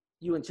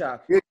 You and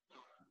Chuck.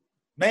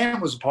 Man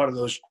was a part of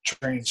those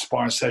training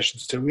sparring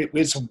sessions too. We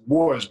had some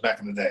wars back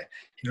in the day.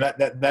 You know,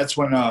 that's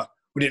when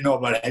we didn't know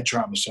about head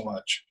trauma so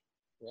much.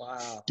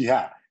 Wow.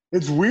 Yeah.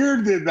 It's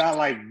weird that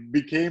like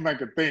became like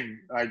a thing.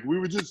 Like we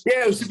would just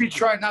it was to be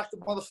trying to knock the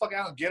motherfucker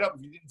out and get up.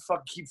 If you didn't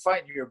fucking keep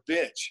fighting, you're a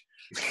bitch.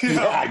 You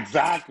know? Yeah,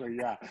 exactly.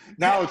 Yeah.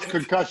 Now it's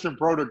concussion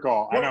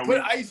protocol. I know.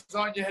 Put ice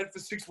on your head for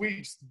 6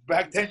 weeks.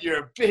 Back then, you're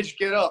a bitch.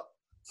 Get up.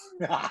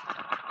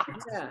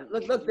 Yeah.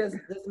 Look. There's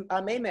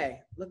May.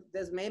 Look,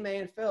 there's May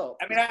and Phil.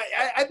 I mean,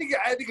 I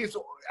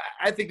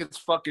think it's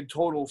fucking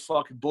total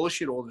fucking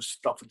bullshit. All this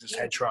stuff with this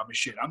head trauma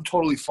shit. I'm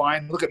totally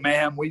fine. Look at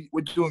Mayhem.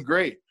 We're doing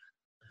great.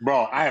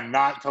 Bro, I am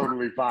not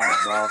totally fine,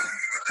 bro.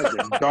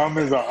 Fucking dumb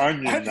as an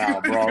onion now,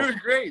 bro. You're doing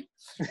great.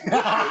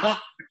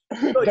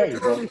 You're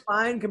totally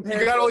fine compared.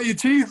 You got all your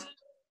teeth.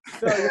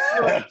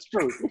 That's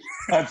true.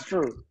 That's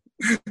true.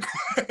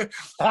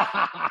 Well,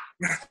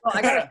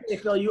 I gotta say,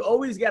 Phil, you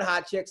always get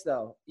hot chicks,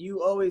 though.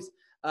 You always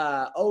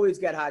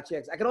get hot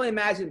chicks. I can only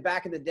imagine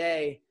back in the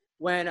day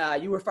when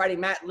you were fighting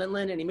Matt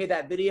Lindland and he made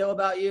that video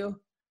about you.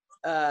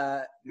 You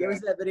ever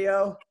see that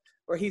video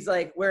where he's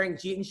like wearing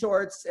jean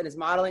shorts in his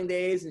modeling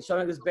days and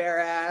showing his bare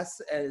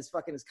ass and his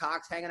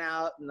cock's hanging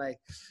out and like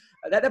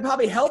that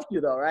probably helped you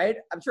though, right?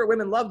 I'm sure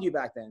women loved you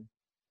back then.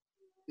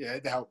 Yeah,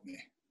 it helped me.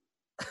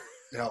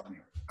 It helped me.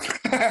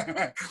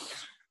 I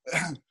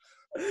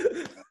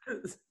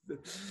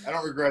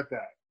don't regret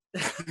that.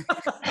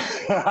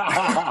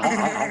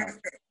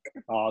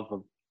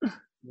 Awesome.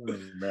 Oh,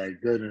 my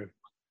goodness.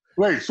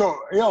 Wait, so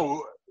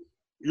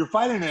you're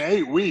fighting in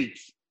 8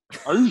 weeks.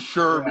 Are you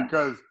sure? Yeah.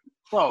 Because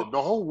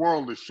the whole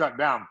world is shut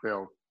down,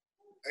 Phil.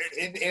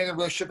 And it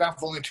was shut down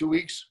for only 2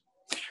 weeks.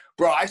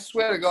 Bro, I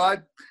swear to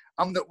God,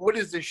 what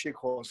is this shit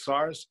called?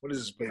 SARS? What is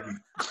this, baby?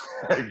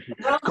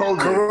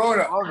 COVID.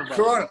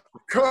 Corona.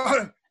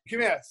 Come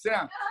here, sit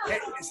down. Hey,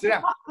 sit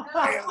down.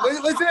 Hey,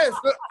 listen to this.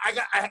 Look,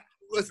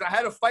 listen, I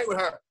had a fight with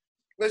her.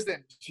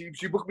 Listen,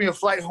 she booked me a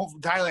flight home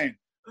from Thailand.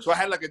 So I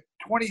had like a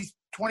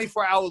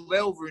 24-hour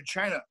layover in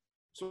China.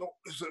 So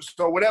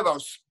whatever, I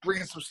was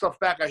bringing some stuff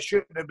back I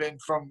shouldn't have been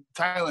from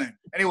Thailand.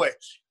 Anyway,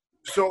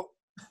 so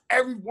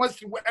every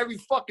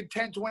fucking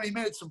 10, 20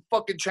 minutes, some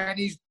fucking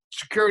Chinese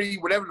security,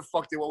 whatever the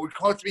fuck they were, would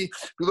come up to me,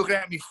 be looking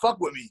at me, fuck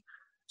with me.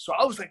 So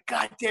I was like,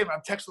 God damn it.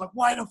 I'm texting like,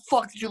 why the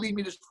fuck did you leave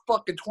me this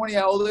fucking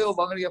 20-hour layover?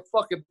 I'm going to get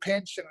fucking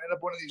pinched and end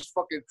up one of these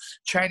fucking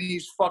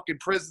Chinese fucking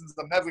prisons.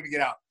 I'm never going to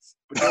get out.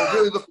 But they were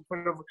really looking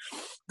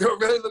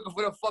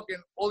for the fucking,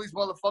 all these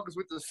motherfuckers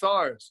with the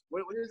SARS.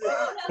 What is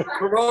it?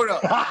 Corona.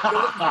 They're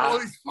looking for all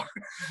these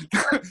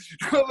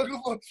they're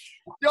looking for,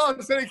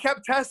 so they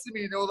kept testing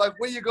me. And they were like,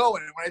 where you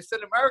going? And when I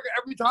said America,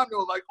 every time they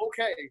were like,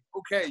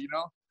 okay, you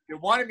know. They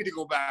wanted me to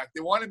go back.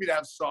 They wanted me to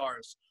have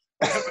SARS.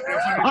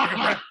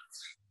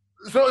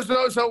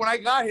 So when I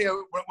got here, I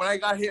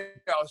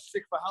was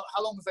sick for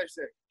how long was I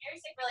sick? You were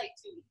sick for like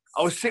 2 weeks.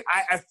 I was sick.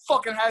 I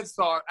fucking had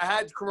SARS. I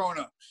had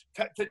Corona.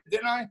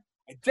 Didn't I?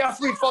 I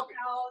definitely fucking.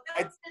 No,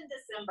 that was in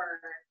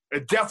December. I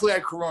definitely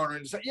had Corona.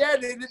 And yeah,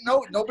 they didn't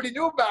know. Nobody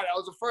knew about it. I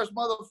was the first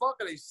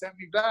motherfucker. They sent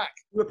me back.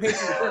 You were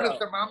patient.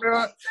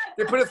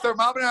 They put a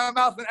thermometer in my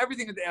mouth and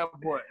everything at the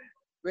airport.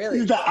 Really?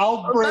 He's an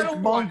outbreak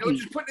monkey. They'll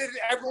just put it in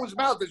everyone's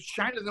mouth. Because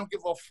China don't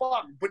give a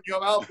fuck. Put in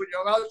your mouth,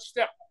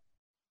 step.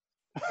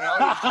 You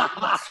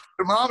know,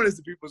 thermometers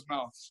in people's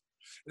mouths.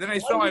 And then I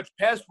saw my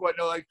passport, and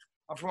they're like,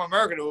 I'm from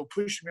America. They will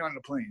push me on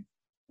the plane.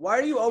 Why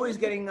are you always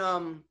getting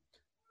thrown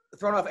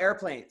off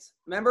airplanes?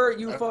 Remember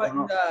you fought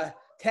in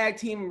tag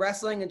team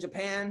wrestling in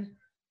Japan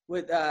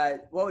with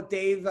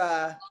Dave?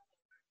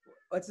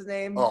 What's his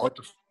name? Oh,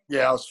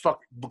 I was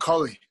fucking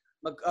McCulley.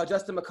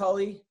 Justin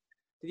McCulley.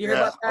 Did you hear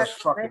about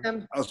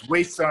that? I was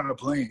wasted on the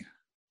plane.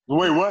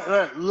 Wait, what?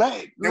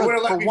 They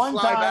wouldn't let me fly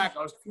time, back.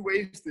 I was too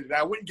wasted.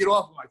 I wouldn't get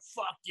off. I'm like,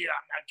 fuck you,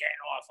 I'm not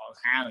getting off. I was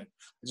hammered.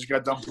 I just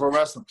got done pro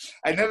wrestling.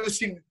 I never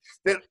seen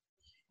that.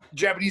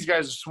 Japanese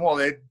guys are small.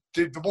 They're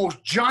the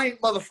most giant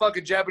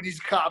motherfucking Japanese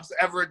cops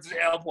ever at the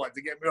airport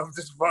to get me off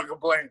this fucking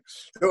plane.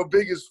 They were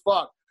big as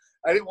fuck.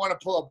 I didn't want to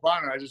pull a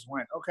Bonner. I just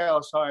went, okay,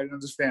 I'm sorry. I didn't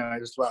understand. I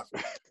just left.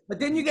 But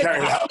then you get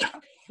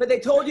But they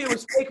told you it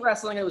was fake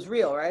wrestling. It was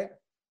real, right?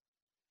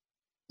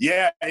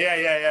 Yeah.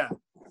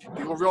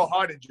 They were real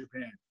hard in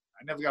Japan.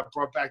 I never got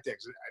brought back there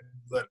because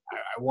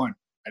I won.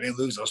 I didn't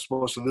lose. I was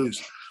supposed to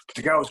lose. But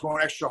the guy was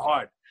going extra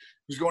hard.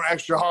 He was going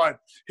extra hard.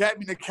 He had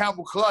me in the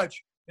camel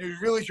clutch. He was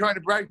really trying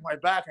to break my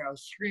back, and I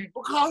was screaming,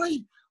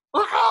 McCulley,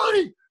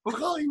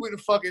 with a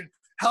fucking,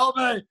 help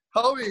me,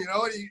 you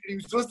know? And he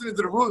was listening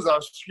to the rules. I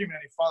was screaming,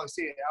 and he finally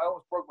said it. I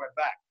almost broke my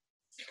back.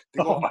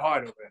 They go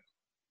hard over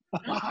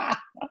it.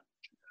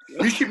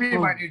 You should be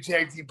my new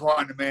tag team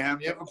partner, man.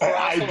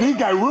 I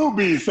think I will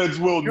be, since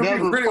we'll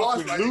never fucking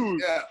awesome.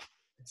 lose.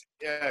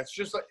 Yeah, it's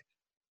just like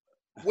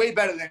way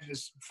better than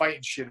just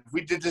fighting shit. If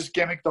we did this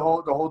gimmick the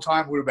whole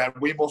time, we would have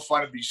had way more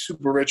fun and be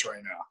super rich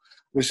right now.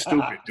 We're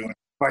stupid doing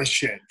my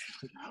shit.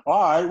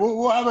 All right,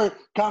 we'll have a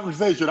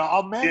conversation.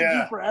 I'll manage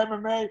you for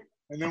MMA,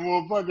 and then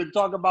we'll fucking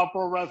talk about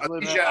pro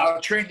wrestling.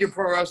 I'll train you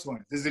pro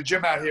wrestling. There's a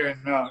gym out here,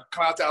 and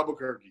come out to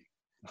Albuquerque.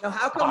 Now,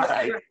 how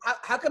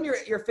come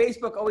your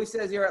Facebook always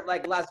says you're at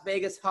like Las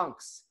Vegas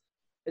Hunks?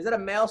 Is that a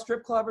male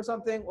strip club or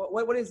something?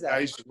 What is that? I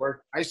used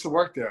to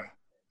work there.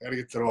 I gotta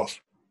get that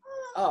off.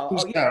 Oh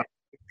yeah,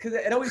 because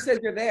it always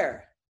says you're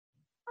there.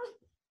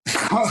 Is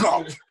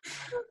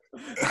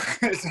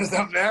there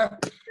something there?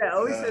 Yeah, it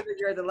always says that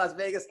you're at the Las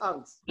Vegas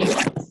Hunks.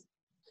 I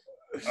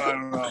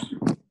don't know.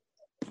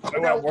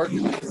 I'm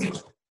working.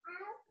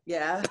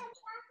 Yeah.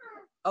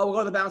 Oh, we'll go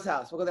to the bounce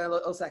house. We'll go there in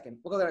a second.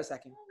 We'll go there in a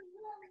second.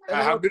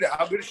 How good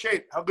a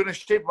shape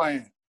I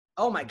am.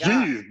 Oh my God.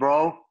 Jeez,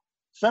 bro.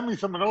 Send me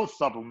some of those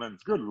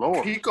supplements. Good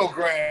Lord.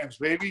 Picograms,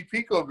 baby.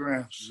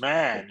 Picograms.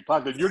 Man,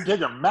 fucking, you're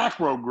taking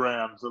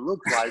macrograms, it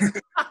looks like.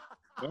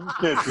 Them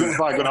kids is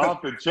fucking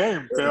off the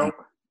chain, Phil.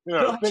 You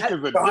know, thick as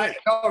a dick.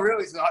 No,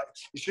 really.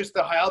 It's just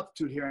the high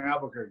altitude here in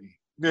Albuquerque.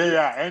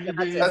 Yeah. And you're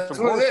being That's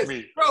some what it horse is.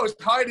 meat. Bro,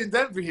 it's high in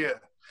Denver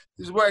here.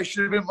 This is where I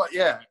should have been.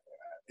 Yeah.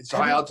 It's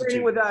high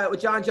altitude.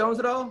 With John Jones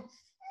at all?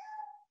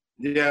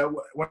 Yeah.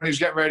 When he was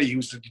getting ready, he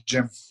was at the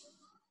gym.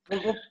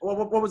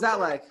 What was that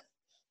like?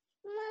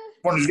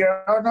 When he was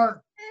getting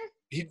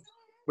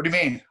what do you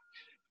mean?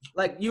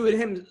 Like you and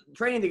him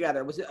training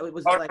together? Was it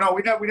like? No,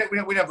 we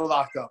never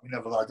locked up.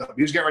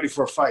 He was getting ready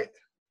for a fight.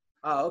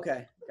 Oh,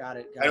 okay, got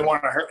it. I didn't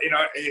want to hurt.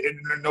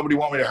 Nobody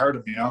wanted me to hurt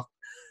him.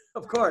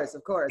 Of course.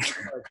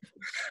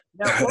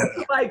 Now, what's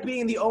it like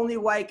being the only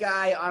white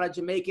guy on a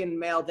Jamaican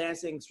male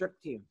dancing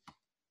strip team?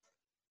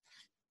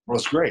 Well,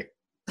 it's great.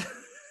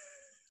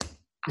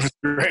 It's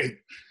great.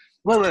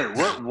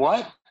 Wait,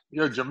 what?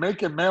 You're a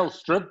Jamaican male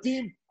strip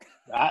team?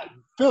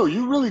 Phil,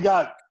 you really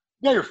got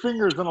your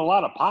fingers in a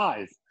lot of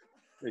pies.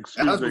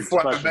 That was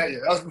before I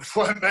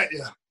met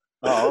you.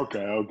 Oh,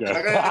 okay. I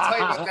gotta tell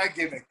you about that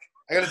gimmick.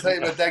 I got to tell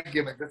you about that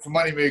gimmick. That's a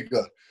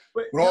moneymaker.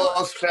 When all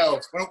else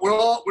fails, when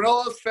all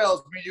else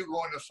fails, me and you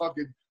going to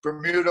fucking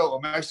Bermuda or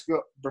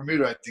Mexico.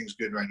 Bermuda, I think, is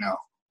good right now.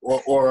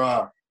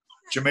 Or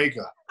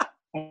Jamaica.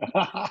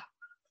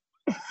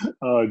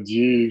 Oh,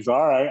 jeez.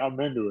 All right, I'm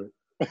into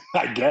it.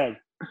 I guess.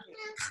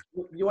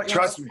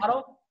 Trust me.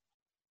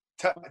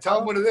 Tell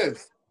them what it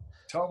is.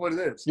 Tell them what it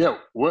is. Yeah.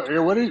 What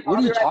are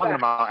you talking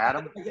about,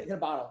 Adam? Get a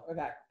bottle.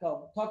 Okay,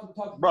 go.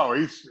 Talk.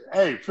 Bro,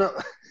 Phil,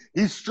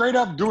 he's straight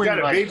up doing He's got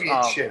a baby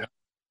and shit.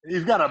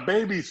 He's got a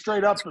baby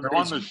straight up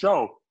on the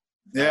show.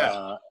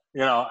 Yeah.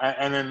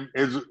 And then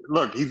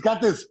he's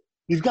got this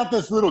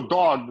little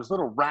dog, this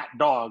little rat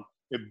dog.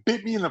 It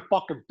bit me in the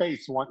fucking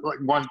face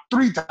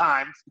three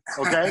times.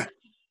 Okay.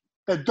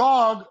 The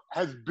dog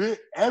has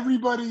bit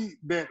everybody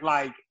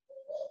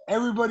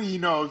he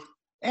knows,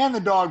 and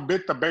the dog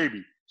bit the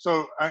baby.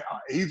 So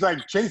he's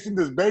like chasing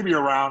this baby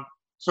around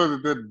so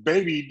that the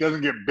baby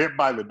doesn't get bit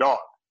by the dog.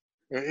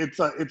 It's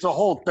a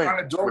whole thing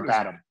with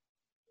Adam.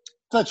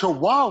 It's a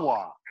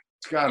chihuahua.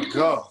 It's gotta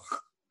go.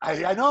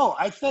 I know.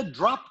 I said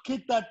drop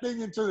kick that thing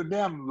into the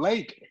damn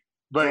lake,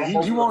 but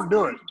he won't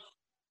do it.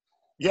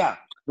 Yeah.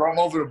 Throw him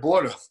over the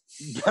border.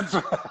 That's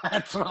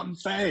what I'm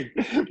saying.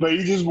 But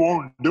he just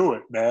won't do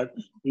it, man.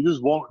 He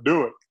just won't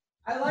do it.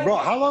 Bro,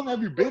 how long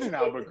have you been in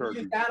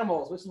Albuquerque?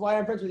 Animals, which is why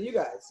I'm friends with you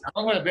guys.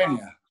 How long have I been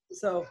here?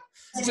 So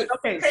you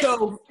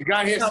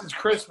got here since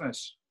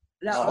Christmas.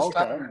 Now,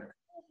 okay.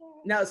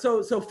 Now,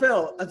 so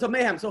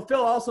Mayhem. So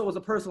Phil also was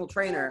a personal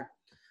trainer,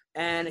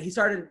 and he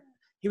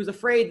was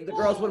afraid the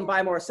girls wouldn't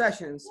buy more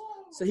sessions,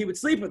 so he would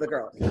sleep with the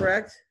girls.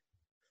 Correct?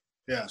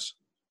 Yes.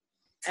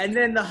 And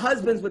then the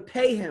husbands would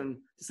pay him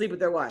to sleep with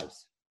their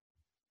wives.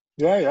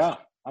 Yeah.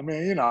 I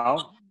mean,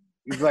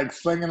 he's like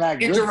slinging that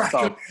good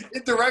stuff.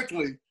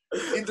 Indirectly.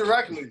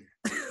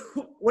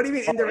 What do you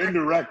mean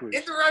indirectly?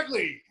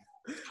 Indirectly.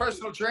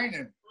 Personal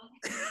training.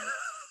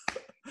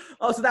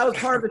 Oh, so that was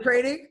part of the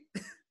training?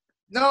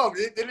 No,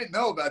 they didn't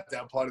know about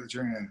that part of the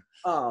training.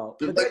 Oh.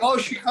 They're like,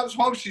 she comes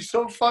home. She's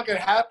so fucking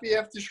happy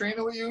after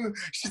training with you.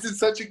 She's in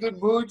such a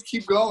good mood.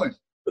 Keep going.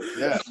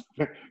 Yeah.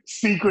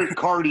 Secret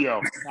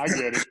cardio. I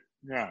get it.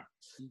 Yeah.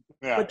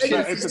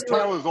 It's a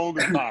tale as old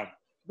as time.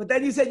 But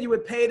then you said you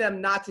would pay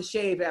them not to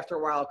shave after a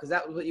while because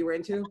that was what you were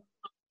into?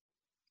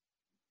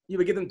 You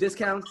would give them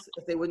discounts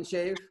if they wouldn't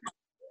shave?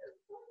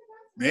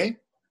 Me?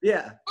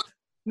 Yeah.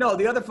 No,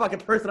 the other fucking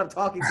person I'm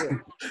talking to.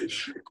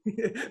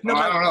 No,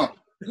 I don't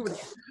know.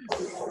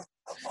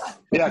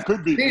 Yeah, it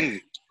could be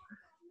me.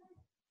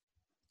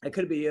 It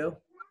could be you.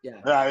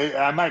 Yeah.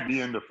 I might be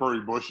into furry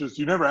bushes.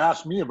 You never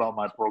asked me about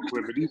my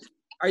proclivities.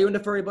 Are you into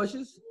furry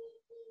bushes?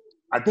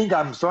 I think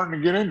I'm starting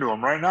to get into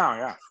them right now,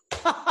 yeah.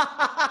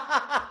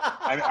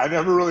 I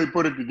never really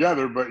put it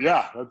together, but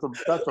yeah,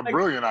 that's a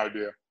brilliant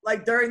idea.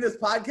 Like during this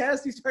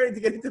podcast, you started to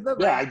get into them?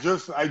 Yeah, I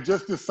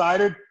just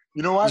decided,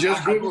 you know what?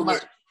 Just Googled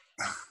it.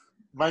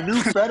 My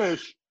new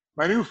fetish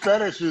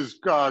is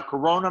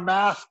Corona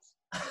masks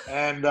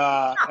and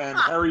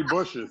hairy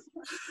bushes.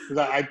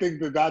 Because I think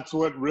that's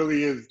what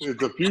really is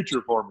the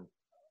future for me.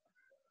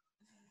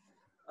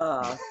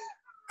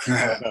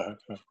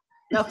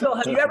 Now, Phil,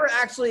 have you ever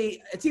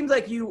actually? It seems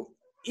like you,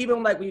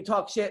 even like when you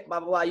talk shit,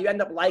 blah blah blah, you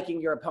end up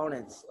liking your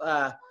opponents.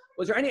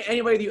 Was there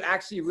anybody that you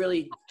actually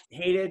really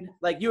hated,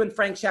 like you and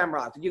Frank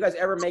Shamrock? Did you guys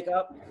ever make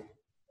up?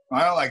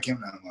 I don't like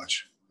him that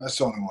much. That's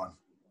the only one.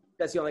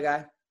 That's the only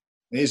guy.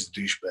 He's a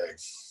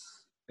douchebag.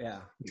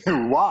 Yeah.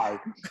 Why?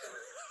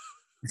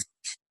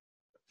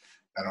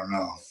 I don't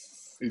know.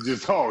 He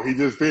just is a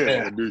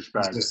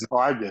douchebag.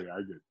 I get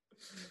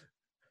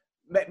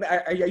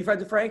it. Are you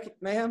friends with Frank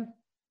Mayhem?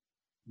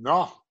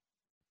 No.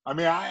 I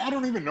mean, I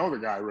don't even know the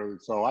guy really,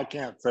 so I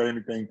can't say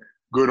anything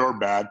good or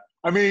bad.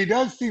 I mean, he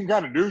does seem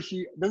kind of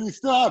douchey. Does he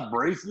still have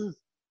braces?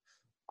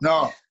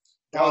 No.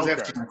 That was Okay.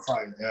 after the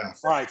fight, yeah.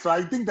 All right, so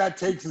I think that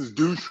takes his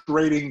douche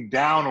rating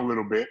down a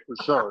little bit for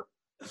sure.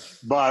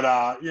 But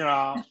I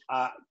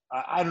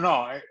don't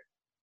know.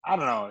 I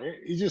don't know.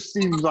 He just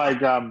seems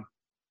like an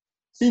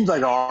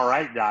all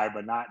right guy,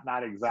 but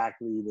not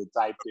exactly the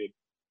type that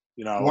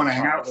want to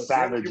hang out with.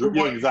 savage.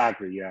 Yeah,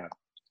 exactly. Yeah.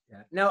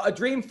 Now, a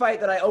dream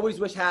fight that I always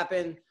wish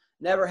happened,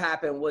 never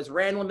happened, was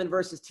Randleman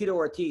versus Tito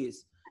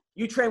Ortiz.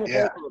 You train with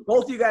both of them.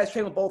 Both of you guys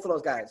train with both of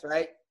those guys,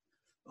 right?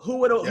 Who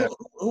would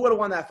have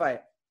won that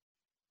fight?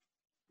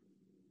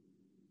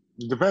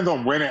 It depends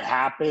on when it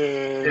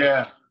happened.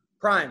 Yeah.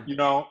 Prime.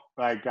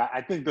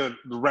 I think the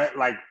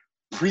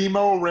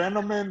Primo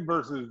Randleman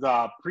versus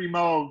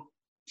Primo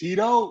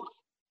Tito.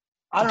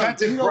 I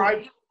don't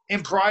know.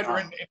 In pride or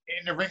in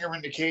the ring or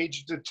in the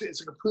cage.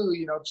 It's a completely,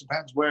 it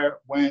depends where,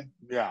 when.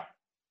 Yeah.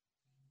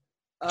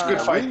 It's a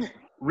good fight.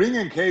 Ring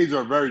and cage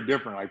are very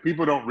different. Like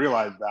people don't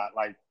realize that.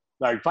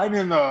 Like fighting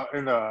in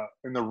the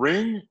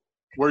ring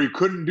where you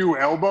couldn't do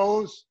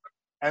elbows,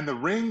 and the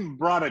ring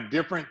brought a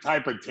different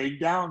type of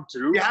takedown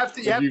too. You have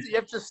to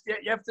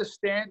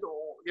stand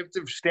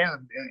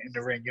in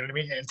the ring. You know what I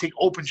mean? And take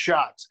open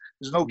shots.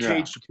 There's no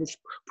cage to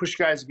push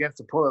guys against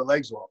to pull their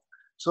legs off.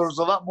 So there's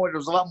a lot more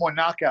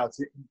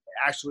knockouts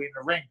actually in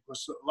the ring.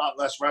 There's a lot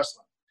less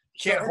wrestling.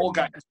 You can't hold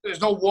guys.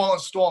 There's no wall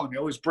installing. They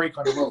always break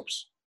on the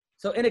ropes.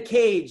 So in a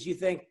cage, you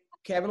think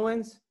Kevin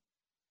wins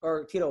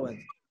or Tito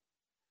wins?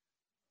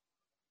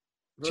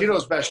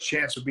 Tito's best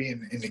chance would be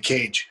in the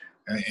cage,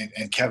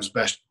 and Kev's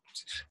best.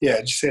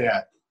 Yeah, just say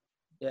that.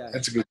 Yeah,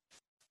 that's a good.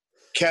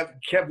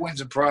 Kev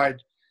wins in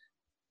pride.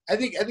 I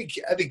think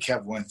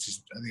Kev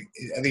wins. I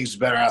think he's a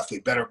better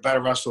athlete, better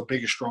wrestler,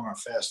 bigger, stronger,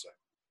 faster.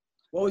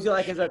 What was he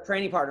like as a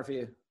training partner for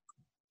you?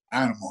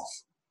 Animal.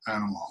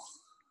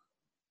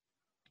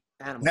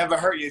 Never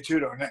hurt you too,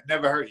 though.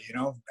 Never hurt you. You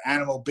know,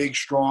 animal, big,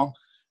 strong.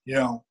 You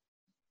know,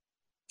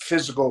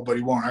 physical, but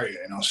he won't hurt you.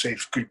 You know,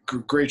 safe, good,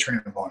 great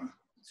training partner.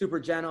 Super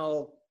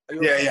gentle.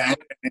 Yeah,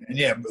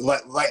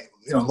 like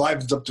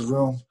livens up the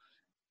room.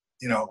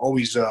 You know,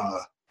 always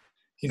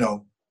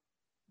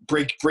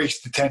breaks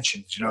the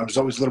tensions. You know, there's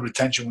always a little bit of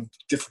tension when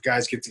different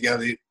guys get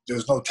together. There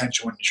was no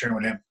tension when you train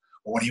with him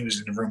or when he was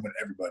in the room with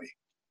everybody.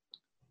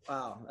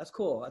 Wow, that's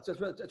cool.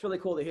 That's really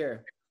cool to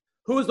hear.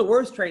 Who was the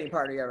worst training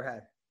partner you ever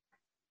had?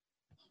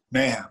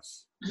 Man.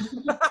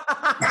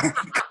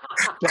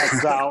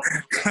 Checks out.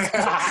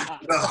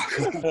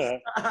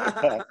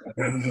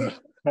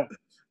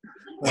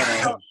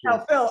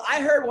 Now, Phil,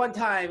 I heard one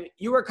time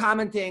you were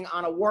commenting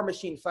on a War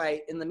Machine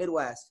fight in the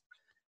Midwest,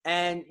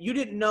 and you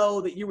didn't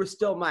know that you were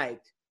still mic'd.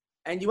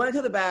 And you went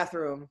into the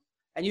bathroom,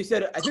 and you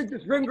said, I think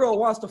this ring girl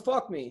wants to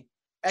fuck me.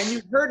 And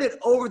you heard it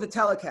over the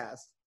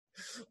telecast.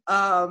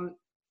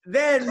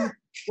 Then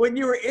when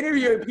you were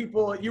interviewing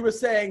people, you were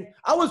saying,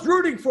 I was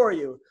rooting for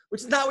you,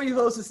 which is not what you're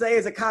supposed to say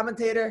as a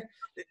commentator.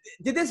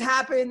 Did this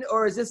happen,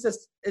 or is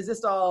this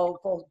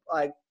all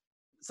like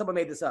someone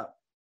made this up?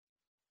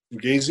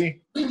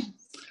 Fugazi?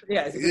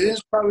 Yeah.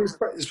 There's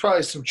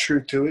probably some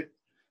truth to it.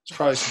 There's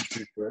probably some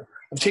truth to it.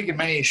 I'm taking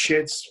many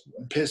shits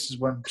and pisses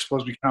when I'm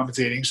supposed to be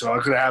commentating, so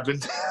it could have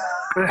happened.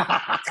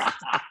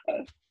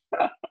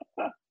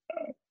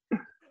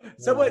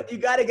 Someone, you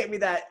got to get me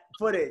that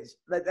footage.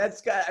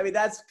 That's got to be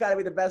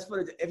the best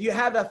footage. If you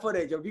have that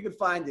footage, or if you could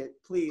find it,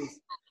 please.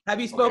 Have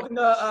you spoken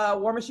to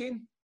War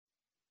Machine?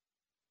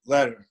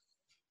 Letter?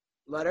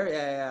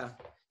 Yeah.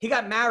 He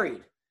got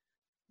married.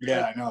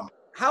 Yeah, I know.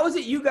 How is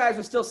it you guys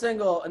are still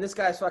single and this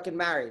guy's fucking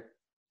married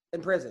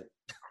in prison?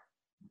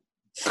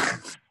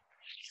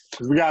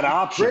 We got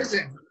options.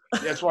 Prison.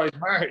 That's why he's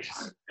married.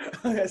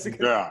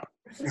 Yeah.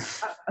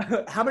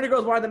 How many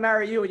girls wanted to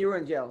marry you when you were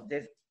in jail,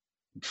 Dave?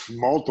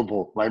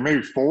 Multiple, like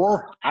maybe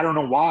 4. I don't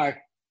know why.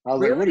 I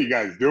was like, what are you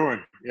guys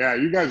doing? Yeah,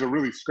 you guys are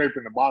really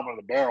scraping the bottom of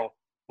the barrel.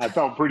 I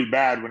felt pretty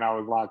bad when I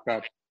was locked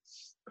up.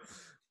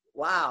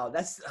 Wow,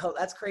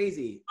 that's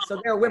crazy.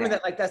 So there are women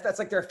that like that's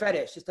like their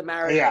fetish, just to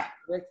marry. Yeah.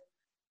 Right?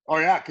 Oh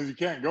yeah, because you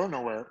can't go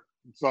nowhere,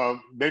 so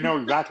they know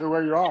exactly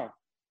where you are.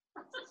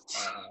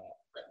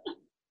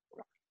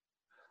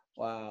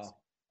 Wow,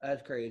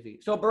 that's crazy.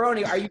 So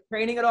Baroni, are you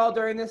training at all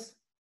during this?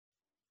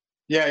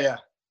 Yeah.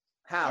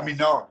 How? I mean,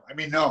 no.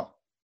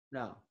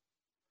 No.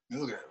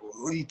 Look at it.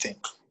 What do you think?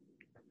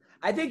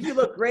 I think you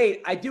look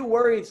great. I do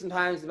worry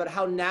sometimes about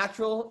how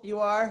natural you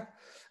are,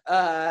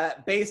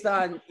 based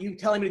on you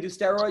telling me to do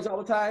steroids all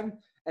the time,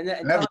 and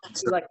then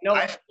like no.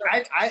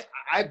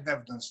 I've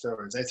never done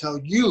steroids. I tell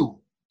you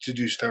to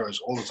do steroids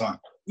all the time.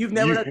 You've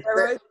never done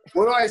steroids?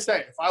 What do I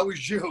say? If I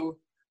was you,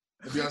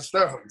 I'd be on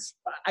steroids.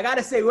 I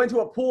gotta say, we went to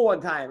a pool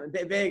one time in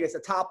Vegas, a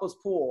topless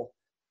pool.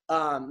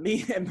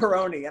 Me and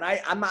Baroni, and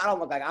I don't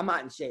look like I'm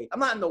not in shape. I'm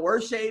not in the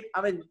worst shape.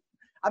 I'm in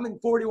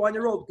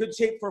 41-year-old good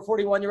shape for a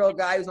 41-year-old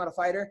guy who's not a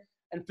fighter.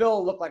 And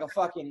Phil looked like a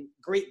fucking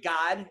Greek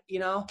god, you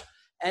know.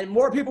 And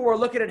more people were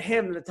looking at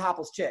him than the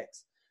topless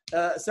chicks.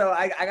 So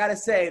I gotta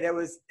say, it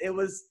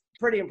was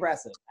pretty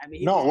impressive. I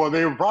mean,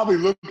 they were probably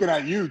looking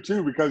at you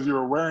too because you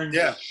were wearing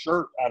your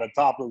shirt at a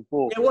topless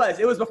pool. It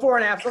was before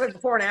and after. Look like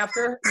before and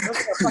after. It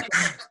looked like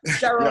a fucking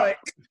steroid.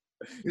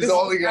 He's the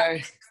only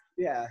guy.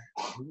 Yeah.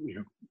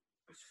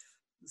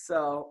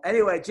 So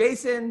anyway,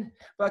 Jason,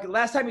 fucking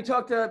last time you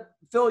talked to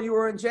Phil, you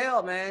were in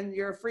jail, man.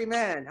 You're a free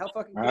man. How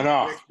fucking I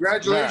know.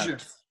 Congratulations. Man.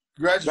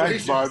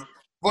 Congratulations. Thanks, bud.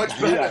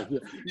 Much better.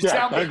 You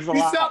sound better.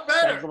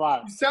 Thanks a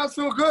lot. You sound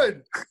so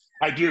good.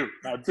 I do.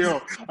 I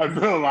feel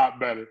a lot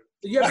better.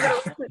 Did you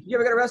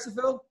ever get arrested,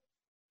 Phil?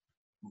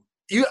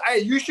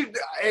 You should.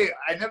 Hey,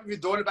 I never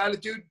even thought about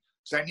it, dude.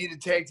 Because I need a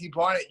tag team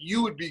partner.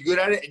 You would be good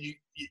at it, and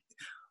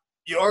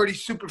you're already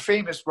super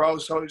famous, bro.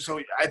 So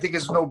I think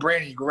it's no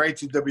brainer. You go right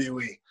to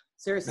WWE.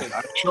 Seriously,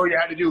 I'll show you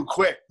how to do it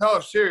quick. No,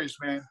 serious,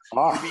 man.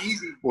 It'd be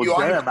easy. Well,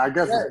 damn, I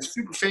guess it's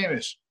super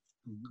famous.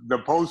 The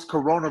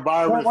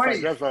post-coronavirus, I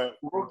guess a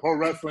pro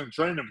wrestling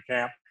training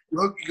camp.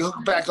 You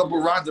hook back up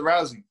with Ronda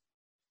Rousey.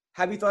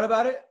 Have you thought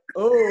about it?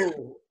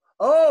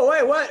 Oh,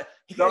 wait, what?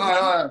 No,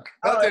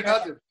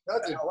 nothing.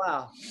 Oh,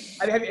 wow.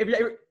 Have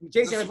you,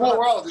 Jason, it's a small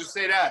world. Just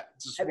say that.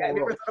 Have you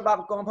ever thought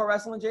about going pro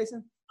wrestling,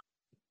 Jason?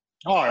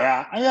 Oh,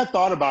 yeah. I had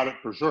thought about it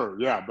for sure,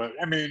 yeah. But,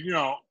 I mean, you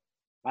know,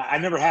 I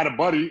never had a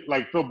buddy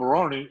like Phil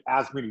Baroni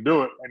ask me to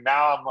do it, and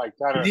now I'm like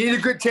kind of. You need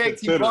a good tag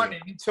team partner.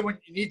 You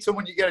need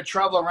someone you got to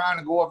travel around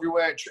and go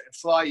everywhere and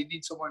fly. You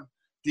need someone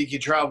that you can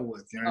travel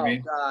with. You know what I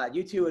mean? Oh God,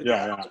 you two would.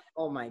 Yeah.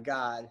 Oh my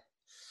God.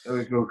 It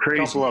would go A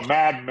crazy. couple of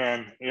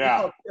madmen.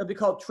 Yeah. It'll be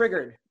called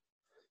Triggered.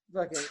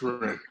 Fucking.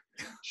 Trick.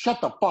 Shut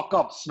the fuck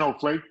up,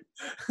 Snowflake.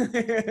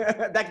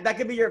 that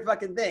could be your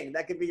fucking thing.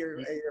 That could be your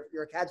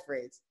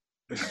catchphrase.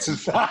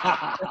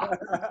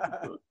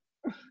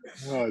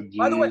 Oh,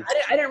 By the way, geez.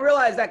 I didn't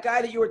realize that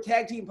guy that you were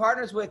tag team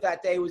partners with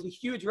that day was a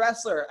huge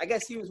wrestler. I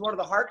guess he was one of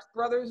the Hart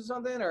brothers or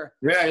something, or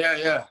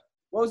Yeah.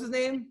 what was his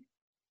name?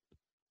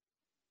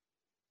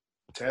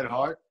 Ted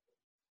Hart.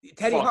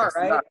 Teddy Fuck, Hart, I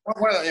right?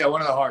 forgot.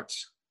 One of the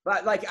Hearts.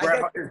 But like,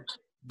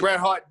 Bret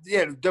Hart.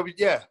 Yeah,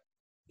 yeah.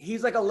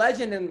 he's like a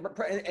legend in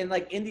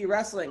like indie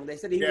wrestling. They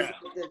said he was,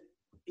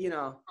 you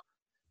know,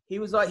 he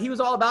was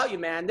all about you,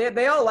 man.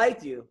 They all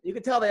liked you. You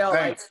could tell they all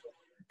liked you.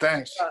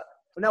 Thanks.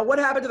 Now, what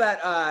happened to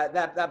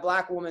that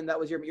black woman that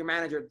was your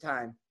manager at the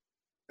time?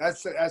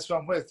 That's what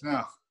I'm with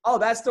now. Oh,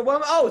 that's the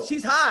woman. Oh,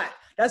 she's hot.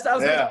 That's I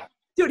was like,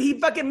 dude. He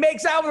fucking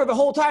makes out with her the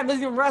whole time.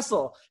 Doesn't even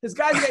wrestle. This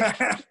guy's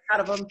getting out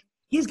of him.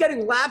 He's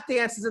getting lap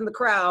dances in the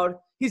crowd.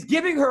 He's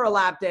giving her a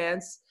lap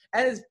dance,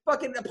 and his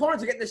fucking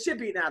opponents are getting the shit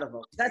beaten out of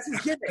him. That's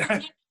his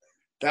gimmick.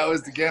 That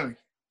was the gimmick.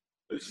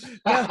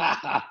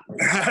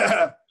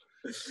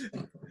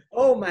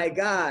 Oh my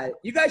God!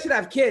 You guys should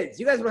have kids.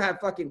 You guys would have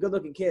fucking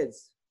good-looking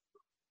kids.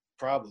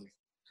 Probably.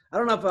 I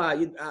don't know if but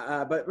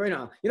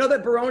you know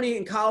that Baroni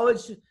in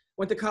college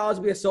went to college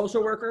to be a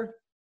social worker.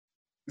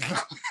 So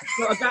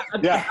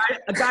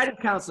a guidance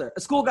counselor,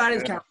 a school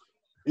guidance counselor.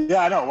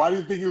 Yeah, I know. Why do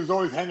you think he was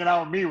always hanging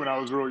out with me when I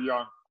was real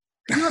young?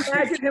 Can you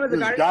imagine him as a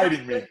He was guidance guiding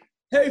counselor? me.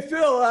 Hey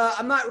Phil,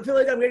 I'm not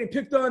feeling like I'm getting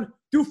picked on.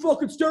 Do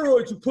fucking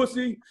steroids, you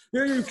pussy.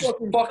 Here you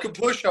fucking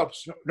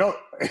push-ups. No,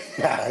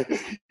 yeah,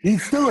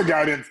 he's still a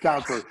guidance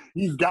counselor.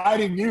 He's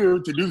guiding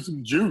you to do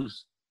some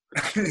juice.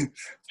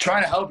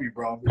 Trying to help you,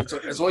 bro.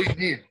 That's all you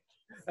need.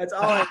 That's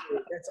all I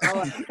need. That's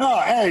all I need.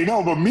 Oh, hey,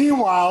 no, but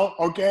meanwhile,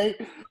 okay,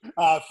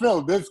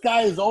 Phil, this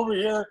guy is over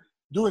here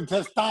doing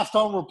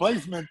testosterone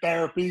replacement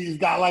therapy. He's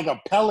got like a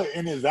pellet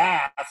in his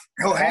ass.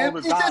 Oh, all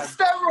the he time. said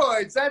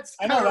steroids. That's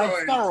steroids. I know,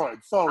 that's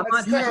steroids. So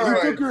That's he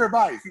steroids. took your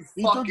advice.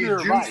 He took Fucking your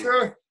advice.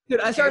 juicer. Dude,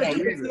 I started Can't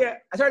taking believe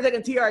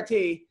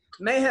TRT.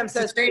 Mayhem It's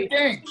the says to same me,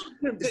 thing.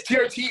 It's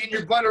TRT in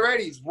your blood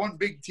already. It's one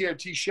big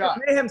TRT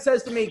shot. Mayhem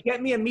says to me,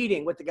 get me a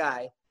meeting with the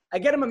guy. I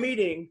get him a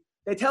meeting.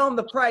 They tell him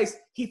the price.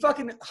 He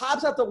fucking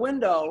hops out the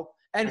window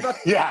and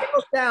fucking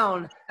goes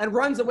down and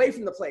runs away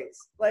from the place.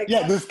 Like,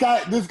 Yeah, this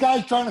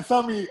guy's trying to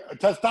sell me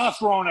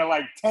testosterone at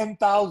like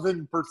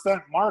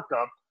 10,000%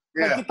 markup.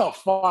 Yeah. Like, get the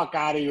fuck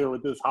out of here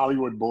with this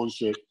Hollywood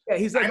bullshit. Yeah,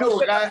 he's like, I know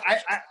a guy.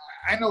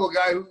 I know a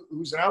guy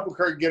who's in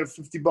Albuquerque get him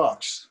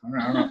 $50. I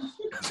don't know.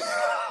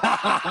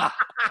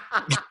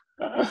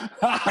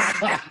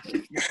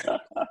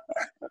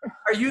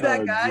 Are you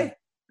that guy?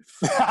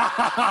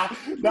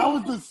 That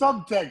was the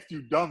subtext,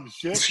 you dumb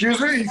shit. Excuse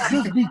me?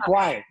 Just be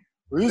quiet.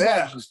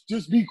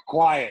 Just be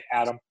quiet,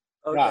 Adam.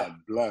 Okay. God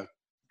bless.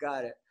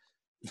 Got it.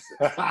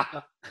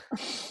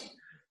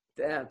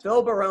 Damn,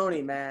 Phil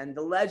Baroni, man,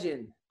 the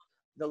legend.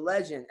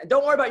 And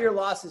don't worry about your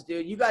losses,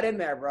 dude. You got in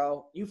there,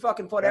 bro. You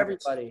fucking fought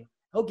everybody.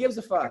 Who gives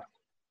a fuck?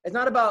 It's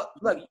not about,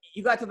 look,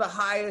 you got to the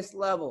highest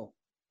level.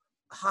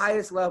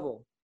 All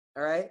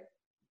right?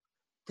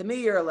 To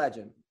me, you're a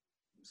legend.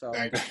 So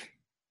I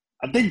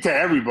think to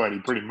everybody,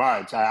 pretty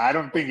much. I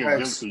don't think it's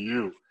just to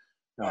you,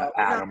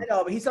 Adam. I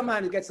know, but he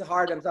sometimes gets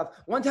hard on himself.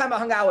 One time I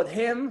hung out with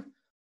him.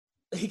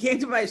 He came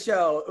to my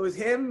show. It was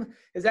him,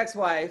 his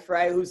ex-wife,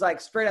 right, who's like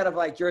straight out of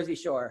like Jersey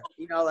Shore.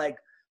 You know, like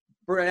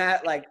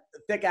brunette, like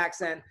thick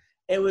accent.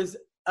 It was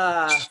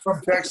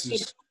from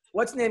Texas.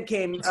 What's his name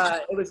came?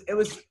 It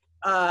was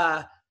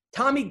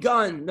Tommy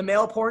Gunn, the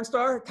male porn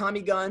star.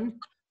 Tommy Gunn,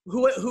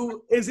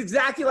 who is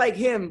exactly like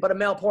him, but a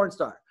male porn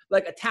star.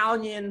 Like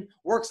Italian,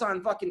 works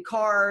on fucking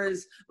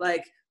cars,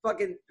 like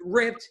fucking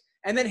ripped.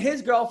 And then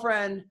his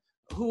girlfriend,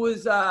 who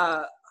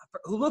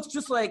looks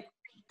just like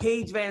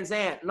Paige Van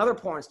Zandt, another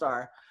porn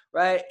star,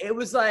 right? It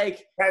was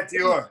like Kat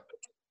Dior.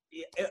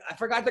 I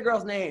forgot the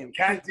girl's name.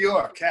 Kat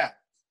Dior. Kat.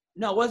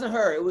 No, it wasn't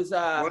her. It was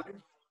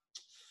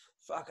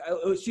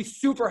she's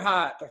super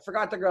hot. I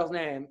forgot the girl's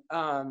name.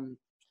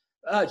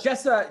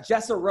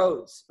 Jessa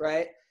Rhodes,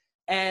 right?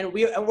 And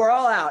we're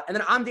all out. And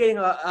then I'm dating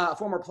a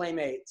former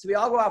playmate. So we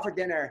all go out for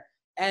dinner.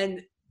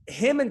 And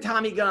him and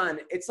Tommy Gunn,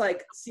 it's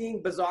like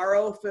seeing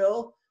Bizarro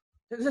Phil.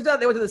 It turns out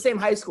they went to the same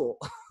high school.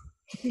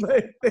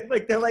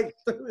 they're like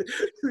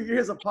 2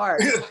 years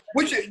apart.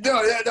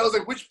 That was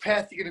like, which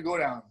path you gonna go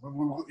down?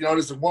 You know,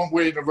 there's one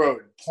way in the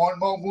road: porn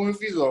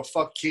movies or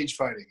fuck cage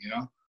fighting. You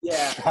know?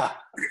 Yeah.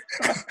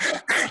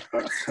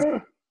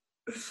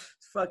 It's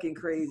fucking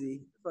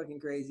crazy.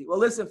 Well,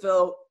 listen,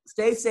 Phil.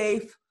 Stay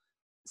safe.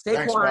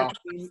 Stay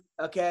quarantined.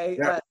 Okay.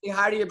 Yeah. Say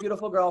hi to your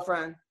beautiful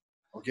girlfriend.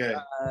 Okay.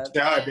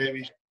 Say hi,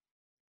 baby.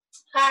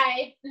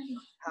 Hi.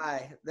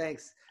 Hi.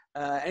 Thanks.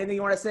 Anything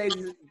you want to say?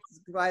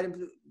 Goodbye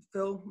to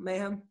Phil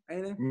Mayhem?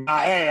 Anything?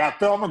 Hey,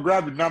 Phil, I'm gonna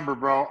grab your number,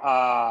 bro.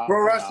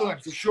 Pro wrestling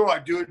for sure,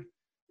 dude.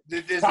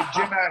 There's a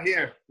gym out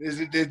here.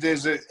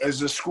 There's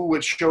a school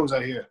with shows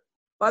out here.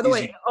 By the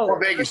way,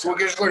 Vegas. We'll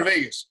just go to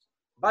Vegas.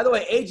 By the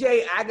way,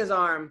 AJ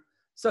Agazarm.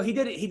 So he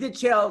did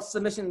Chael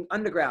Submission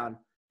Underground,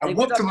 I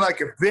whooped him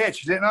like a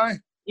bitch, didn't I?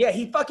 Yeah,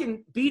 he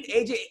fucking beat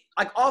AJ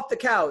like off the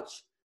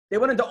couch. They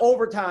went into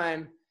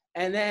overtime,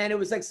 and then it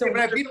was like so. Yeah,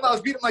 but I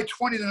was beating him like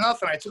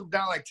 20-0. I took him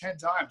down like 10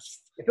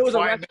 times. If it was a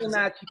wrestling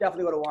match, he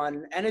definitely would have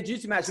won, and a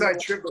jiu-jitsu match, he would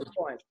have won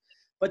points.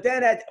 But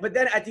then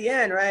at the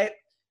end, right?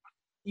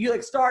 You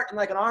like start in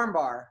like an arm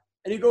bar,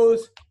 and he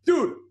goes,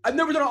 "Dude, I've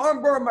never done an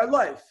arm bar in my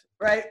life,"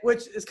 right?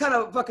 Which is kind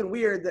of fucking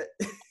weird. That.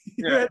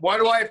 Yeah. Why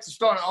do I have to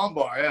start an arm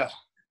bar? Yeah.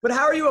 But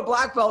how are you a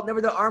black belt,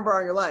 never did an arm bar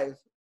in your life?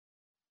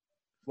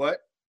 What?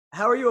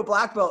 How are you a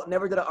black belt,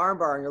 never did an arm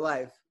bar in your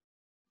life?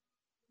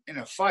 In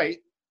a fight.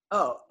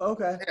 Oh,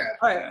 okay. Yeah.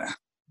 All right.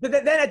 But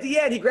then at the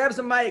end, he grabs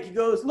the mic. He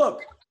goes,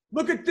 look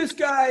at this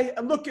guy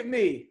and look at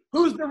me.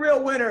 Who's the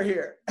real winner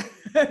here?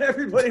 And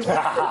everybody went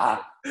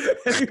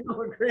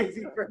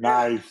crazy for him.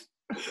 Nice.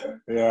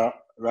 Yeah,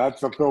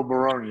 that's a Phil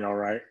Baroni, all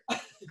right.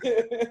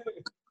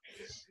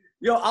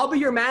 Yo, I'll be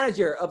your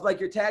manager of like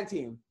your tag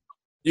team.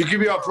 You can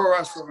be our pro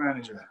wrestler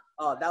manager.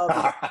 Oh, that would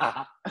be.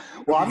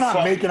 Well, I'm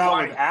not making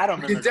out with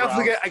Adam. I could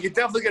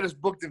definitely get us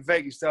booked in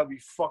Vegas. That would be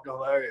fucking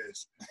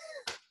hilarious.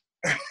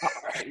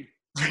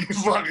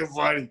 It's fucking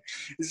funny.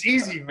 It's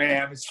easy,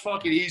 man. It's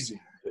fucking easy.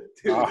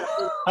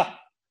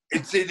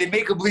 They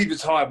make them believe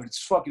it's hard, but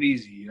it's fucking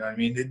easy. You know what I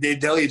mean? They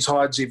tell you it's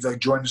hard, so you have to like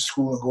join the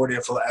school and go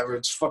there forever.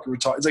 It's fucking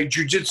retarded. It's like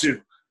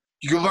jujitsu.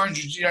 You can learn,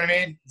 you know what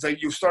I mean? It's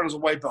like you start as a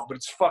white belt, but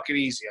it's fucking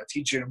easy. I'll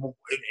teach you in a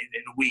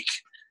week.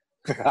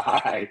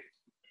 All right.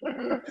 All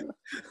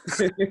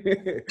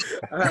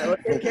right, well,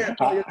 take care.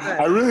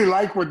 I really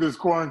like what this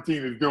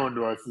quarantine is doing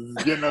to us.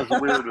 It's getting us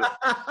weirder.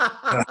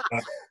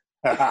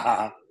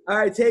 All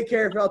right, take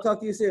care. I'll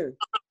talk to you soon.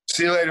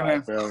 See you later,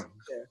 man. Phil.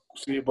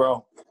 See you,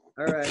 bro.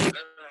 All right.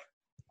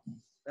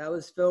 That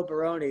was Phil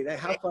Baroni.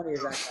 How funny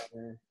is that guy,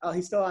 man? Oh,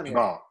 he's still on here.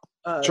 No.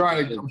 I'm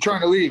trying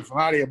to leave. I'm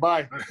out of here.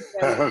 Bye.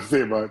 See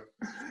you, bud.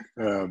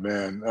 Oh,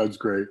 man. That's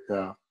great.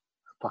 Yeah.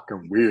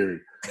 Fucking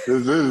weird.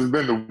 This has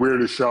been the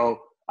weirdest show.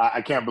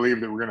 I can't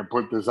believe that we're going to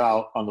put this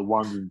out on the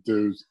ones and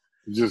twos.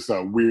 It's just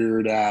a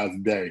weird-ass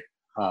day.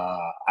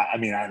 I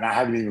mean, I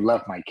haven't even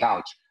left my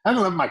couch. I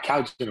haven't left my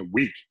couch in a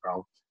week,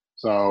 bro.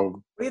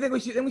 So. What do you think we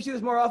should? Think we should do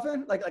this more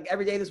often? Like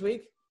every day this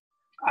week?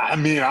 I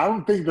mean, I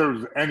don't think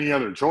there's any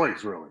other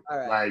choice, really. All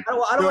right. Like,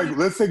 I don't like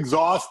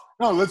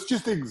let's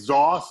just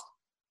exhaust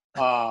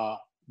the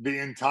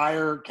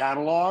entire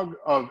catalog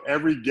of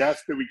every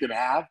guest that we can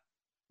have,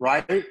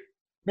 right?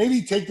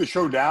 Maybe take the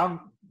show down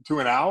to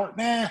an hour.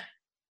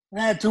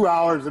 2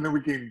 hours, and then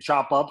we can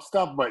chop up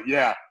stuff. But,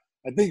 yeah,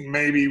 I think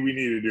maybe we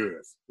need to do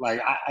this.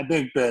 Like, I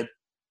think that,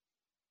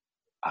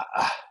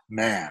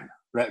 man,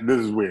 this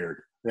is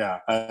weird. Yeah,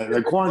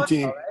 the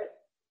quarantine. Fun, right?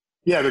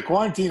 Yeah, the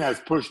quarantine has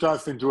pushed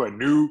us into a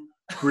new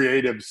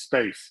creative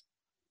space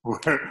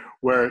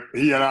where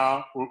you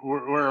know,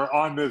 we're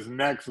on this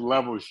next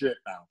level shit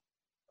now.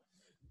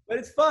 But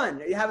it's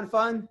fun. Are you having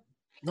fun?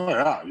 Oh,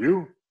 yeah,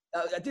 you?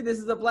 Dude, this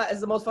is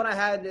the most fun I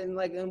had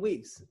in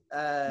weeks.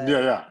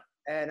 Yeah.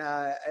 And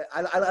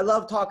I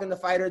love talking to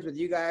fighters with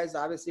you guys,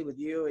 obviously with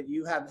you, and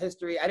you have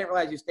history. I didn't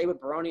realize you stayed with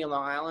Baroni in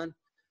Long Island.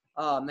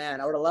 Oh, man,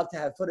 I would have loved to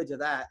have footage of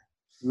that.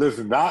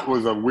 Listen, that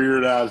was a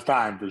weird-ass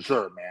time for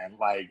sure, man.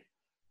 Like,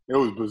 it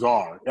was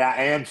bizarre. Yeah,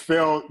 and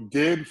Phil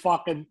did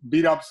fucking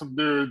beat up some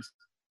dudes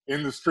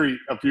in the street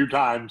a few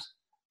times.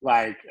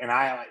 Like, and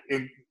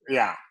it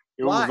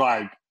was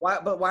like. Why?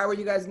 But why were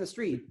you guys in the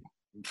street?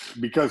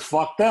 Because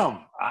fuck them.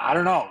 I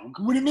don't know.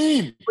 What do you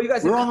mean? Were you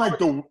guys we're on like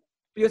the.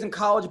 You guys in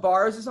college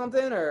bars or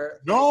something, or?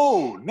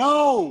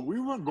 No, we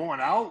weren't going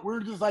out. We were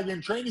just like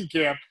in training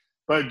camp,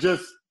 but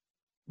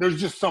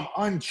there's just some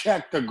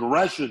unchecked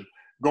aggression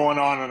going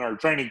on in our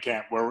training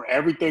camp where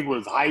everything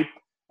was hype.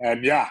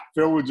 And yeah,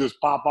 Phil would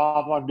just pop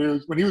off on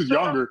dudes when he was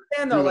younger.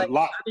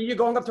 Are you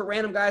going up to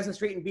random guys in the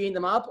street and beating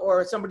them up,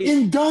 or somebody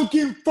in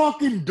Dunkin'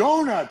 fucking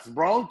Donuts,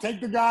 bro?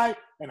 Take the guy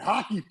and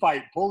hockey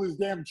fight, pull his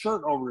damn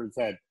shirt over his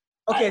head.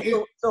 Okay,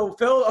 so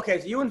Phil.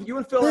 Okay, so you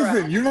and Phil.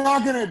 Listen, you're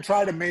not gonna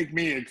try to make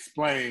me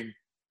explain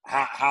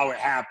how it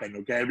happened,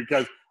 okay?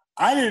 Because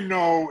I didn't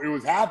know it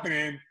was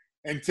happening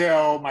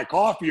until my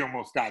coffee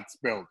almost got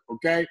spilled.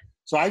 Okay,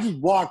 so I just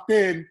walked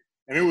in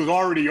and it was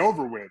already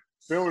over with.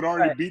 Phil had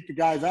already beat the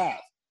guy's ass.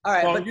 All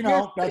right,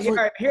 so, but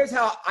here's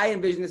how I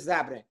envision this is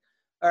happening.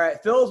 All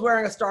right, Phil's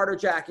wearing a starter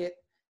jacket.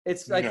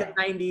 It's like the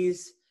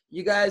 90s.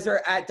 You guys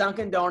are at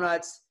Dunkin'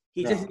 Donuts.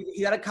 He's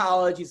out of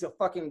college. He's a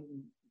fucking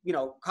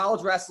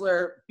college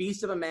wrestler,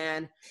 beast of a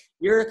man.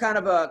 You're kind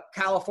of a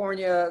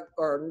California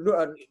or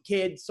a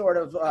kid, sort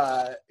of.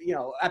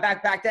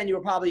 Back then you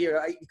were probably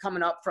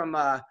coming up from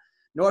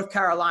North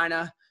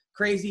Carolina,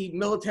 crazy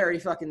military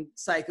fucking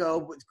psycho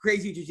with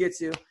crazy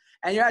jiu-jitsu,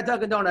 and you're at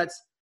Dunkin'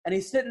 Donuts. And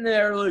he's sitting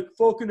there like,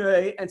 fucking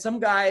A, and some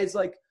guy is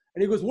like,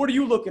 and he goes, what are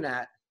you looking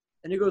at?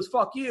 And he goes,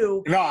 fuck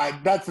you. No,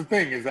 that's the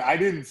thing is I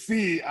didn't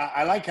see,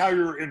 I like how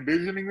you're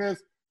envisioning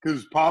this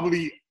because it's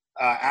probably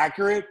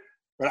accurate,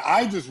 but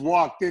I just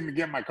walked in to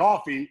get my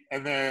coffee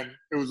and then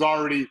it was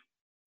already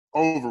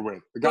over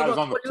with. The guy was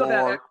on the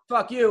floor.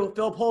 Fuck you.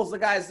 Phil pulls the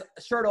guy's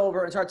shirt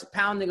over and starts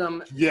pounding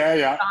him.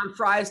 Yeah. On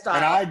Fry style.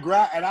 And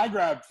I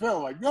grabbed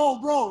Phil like,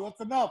 yo, bro, that's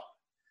enough.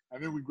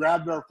 and then we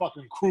grabbed our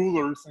fucking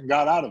crullers and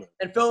got out of it.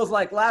 And Phil was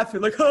like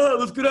laughing, like, "Huh,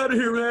 let's get out of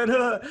here, man."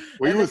 Huh.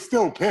 Well, he was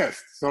still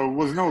pissed, so it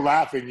was no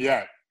laughing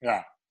yet.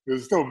 Yeah, he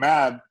was still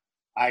mad.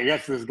 I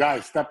guess this guy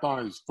stepped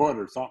on his foot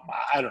or something.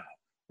 I don't know.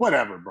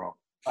 Whatever, bro.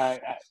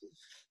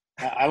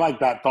 I like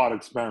that thought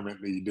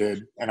experiment that you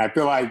did, and I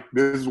feel like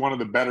this is one of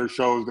the better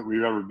shows that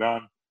we've ever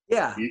done.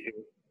 Yeah.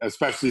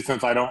 Especially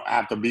since I don't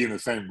have to be in the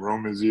same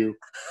room as you.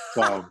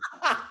 So,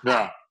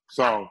 yeah.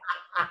 So,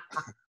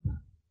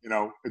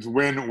 it's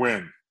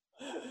win-win.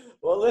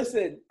 Well,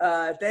 listen,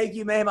 thank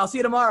you, Mame. I'll see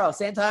you tomorrow.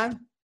 Same time?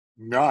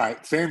 All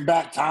right. Same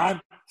bat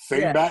time,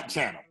 same bat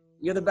channel.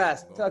 You're the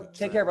best.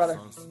 Take care, brother.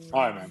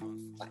 All right, man.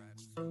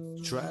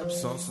 Trap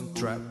songs and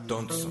trap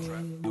dansen.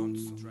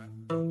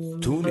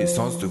 Түүний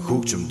сонсдог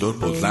хөгжим дур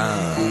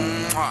булаан.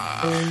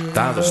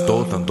 Даавар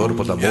дуулан дур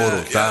булаа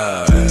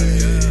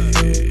мууруулаа.